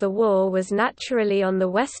focus of the war was naturally on the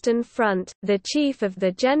Western Front. The Chief of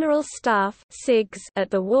the General Staff (SIGS) at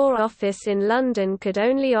the War Office in London could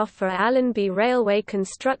only offer Allenby railway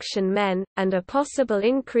construction men, and a possible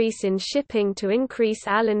increase in shipping to increase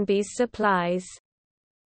Allenby's supplies.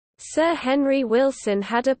 Sir Henry Wilson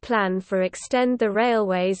had a plan for extend the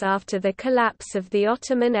railways after the collapse of the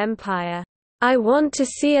Ottoman Empire. I want to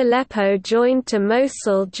see Aleppo joined to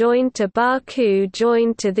Mosul, joined to Baku,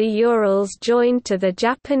 joined to the Urals, joined to the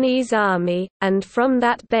Japanese army, and from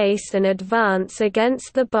that base an advance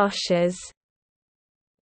against the Boches.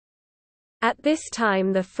 At this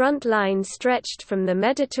time the front line stretched from the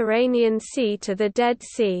Mediterranean Sea to the Dead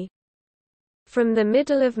Sea. From the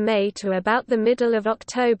middle of May to about the middle of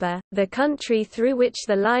October, the country through which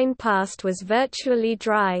the line passed was virtually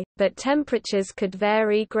dry, but temperatures could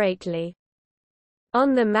vary greatly.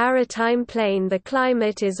 On the maritime plain the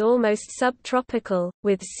climate is almost subtropical,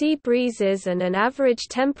 with sea breezes and an average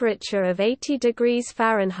temperature of 80 degrees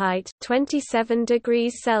Fahrenheit (27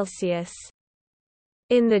 degrees Celsius).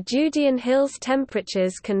 In the Judean Hills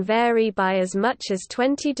temperatures can vary by as much as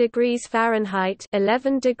 20 degrees Fahrenheit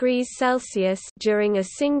 (11 degrees Celsius) during a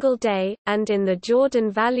single day, and in the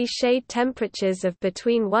Jordan Valley shade temperatures of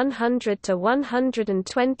between 100 to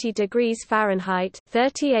 120 degrees Fahrenheit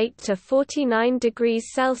 (38 to 49 degrees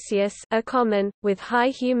Celsius) are common, with high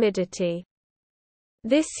humidity.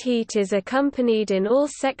 This heat is accompanied in all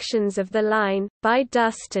sections of the line, by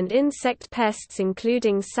dust and insect pests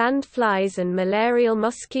including sand flies and malarial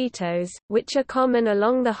mosquitoes, which are common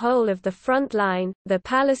along the whole of the front line. The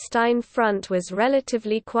Palestine front was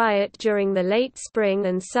relatively quiet during the late spring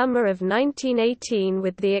and summer of 1918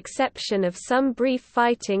 with the exception of some brief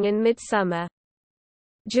fighting in midsummer.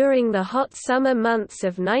 During the hot summer months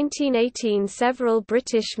of 1918 several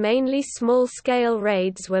British mainly small-scale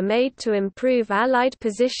raids were made to improve Allied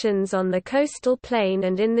positions on the coastal plain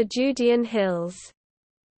and in the Judean Hills.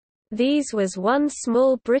 These was one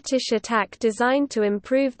small British attack designed to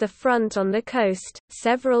improve the front on the coast,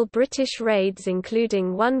 several British raids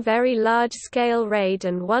including one very large-scale raid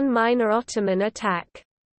and one minor Ottoman attack.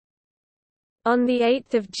 On 8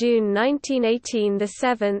 June 1918 the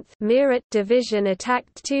 7th Meerut Division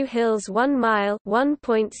attacked two hills 1 mile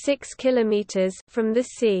 (1.6 kilometers) from the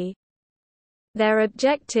sea. Their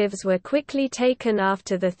objectives were quickly taken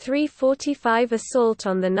after the 3:45 assault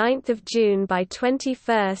on 9 June by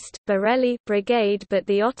 21st Borelli Brigade, but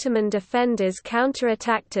the Ottoman defenders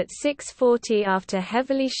counterattacked at 6:40 after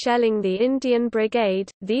heavily shelling the Indian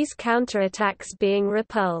Brigade, these counterattacks being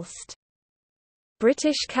repulsed.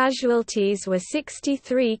 British casualties were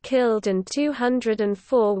 63 killed and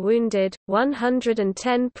 204 wounded,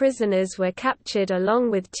 110 prisoners were captured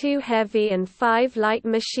along with 2 heavy and 5 light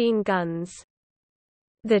machine guns.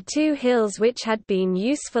 The two hills, which had been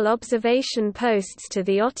useful observation posts to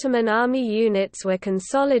the Ottoman army units, were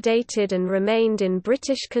consolidated and remained in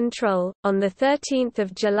British control. On 13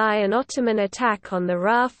 July, an Ottoman attack on the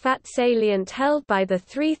Rafa salient held by the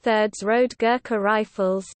 3/3 Road Gurkha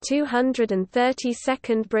Rifles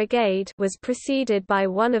 232nd Brigade was preceded by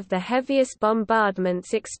one of the heaviest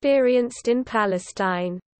bombardments experienced in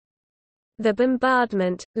Palestine. The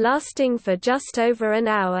bombardment, lasting for just over an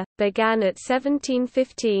hour, began at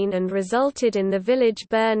 17:15 and resulted in the village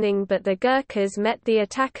burning, but the Gurkhas met the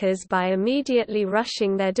attackers by immediately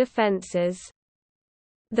rushing their defences.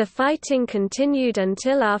 The fighting continued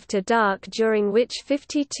until after dark, during which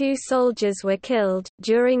 52 soldiers were killed.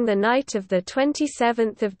 During the night of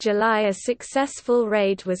 27 July, a successful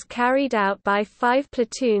raid was carried out by 5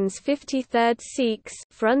 platoons 53rd Sykes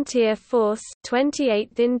Frontier Force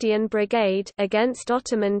 28th Indian Brigade against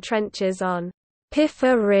Ottoman trenches on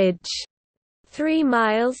Piffa Ridge, 3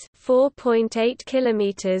 miles (4.8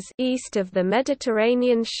 kilometers) east of the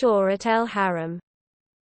Mediterranean shore at El Haram.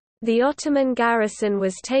 The Ottoman garrison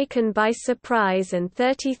was taken by surprise and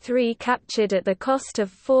 33 captured at the cost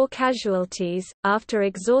of 4 casualties. After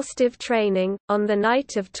exhaustive training, on the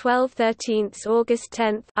night of 12–13 August,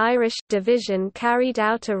 10th Irish Division carried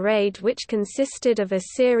out a raid which consisted of a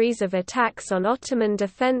series of attacks on Ottoman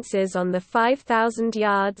defences on the 5,000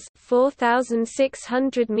 yards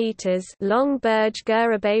 (4,600 meters) long Burj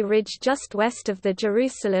Gurabay Ridge just west of the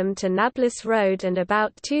Jerusalem to Nablus Road and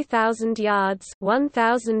about 2,000 yards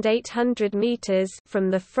 (1,800 meters)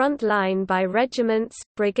 from the front line by regiments,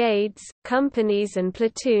 brigades, companies and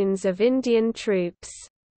platoons of Indian troops.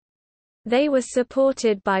 They were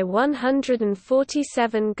supported by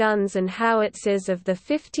 147 guns and howitzers of the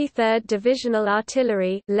 53rd Divisional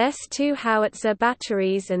Artillery, less 2 howitzer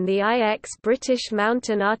batteries, and the IX British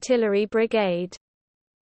Mountain Artillery Brigade.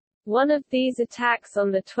 One of these attacks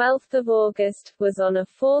on 12 August, was on a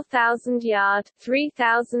 4,000-yard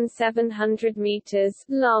 (3,700 meters)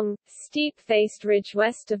 long, steep-faced ridge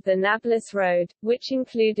west of the Nablus Road, which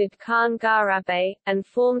included Khan Garabay, and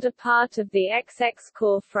formed a part of the XX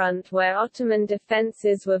Corps front where Ottoman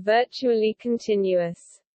defences were virtually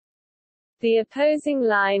continuous. The opposing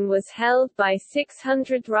line was held by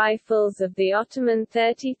 600 rifles of the Ottoman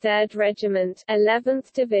 33rd Regiment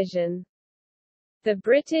 11th Division. The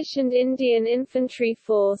British and Indian infantry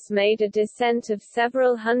force made a descent of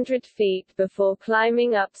several hundred feet before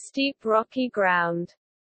climbing up steep rocky ground.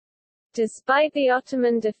 Despite the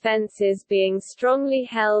Ottoman defences being strongly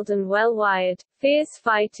held and well wired, fierce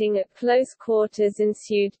fighting at close quarters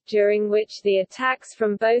ensued, during which the attacks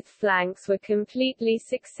from both flanks were completely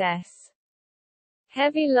success.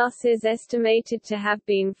 Heavy losses, estimated to have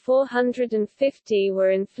been 450,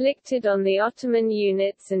 were inflicted on the Ottoman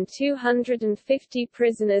units and 250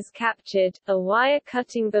 prisoners captured. A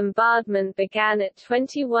wire-cutting bombardment began at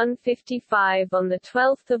 21:55 on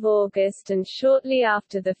 12 August, and shortly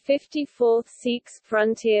after the 54th Sykes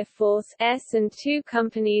Frontier Force S and 2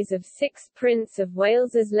 companies of 6th Prince of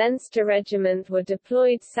Wales's Leinster Regiment were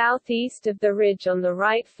deployed southeast of the ridge on the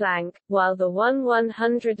right flank, while the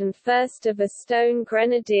 101st of a Stone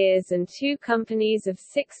Grenadiers and 2 companies of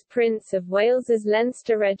 6th Prince of Wales's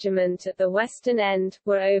Leinster Regiment at the western end,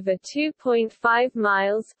 were over 2.5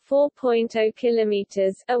 miles (4.0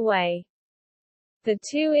 kilometers) away. The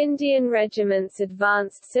 2 Indian regiments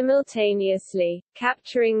advanced simultaneously,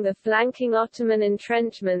 capturing the flanking Ottoman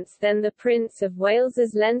entrenchments. Then the Prince of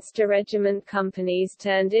Wales's Leinster Regiment companies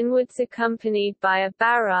turned inwards, accompanied by a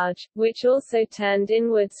barrage, which also turned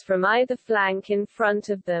inwards from either flank in front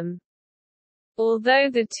of them. Although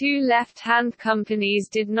the 2 left-hand companies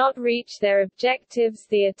did not reach their objectives,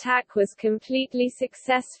 the attack was completely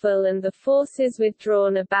successful and the forces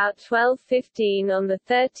withdrawn about 12:15 on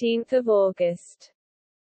 13 August.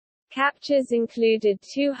 Captures included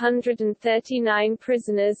 239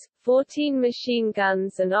 prisoners, 14 machine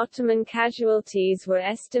guns, and Ottoman casualties were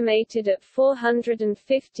estimated at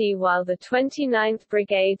 450, while the 29th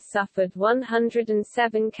Brigade suffered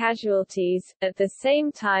 107 casualties. At the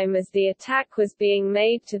same time as the attack was being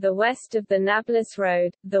made to the west of the Nablus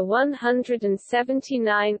Road, the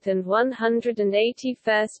 179th and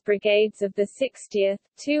 181st Brigades of the 60th,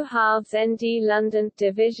 2 halves ND London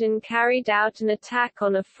Division carried out an attack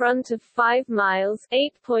on a front of 5 miles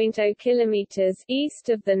 (8.0 kilometers) east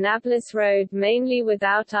of the Nablus Road, mainly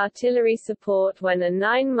without artillery support, when a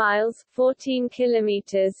 9 miles (14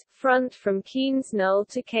 kilometers) front from Keynes Knoll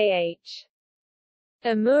to Kh.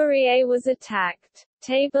 Amurier was attacked.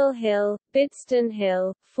 Table Hill, Bidston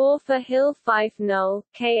Hill, Forfar Hill, Fife Knoll,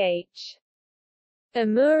 Kh.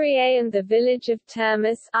 Amurier and the village of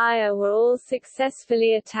Termis were all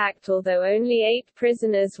successfully attacked, although only 8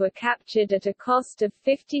 prisoners were captured at a cost of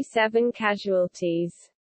 57 casualties.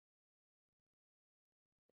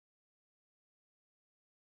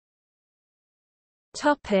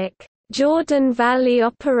 Jordan Valley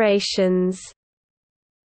operations.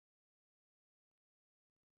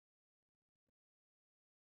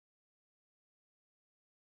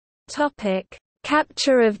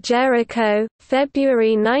 Capture of Jericho,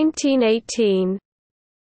 February 1918.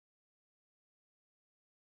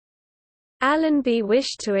 Allenby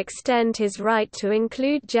wished to extend his right to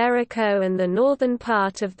include Jericho and the northern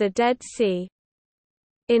part of the Dead Sea.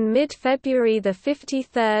 In mid-February the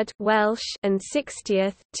 53rd Welsh and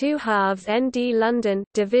 60th 2 halves ND London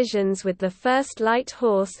divisions with the 1st Light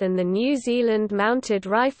Horse and the New Zealand Mounted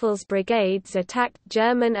Rifles brigades attacked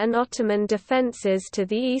German and Ottoman defences to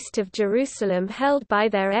the east of Jerusalem held by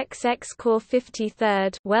their XX Corps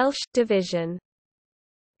 53rd Welsh division.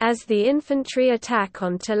 As the infantry attack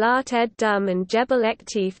on Talat ed-Dum and Jebel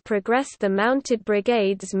Ektif progressed, the mounted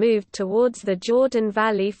brigades moved towards the Jordan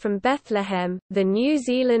Valley from Bethlehem, the New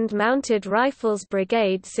Zealand Mounted Rifles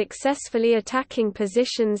Brigade successfully attacking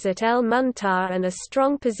positions at El Muntar and a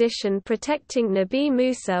strong position protecting Nabi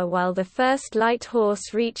Musa, while the 1st Light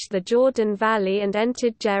Horse reached the Jordan Valley and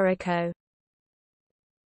entered Jericho.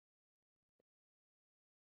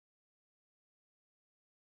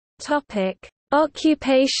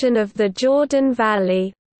 Occupation of the Jordan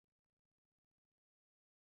Valley.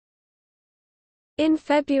 In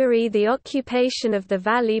February the occupation of the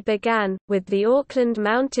valley began, with the Auckland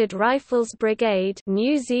Mounted Rifles Brigade,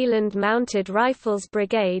 New Zealand Mounted Rifles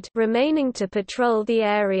Brigade remaining to patrol the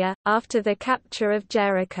area, after the capture of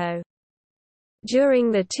Jericho.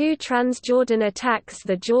 During the 2 Transjordan attacks,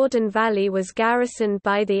 the Jordan Valley was garrisoned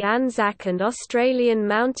by the Anzac and Australian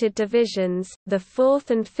Mounted Divisions, the 4th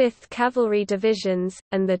and 5th Cavalry Divisions,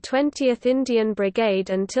 and the 20th Indian Brigade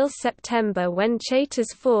until September, when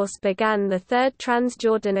Chaytor's force began the 3rd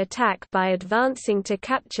Transjordan attack by advancing to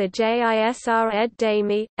capture Jisr ed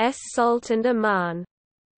Dami, Es Salt and Amman.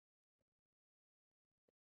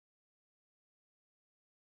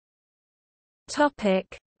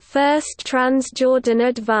 First Transjordan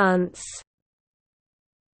advance.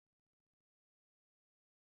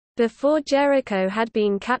 Before Jericho had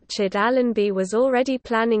been captured, Allenby was already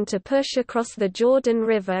planning to push across the Jordan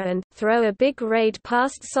River and throw a big raid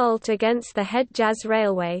past Salt against the Hedjaz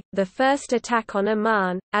Railway. The first attack on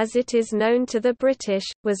Amman, as it is known to the British,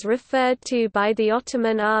 was referred to by the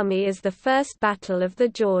Ottoman Army as the First Battle of the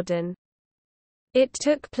Jordan. It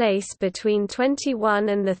took place between 21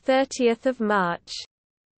 and 30 March.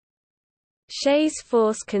 Shays'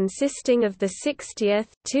 force, consisting of the 60th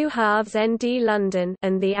 2 halves ND London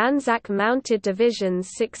and the Anzac Mounted Divisions,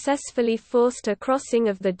 successfully forced a crossing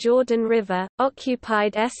of the Jordan River,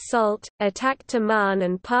 occupied Es Salt, attacked Amman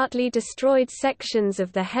and partly destroyed sections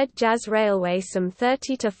of the Hedjaz Railway some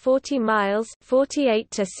 30 to 40 miles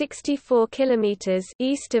 (48 to 64 kilometers)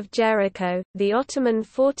 east of Jericho. The Ottoman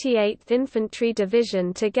 48th Infantry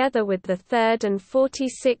Division, together with the 3rd and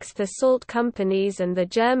 46th Assault Companies and the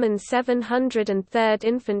German 703rd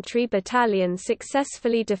Infantry Battalion,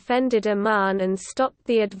 successfully defended Amman and stopped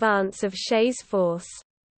the advance of Shays' force.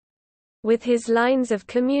 With his lines of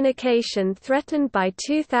communication threatened by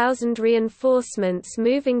 2,000 reinforcements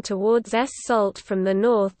moving towards Es Salt from the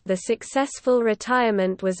north, the successful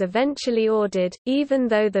retirement was eventually ordered, even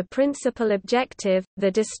though the principal objective,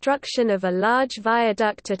 the destruction of a large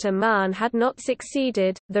viaduct at Amman, had not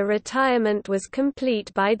succeeded. The retirement was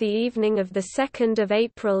complete by the evening of 2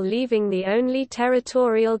 April, leaving the only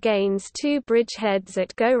territorial gains 2 bridgeheads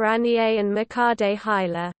at Goranieh and Makade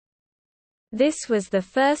Haila. This was the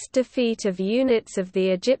first defeat of units of the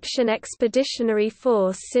Egyptian Expeditionary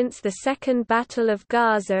Force since the Second Battle of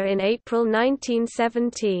Gaza in April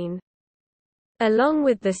 1917. Along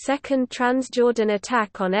with the second Transjordan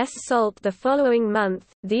attack on Es Salt the following month,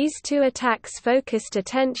 these 2 attacks focused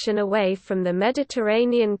attention away from the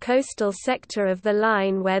Mediterranean coastal sector of the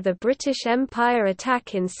line, where the British Empire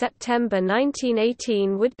attack in September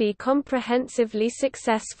 1918 would be comprehensively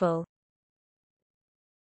successful.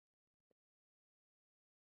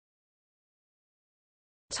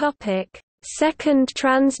 Second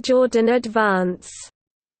Transjordan advance.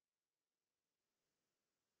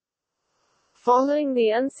 Following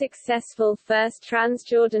the unsuccessful first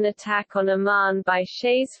Transjordan attack on Amman by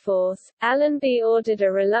Shays' force, Allenby ordered a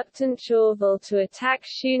reluctant Chauvel to attack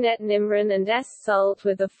Shunet Nimrin and Es Salt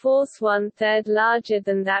with a force 1/3 larger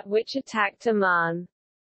than that which attacked Amman.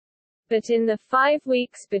 But in the 5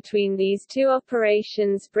 weeks between these two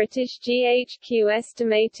operations, British GHQ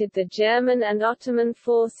estimated the German and Ottoman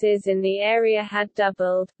forces in the area had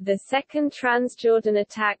doubled. The second Transjordan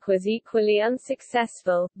attack was equally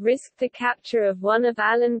unsuccessful, risked the capture of one of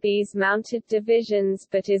Allenby's mounted divisions,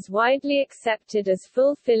 but is widely accepted as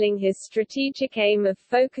fulfilling his strategic aim of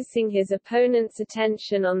focusing his opponent's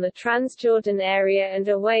attention on the Transjordan area and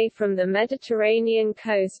away from the Mediterranean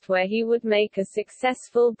coast, where he would make a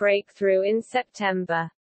successful breakthrough in September.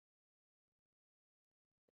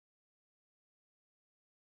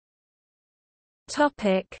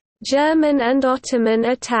 Topic: German and Ottoman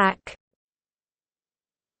attack.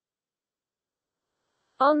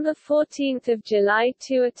 On 14 July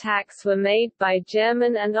 2 attacks were made by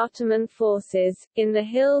German and Ottoman forces, in the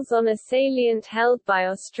hills on a salient held by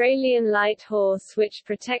Australian Light Horse which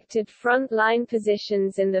protected front-line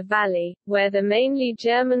positions in the valley, where the mainly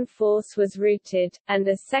German force was routed, and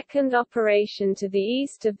a second operation to the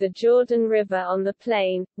east of the Jordan River on the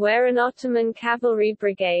plain, where an Ottoman cavalry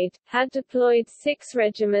brigade had deployed 6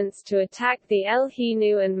 regiments to attack the El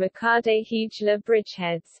Hinu and Makade Hijla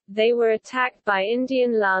bridgeheads. They were attacked by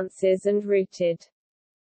Indian lances and routed.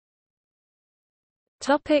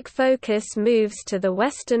 Topic: focus moves to the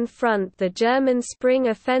Western Front. The German Spring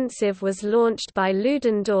Offensive was launched by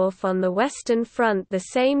Ludendorff on the Western Front the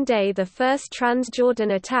same day the first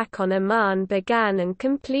Transjordan attack on Amman began and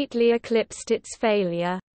completely eclipsed its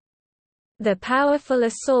failure. The powerful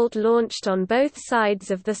assault launched on both sides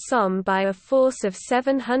of the Somme by a force of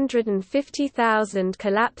 750,000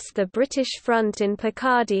 collapsed the British front in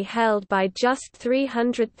Picardy held by just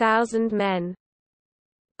 300,000 men.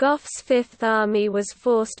 Gough's Fifth Army was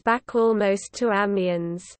forced back almost to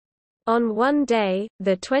Amiens. On one day,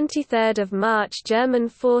 23 March, German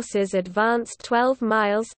forces advanced 12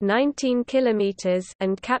 miles 19 kilometers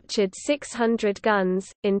and captured 600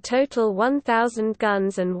 guns, in total 1,000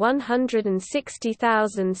 guns, and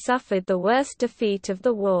 160,000 suffered the worst defeat of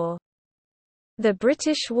the war. The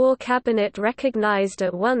British War Cabinet recognised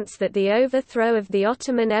at once that the overthrow of the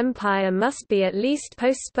Ottoman Empire must be at least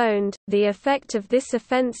postponed. The effect of this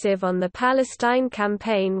offensive on the Palestine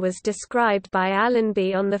Campaign was described by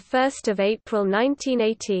Allenby on 1 April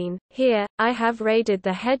 1918. Here, I have raided the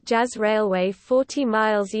Hedjaz Railway 40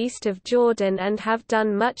 miles east of Jordan and have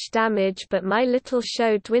done much damage, but my little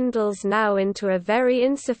show dwindles now into a very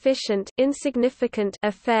insignificant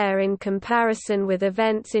affair in comparison with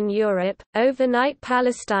events in Europe. Overnight,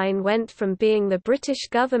 Palestine went from being the British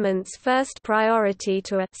government's first priority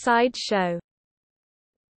to a sideshow.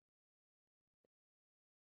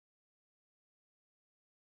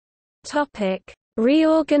 Topic: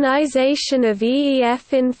 Reorganisation of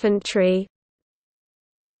EEF infantry.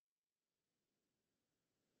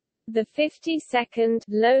 The 52nd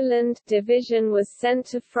Lowland Division was sent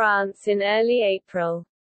to France in early April.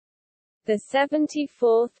 The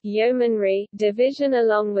 74th Yeomanry Division,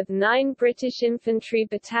 along with 9 British infantry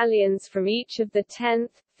battalions from each of the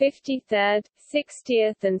 10th, 53rd,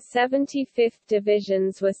 60th and 75th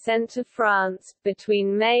Divisions, were sent to France,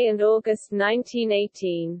 between May and August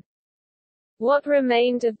 1918. What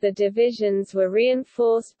remained of the divisions were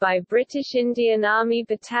reinforced by British Indian Army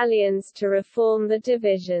battalions to reform the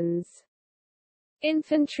divisions.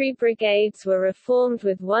 Infantry brigades were reformed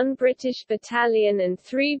with 1 British battalion and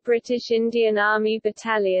 3 British Indian Army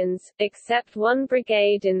battalions, except 1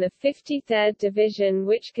 brigade in the 53rd Division,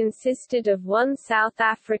 which consisted of 1 South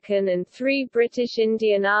African and 3 British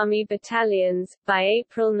Indian Army battalions. By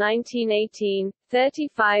April 1918,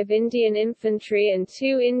 35 Indian Infantry and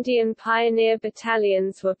 2 Indian Pioneer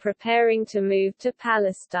battalions were preparing to move to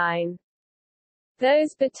Palestine.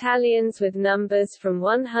 Those battalions, with numbers from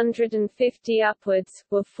 150 upwards,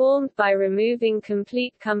 were formed by removing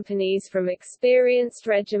complete companies from experienced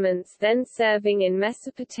regiments then serving in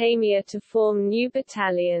Mesopotamia to form new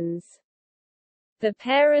battalions. The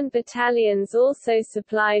parent battalions also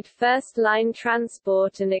supplied first-line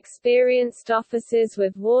transport and experienced officers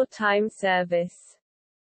with wartime service.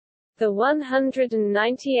 The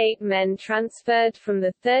 198 men transferred from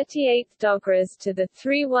the 38th Dogras to the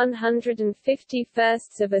 3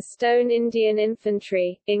 151st of a Stone Indian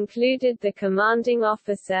Infantry, included the commanding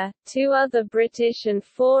officer, 2 other British and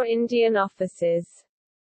 4 Indian officers.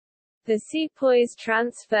 The sepoys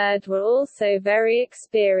transferred were also very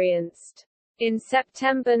experienced. In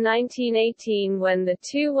September 1918, when the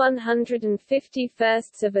 2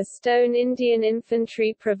 151st of a Stone Indian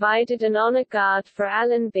Infantry provided an honour guard for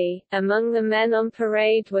Allenby, among the men on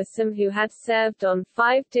parade were some who had served on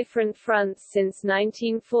 5 different fronts since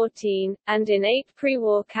 1914, and in 8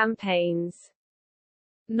 pre-war campaigns.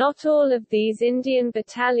 Not all of these Indian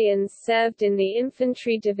battalions served in the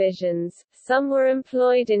infantry divisions, some were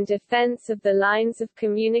employed in defense of the lines of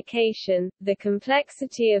communication. The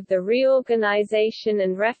complexity of the reorganization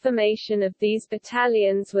and reformation of these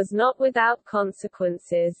battalions was not without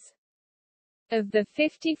consequences. Of the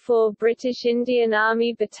 54 British Indian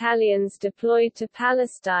Army battalions deployed to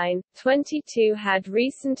Palestine, 22 had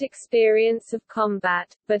recent experience of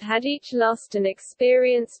combat, but had each lost an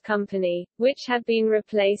experienced company, which had been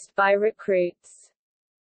replaced by recruits.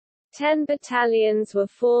 10 battalions were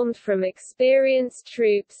formed from experienced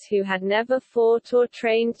troops who had never fought or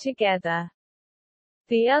trained together.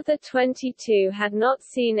 The other 22 had not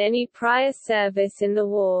seen any prior service in the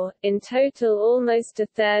war. In total, almost a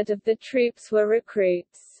third of the troops were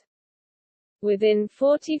recruits. Within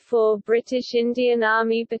 44 British Indian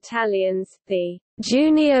Army battalions, the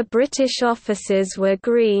junior British officers were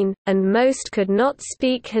green, and most could not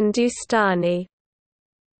speak Hindustani.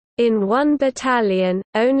 In one battalion,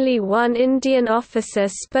 only one Indian officer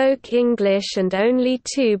spoke English and only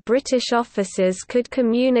 2 British officers could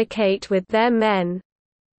communicate with their men.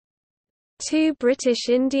 2 British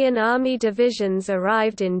Indian Army divisions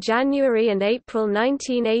arrived in January and April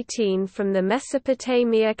 1918 from the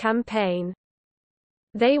Mesopotamia Campaign.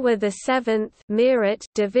 They were the 7th Meerut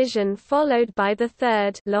Division followed by the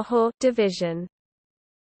 3rd Lahore Division.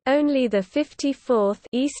 Only the 54th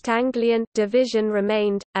East Anglian Division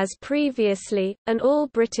remained, as previously, an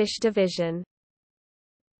all-British division.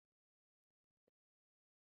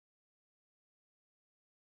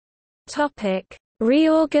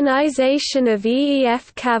 Reorganisation of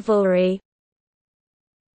EEF cavalry.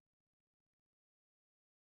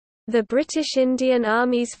 The British Indian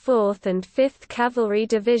Army's 4th and 5th Cavalry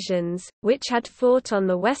Divisions, which had fought on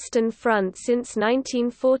the Western Front since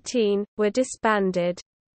 1914, were disbanded.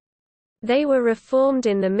 They were reformed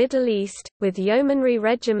in the Middle East, with yeomanry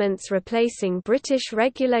regiments replacing British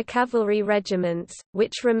regular cavalry regiments,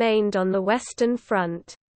 which remained on the Western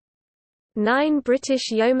Front. 9 British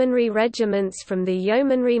yeomanry regiments from the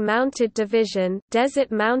Yeomanry Mounted Division Desert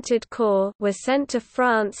Mounted Corps were sent to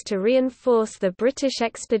France to reinforce the British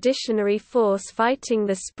Expeditionary Force fighting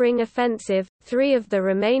the Spring Offensive. 3 of the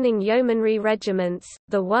remaining yeomanry regiments,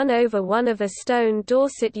 the 1/1 of a Stone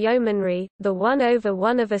Dorset Yeomanry, the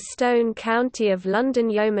 1/1 of a Stone County of London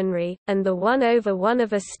Yeomanry, and the 1/1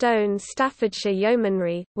 of a Stone Staffordshire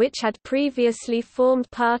Yeomanry, which had previously formed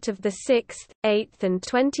part of the 6th, 8th and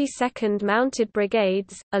 22nd Mounted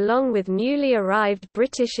Brigades, along with newly arrived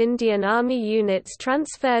British Indian Army units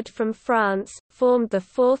transferred from France, formed the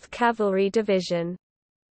 4th Cavalry Division.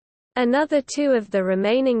 Another 2 of the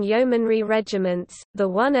remaining yeomanry regiments, the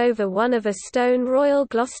 1/1 of a Stone Royal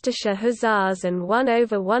Gloucestershire Hussars and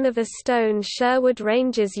 1/1 of a Stone Sherwood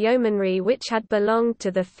Rangers Yeomanry, which had belonged to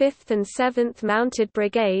the 5th and 7th Mounted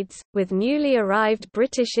Brigades, with newly arrived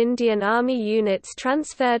British Indian Army units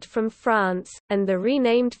transferred from France, and the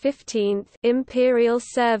renamed 15th Imperial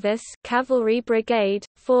Service Cavalry Brigade,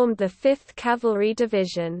 formed the 5th Cavalry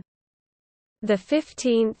Division. The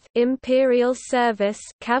 15th Imperial Service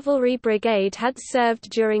Cavalry Brigade had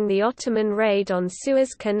served during the Ottoman raid on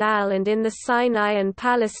Suez Canal and in the Sinai and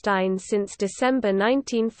Palestine since December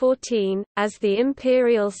 1914, as the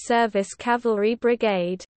Imperial Service Cavalry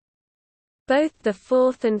Brigade. Both the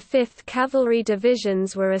 4th and 5th Cavalry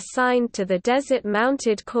Divisions were assigned to the Desert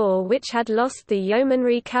Mounted Corps, which had lost the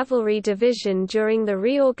Yeomanry Cavalry Division during the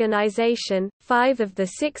reorganization. 5 of the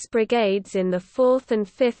 6 brigades in the 4th and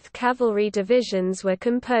 5th Cavalry Divisions were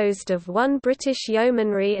composed of 1 British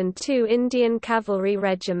Yeomanry and 2 Indian Cavalry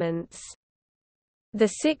regiments.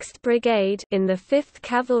 The 6th Brigade in the 5th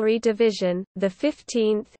Cavalry Division, the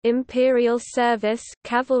 15th Imperial Service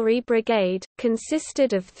Cavalry Brigade,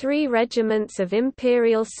 consisted of 3 regiments of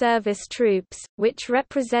Imperial Service troops, which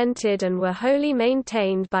represented and were wholly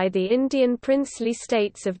maintained by the Indian princely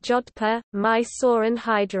states of Jodhpur, Mysore and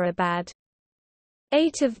Hyderabad.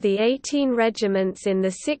 8 of the 18 regiments in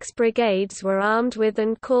the 6 brigades were armed with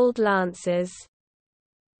and called Lancers.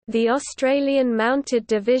 The Australian Mounted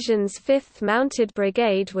Division's 5th Mounted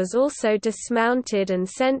Brigade was also dismounted and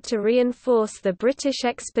sent to reinforce the British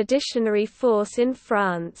Expeditionary Force in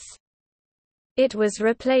France. It was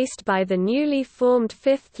replaced by the newly formed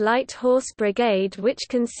 5th Light Horse Brigade, which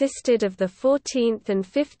consisted of the 14th and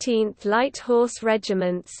 15th Light Horse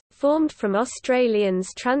Regiments, formed from Australians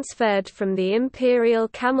transferred from the Imperial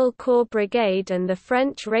Camel Corps Brigade and the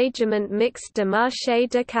French Régiment Mixte de Marche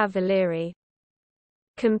de Cavalerie.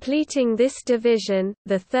 Completing this division,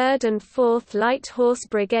 the 3rd and 4th Light Horse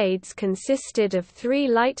Brigades consisted of 3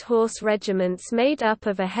 light horse regiments made up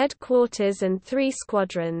of a headquarters and 3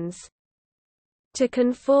 squadrons. To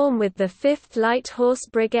conform with the 5th Light Horse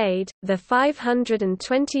Brigade, the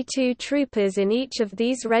 522 troopers in each of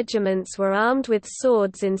these regiments were armed with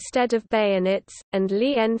swords instead of bayonets, and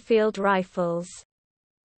Lee Enfield rifles.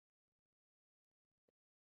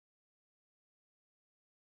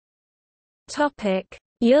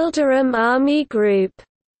 Yildirim Army Group.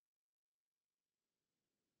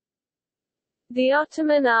 The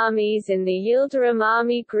Ottoman armies in the Yildirim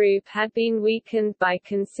Army Group had been weakened by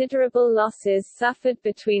considerable losses suffered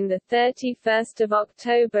between 31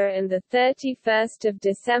 October and 31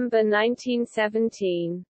 December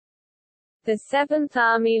 1917. The 7th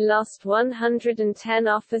Army lost 110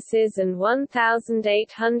 officers and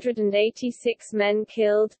 1,886 men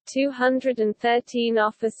killed, 213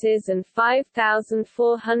 officers and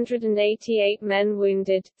 5,488 men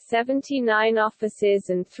wounded, 79 officers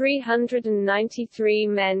and 393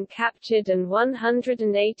 men captured and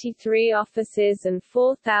 183 officers and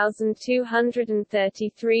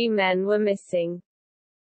 4,233 men were missing.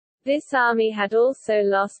 This army had also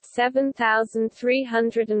lost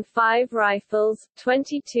 7,305 rifles,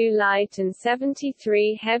 22 light and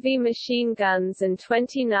 73 heavy machine guns and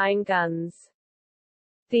 29 guns.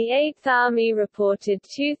 The 8th Army reported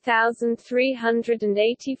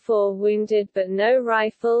 2,384 wounded but no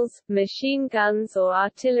rifles, machine guns or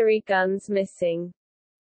artillery guns missing.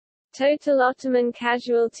 Total Ottoman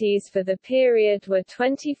casualties for the period were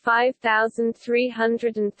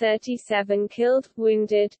 25,337 killed,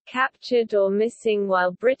 wounded, captured or missing,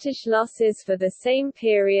 while British losses for the same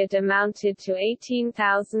period amounted to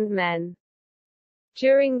 18,000 men.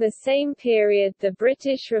 During the same period the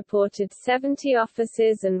British reported 70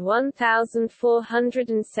 officers and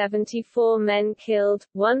 1,474 men killed,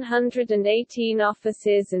 118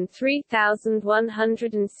 officers and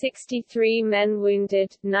 3,163 men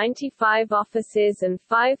wounded, 95 officers and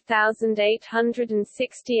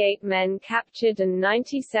 5,868 men captured and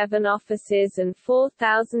 97 officers and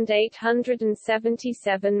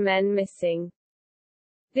 4,877 men missing.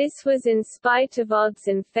 This was in spite of odds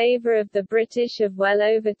in favor of the British of well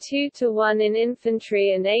over 2-1 in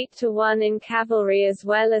infantry and 8-1 in cavalry, as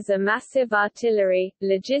well as a massive artillery,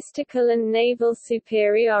 logistical and naval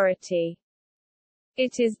superiority.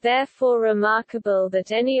 It is therefore remarkable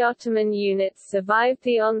that any Ottoman units survived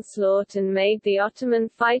the onslaught and made the Ottoman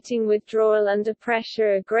fighting withdrawal under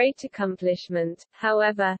pressure a great accomplishment.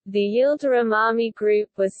 However, the Yildirim Army Group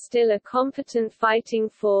was still a competent fighting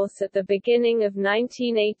force at the beginning of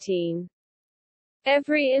 1918.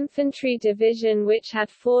 Every infantry division which had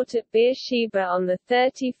fought at Beersheba on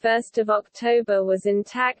 31 October was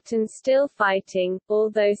intact and still fighting,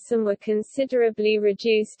 although some were considerably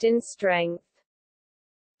reduced in strength.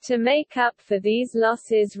 To make up for these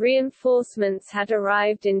losses, reinforcements had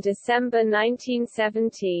arrived in December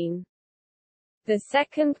 1917. The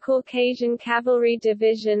 2nd Caucasian Cavalry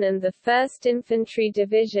Division and the 1st Infantry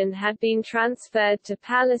Division had been transferred to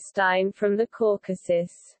Palestine from the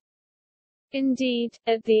Caucasus. Indeed,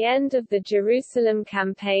 at the end of the Jerusalem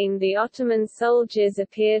campaign the Ottoman soldiers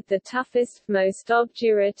appeared the toughest, most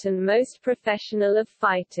obdurate and most professional of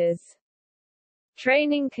fighters.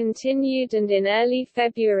 Training continued and in early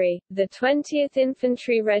February, the 20th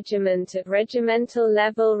Infantry Regiment at regimental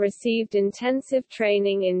level received intensive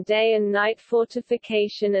training in day and night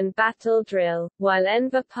fortification and battle drill, while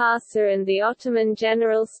Enver Pasha and the Ottoman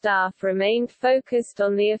General Staff remained focused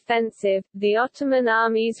on the offensive. The Ottoman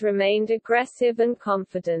armies remained aggressive and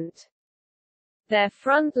confident. Their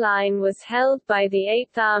front line was held by the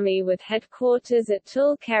 8th Army with headquarters at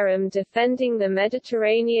Tul Kerem defending the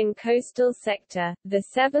Mediterranean coastal sector, the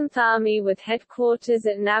 7th Army with headquarters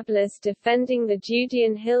at Nablus defending the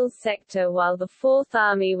Judean Hills sector, while the 4th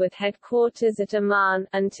Army with headquarters at Amman,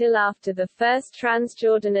 until after the first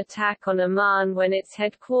Transjordan attack on Amman when its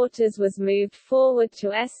headquarters was moved forward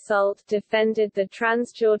to Es Salt, defended the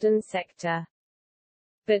Transjordan sector.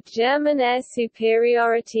 But German air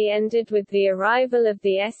superiority ended with the arrival of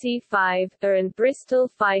the Se-5 and Bristol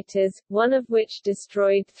fighters, one of which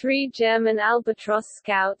destroyed 3 German Albatros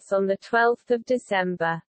scouts on 12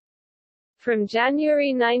 December. From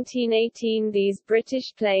January 1918 these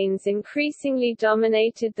British planes increasingly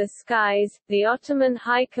dominated the skies. The Ottoman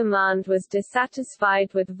High Command was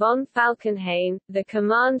dissatisfied with von Falkenhayn, the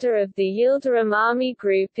commander of the Yildirim Army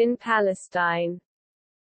Group in Palestine.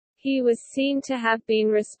 He was seen to have been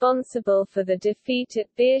responsible for the defeat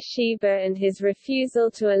at Beersheba, and his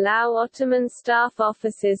refusal to allow Ottoman staff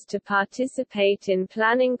officers to participate in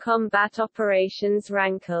planning combat operations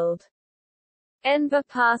rankled. Enver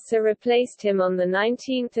Pasha replaced him on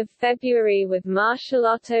 19 February with Marshal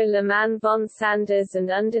Otto Lehmann von Sanders, and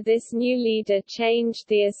under this new leader changed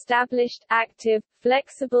the established, active,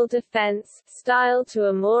 flexible defense style to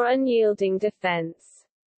a more unyielding defense.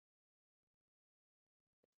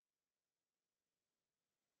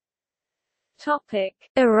 Topic: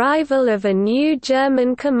 Arrival of a new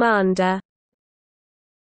German commander.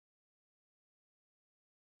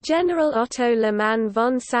 General Otto Lehmann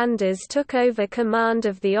von Sanders took over command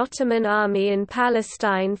of the Ottoman Army in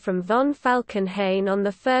Palestine from von Falkenhayn on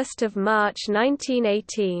 1 March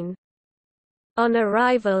 1918. On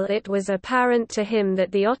arrival, it was apparent to him that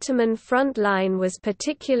the Ottoman front line was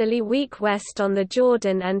particularly weak west on the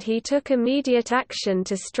Jordan, and he took immediate action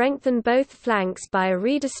to strengthen both flanks by a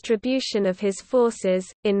redistribution of his forces.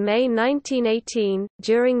 In May 1918,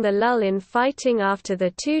 during the lull in fighting after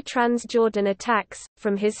the two Transjordan attacks,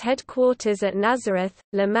 from his headquarters at Nazareth,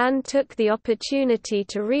 Lehmann took the opportunity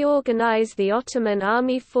to reorganize the Ottoman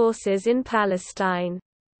army forces in Palestine.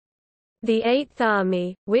 The Eighth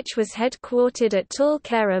Army, which was headquartered at Tul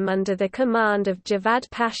Kerem under the command of Javad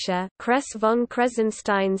Pasha, Kress von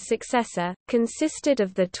Kressenstein's successor, consisted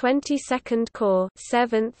of the 22nd Corps,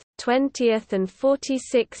 7th, 20th and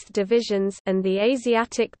 46th Divisions, and the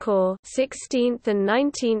Asiatic Corps, 16th and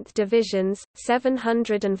 19th Divisions,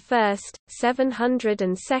 701st,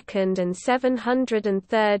 702nd and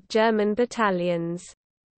 703rd German battalions.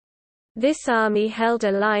 This army held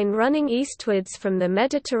a line running eastwards from the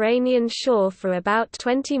Mediterranean shore for about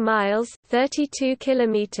 20 miles (32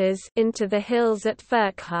 kilometers) into the hills at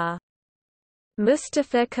Furqah.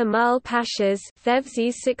 Mustafa Kemal Pasha's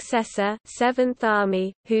Fevzi's successor, 7th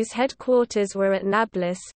Army, whose headquarters were at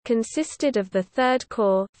Nablus, consisted of the 3rd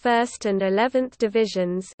Corps, 1st and 11th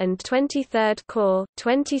Divisions, and 23rd Corps,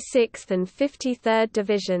 26th and 53rd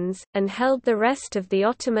Divisions, and held the rest of the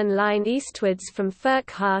Ottoman line eastwards from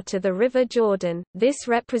Furqah to the River Jordan. This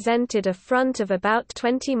represented a front of about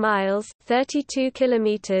 20 miles (32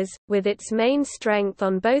 kilometers), with its main strength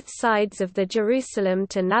on both sides of the Jerusalem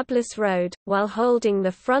to Nablus road, while holding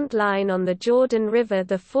the front line on the Jordan River.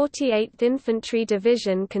 The 48th Infantry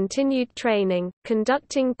Division continued training,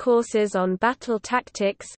 conducting courses on battle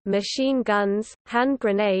tactics, machine guns, hand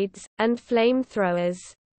grenades, and flamethrowers.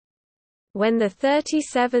 When the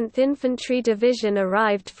 37th Infantry Division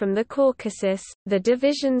arrived from the Caucasus, the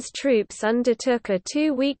division's troops undertook a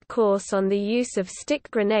 2-week course on the use of stick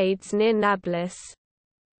grenades near Nablus.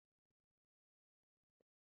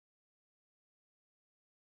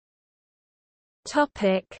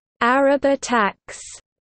 Arab attacks.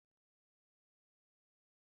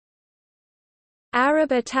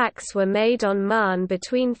 Arab attacks were made on Marne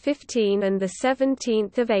between 15 and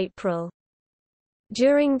 17 April.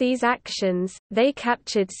 During these actions, they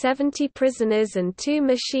captured 70 prisoners and 2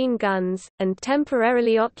 machine guns, and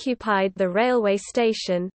temporarily occupied the railway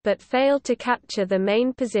station, but failed to capture the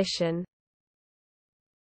main position.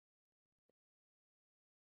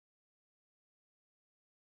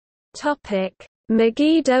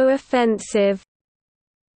 Megiddo offensive.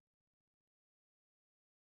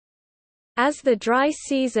 As the dry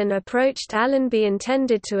season approached, Allenby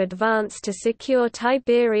intended to advance to secure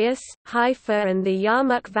Tiberias, Haifa and the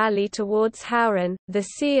Yarmouk Valley towards Hauran, the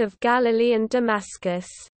Sea of Galilee and Damascus.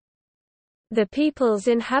 The peoples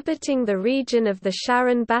inhabiting the region of the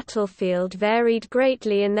Sharon battlefield varied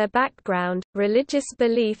greatly in their background, religious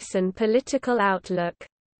beliefs and political outlook.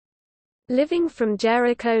 Living from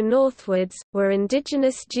Jericho northwards, were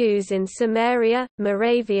indigenous Jews in Samaria,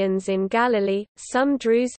 Moravians in Galilee, some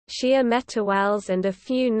Druze, Shia Metawals and a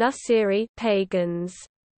few Nusayri pagans.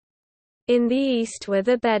 In the east were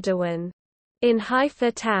the Bedouin. In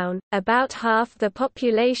Haifa town, about half the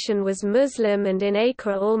population was Muslim, and in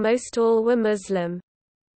Acre almost all were Muslim.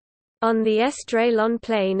 On the Esdraelon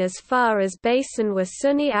plain as far as Basin were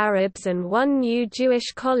Sunni Arabs and one new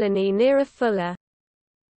Jewish colony near Afullah.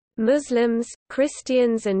 Muslims,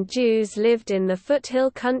 Christians and Jews lived in the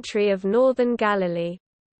foothill country of northern Galilee.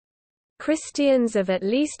 Christians of at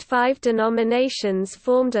least 5 denominations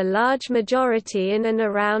formed a large majority in and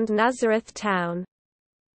around Nazareth town.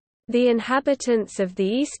 The inhabitants of the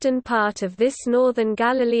eastern part of this northern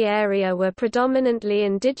Galilee area were predominantly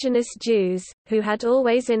indigenous Jews, who had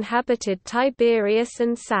always inhabited Tiberias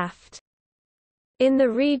and Saft. In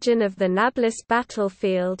the region of the Nablus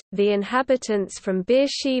battlefield, the inhabitants from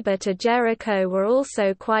Beersheba to Jericho were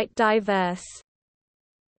also quite diverse.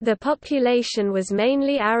 The population was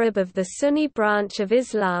mainly Arab of the Sunni branch of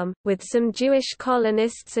Islam, with some Jewish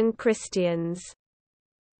colonists and Christians.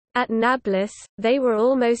 At Nablus, they were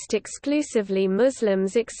almost exclusively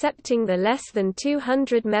Muslims excepting the less than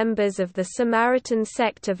 200 members of the Samaritan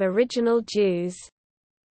sect of original Jews.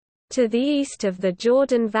 To the east of the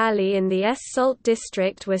Jordan Valley in the Es-Salt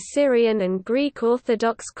district were Syrian and Greek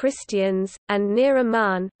Orthodox Christians, and near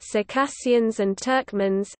Amman, Circassians and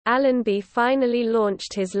Turkmens. Allenby finally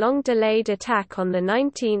launched his long-delayed attack on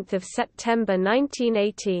 19 September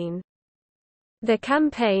 1918. The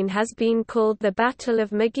campaign has been called the Battle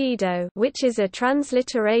of Megiddo, which is a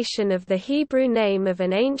transliteration of the Hebrew name of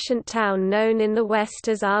an ancient town known in the West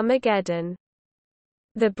as Armageddon.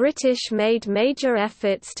 The British made major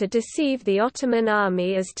efforts to deceive the Ottoman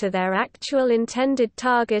army as to their actual intended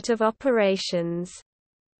target of operations.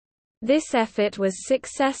 This effort was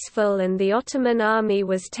successful and the Ottoman army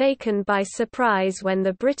was taken by surprise when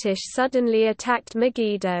the British suddenly attacked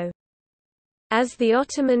Megiddo. As the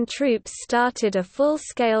Ottoman troops started a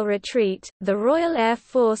full-scale retreat, the Royal Air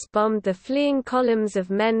Force bombed the fleeing columns of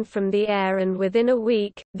men from the air, and within a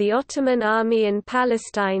week, the Ottoman army in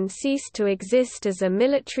Palestine ceased to exist as a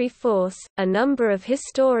military force. A number of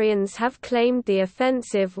historians have claimed the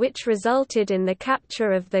offensive which resulted in the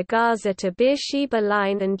capture of the Gaza to Beersheba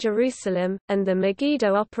line and Jerusalem, and the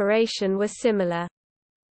Megiddo operation were similar.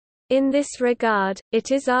 In this regard,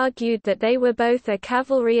 it is argued that they were both a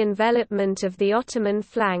cavalry envelopment of the Ottoman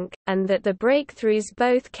flank, and that the breakthroughs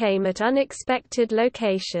both came at unexpected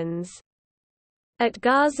locations. At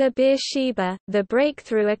Gaza Beersheba, the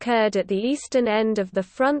breakthrough occurred at the eastern end of the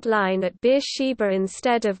front line at Beersheba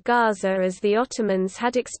instead of Gaza as the Ottomans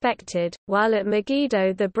had expected, while at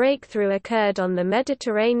Megiddo the breakthrough occurred on the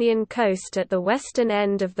Mediterranean coast at the western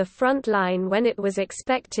end of the front line when it was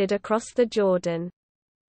expected across the Jordan.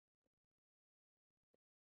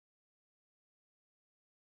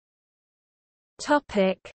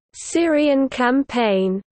 Syrian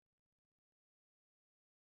campaign.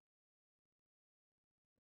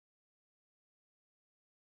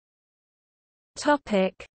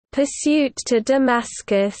 Pursuit to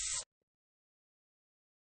Damascus.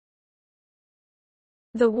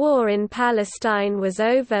 The war in Palestine was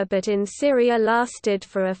over, but in Syria lasted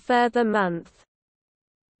for a further month.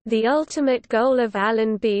 The ultimate goal of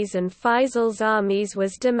Allenby's and Faisal's armies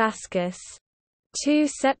was Damascus. Two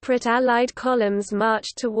separate Allied columns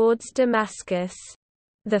marched towards Damascus.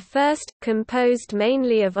 The first, composed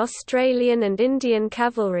mainly of Australian and Indian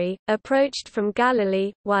cavalry, approached from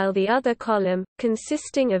Galilee, while the other column,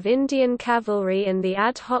 consisting of Indian cavalry and the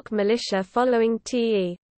ad hoc militia following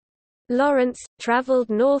T.E. Lawrence, travelled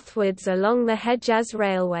northwards along the Hejaz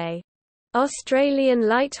Railway. Australian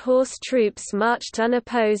light horse troops marched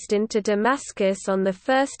unopposed into Damascus on 1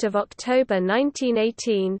 October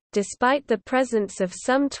 1918, despite the presence of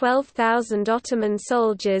some 12,000 Ottoman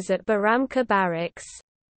soldiers at Baramka barracks.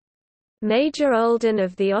 Major Olden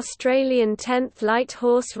of the Australian 10th Light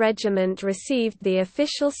Horse Regiment received the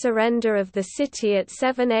official surrender of the city at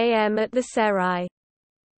 7 a.m. at the Serai.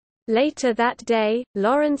 Later that day,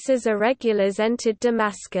 Lawrence's irregulars entered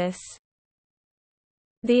Damascus.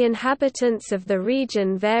 The inhabitants of the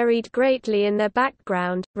region varied greatly in their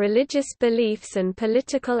background, religious beliefs and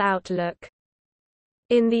political outlook.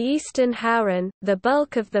 In the eastern Hauran, the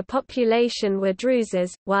bulk of the population were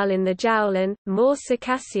Druzes, while in the Jowlan, more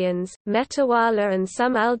Circassians, Metawala and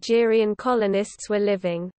some Algerian colonists were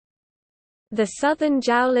living. The southern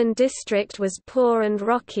Jowlan district was poor and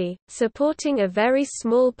rocky, supporting a very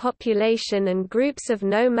small population and groups of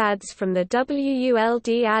nomads from the Wuld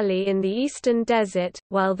Ali in the eastern desert,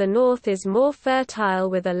 while the north is more fertile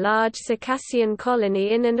with a large Circassian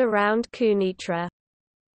colony in and around Quneitra.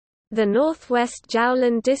 The northwest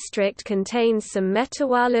Jowlan district contains some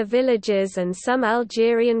Metawala villages and some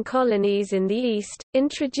Algerian colonies in the east,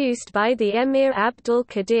 introduced by the Emir Abdul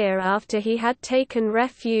Qadir after he had taken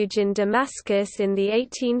refuge in Damascus in the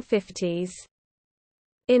 1850s.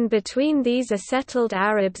 In between these are settled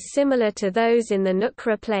Arabs similar to those in the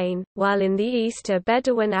Nukra plain, while in the east are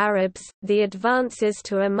Bedouin Arabs. The advances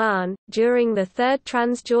to Amman, during the Third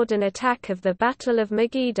Transjordan attack of the Battle of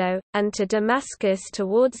Megiddo, and to Damascus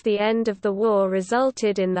towards the end of the war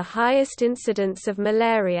resulted in the highest incidence of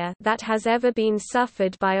malaria that has ever been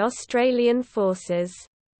suffered by Australian forces.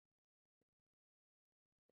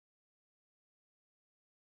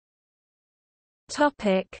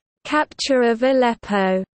 Capture of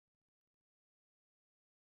Aleppo.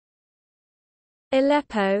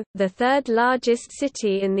 Aleppo, the third largest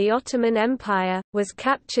city in the Ottoman Empire, was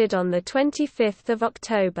captured on 25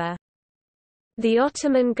 October. The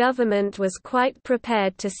Ottoman government was quite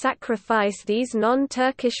prepared to sacrifice these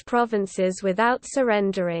non-Turkish provinces without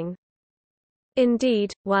surrendering.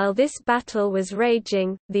 Indeed, while this battle was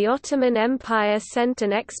raging, the Ottoman Empire sent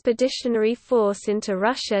an expeditionary force into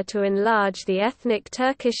Russia to enlarge the ethnic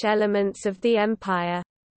Turkish elements of the empire.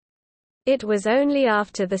 It was only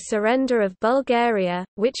after the surrender of Bulgaria,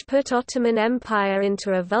 which put Ottoman Empire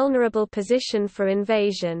into a vulnerable position for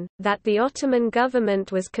invasion, that the Ottoman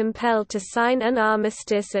government was compelled to sign an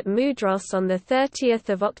armistice at Mudros on 30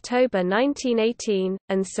 October 1918,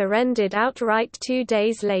 and surrendered outright 2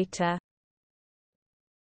 days later.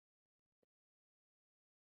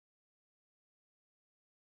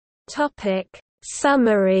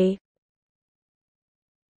 Summary.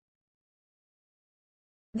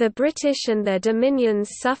 The British and their dominions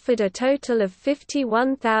suffered a total of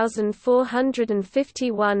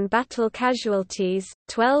 51,451 battle casualties,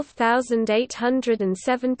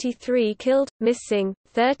 12,873 killed, missing,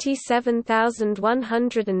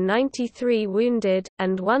 37,193 wounded,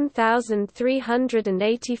 and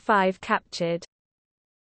 1,385 captured.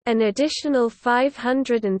 An additional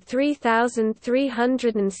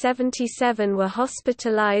 503,377 were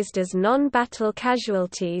hospitalized as non-battle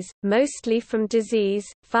casualties, mostly from disease.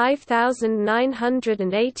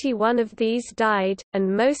 5,981 of these died,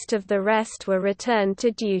 and most of the rest were returned to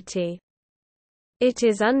duty. It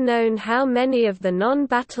is unknown how many of the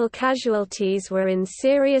non-battle casualties were in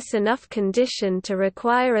serious enough condition to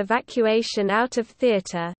require evacuation out of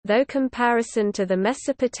theatre, though comparison to the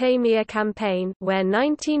Mesopotamia campaign, where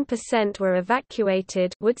 19% were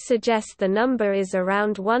evacuated, would suggest the number is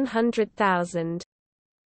around 100,000.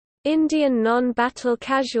 Indian non-battle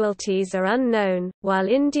casualties are unknown, while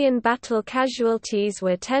Indian battle casualties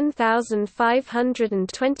were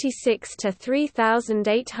 10,526 to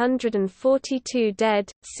 3,842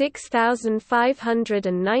 dead,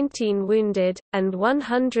 6,519 wounded, and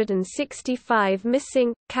 165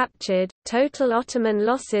 missing, captured. Total Ottoman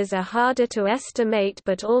losses are harder to estimate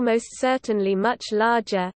but almost certainly much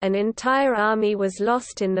larger. An entire army was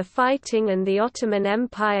lost in the fighting, and the Ottoman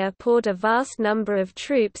Empire poured a vast number of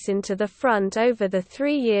troops into the front over the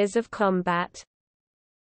 3 years of combat.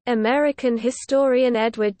 American historian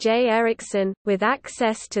Edward J. Erickson, with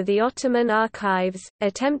access to the Ottoman archives,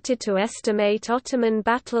 attempted to estimate Ottoman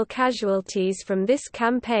battle casualties from this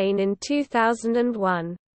campaign in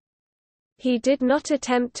 2001. He did not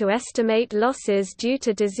attempt to estimate losses due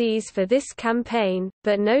to disease for this campaign,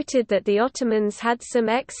 but noted that the Ottomans had some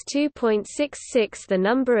x 2.66 the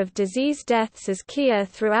number of disease deaths as Kia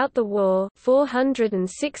throughout the war,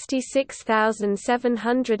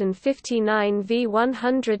 466,759 v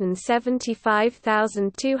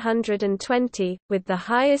 175,220, with the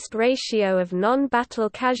highest ratio of non-battle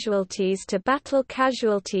casualties to battle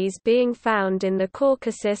casualties being found in the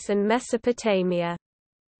Caucasus and Mesopotamia.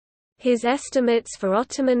 His estimates for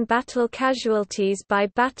Ottoman battle casualties by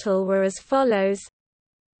battle were as follows: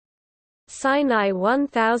 Sinai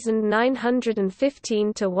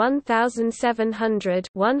 1915 to 1700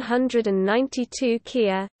 192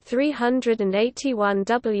 Kia, 381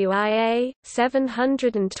 WIA,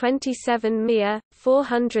 727 Mia,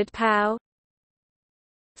 400 POW.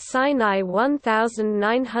 Sinai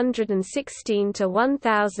 1916 to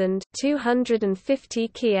 1000 250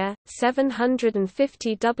 Kia,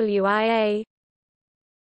 750 WIA.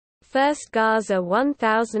 First Gaza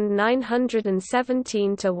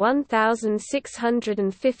 1917 to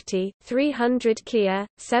 1650 300 Kia,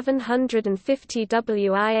 750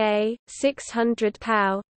 WIA, 600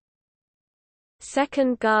 POW.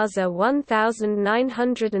 Second Gaza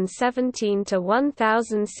 1917 to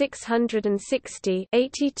 1660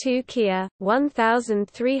 82 Kia,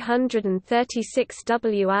 1336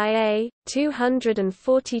 WIA,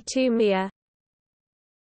 242 Mia.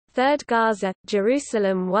 Third Gaza,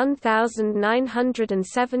 Jerusalem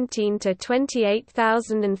 1917 to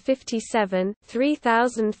 28,057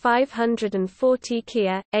 3,540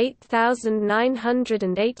 Kia,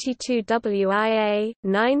 8,982 WIA,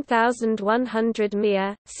 9,100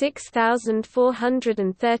 Mia,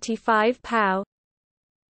 6,435 POW.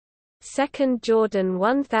 Second Jordan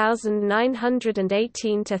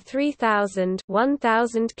 1918 to 3,000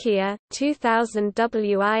 1,000 Kia, 2,000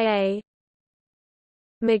 WIA.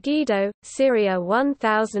 Megiddo, Syria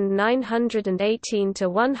 1918 to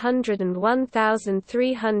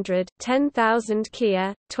 101,300 10,000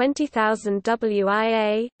 Kia, 20,000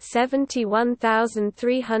 WIA,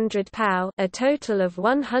 71,300 POW, a total of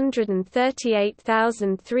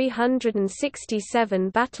 138,367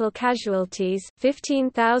 battle casualties,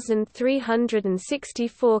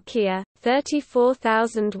 15,364 Kia,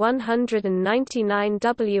 34,199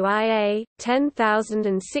 WIA,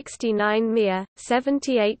 10,069 Mia,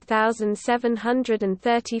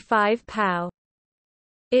 78,735 POW.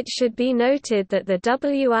 It should be noted that the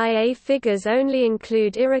WIA figures only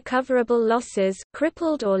include irrecoverable losses,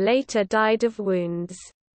 crippled or later died of wounds.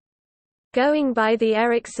 Going by the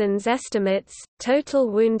Ericsson's estimates, total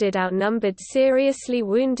wounded outnumbered seriously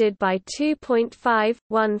wounded by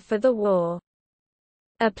 2.5:1 for the war.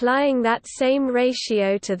 Applying that same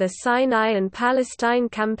ratio to the Sinai and Palestine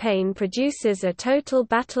Campaign produces a total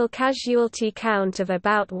battle casualty count of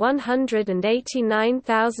about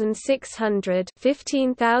 189,600,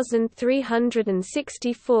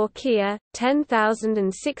 15,364 Kia,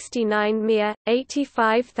 10,069 Mia,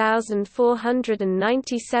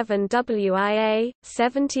 85,497 WIA,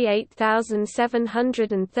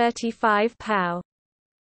 78,735 POW.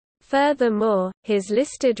 Furthermore, his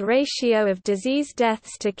listed ratio of disease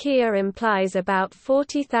deaths to Kia implies about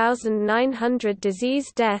 40,900 disease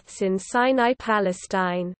deaths in Sinai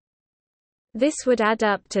Palestine. This would add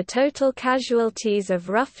up to total casualties of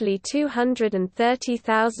roughly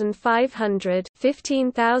 230,500,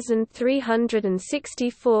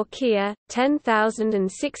 15,364 Kia,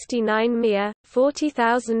 10,069 Mia,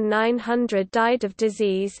 40,900 died of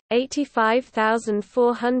disease,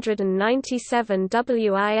 85,497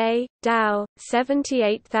 WIA, DOW,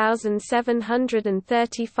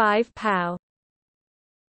 78,735 POW.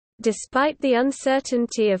 Despite the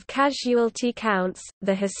uncertainty of casualty counts,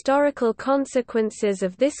 the historical consequences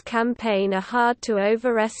of this campaign are hard to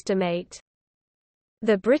overestimate.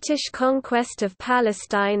 The British conquest of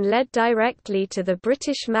Palestine led directly to the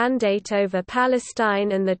British Mandate over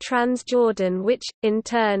Palestine and the Transjordan, which, in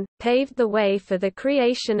turn, paved the way for the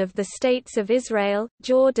creation of the states of Israel,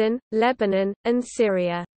 Jordan, Lebanon, and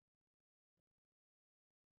Syria.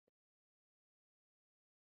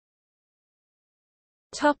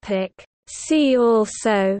 See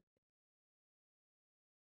also: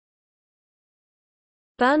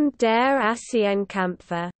 Bund der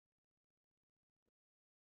Asienkämpfer.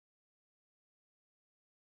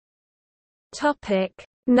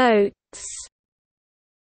 Notes.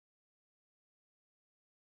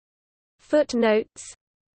 Footnotes.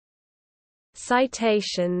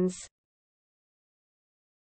 Citations.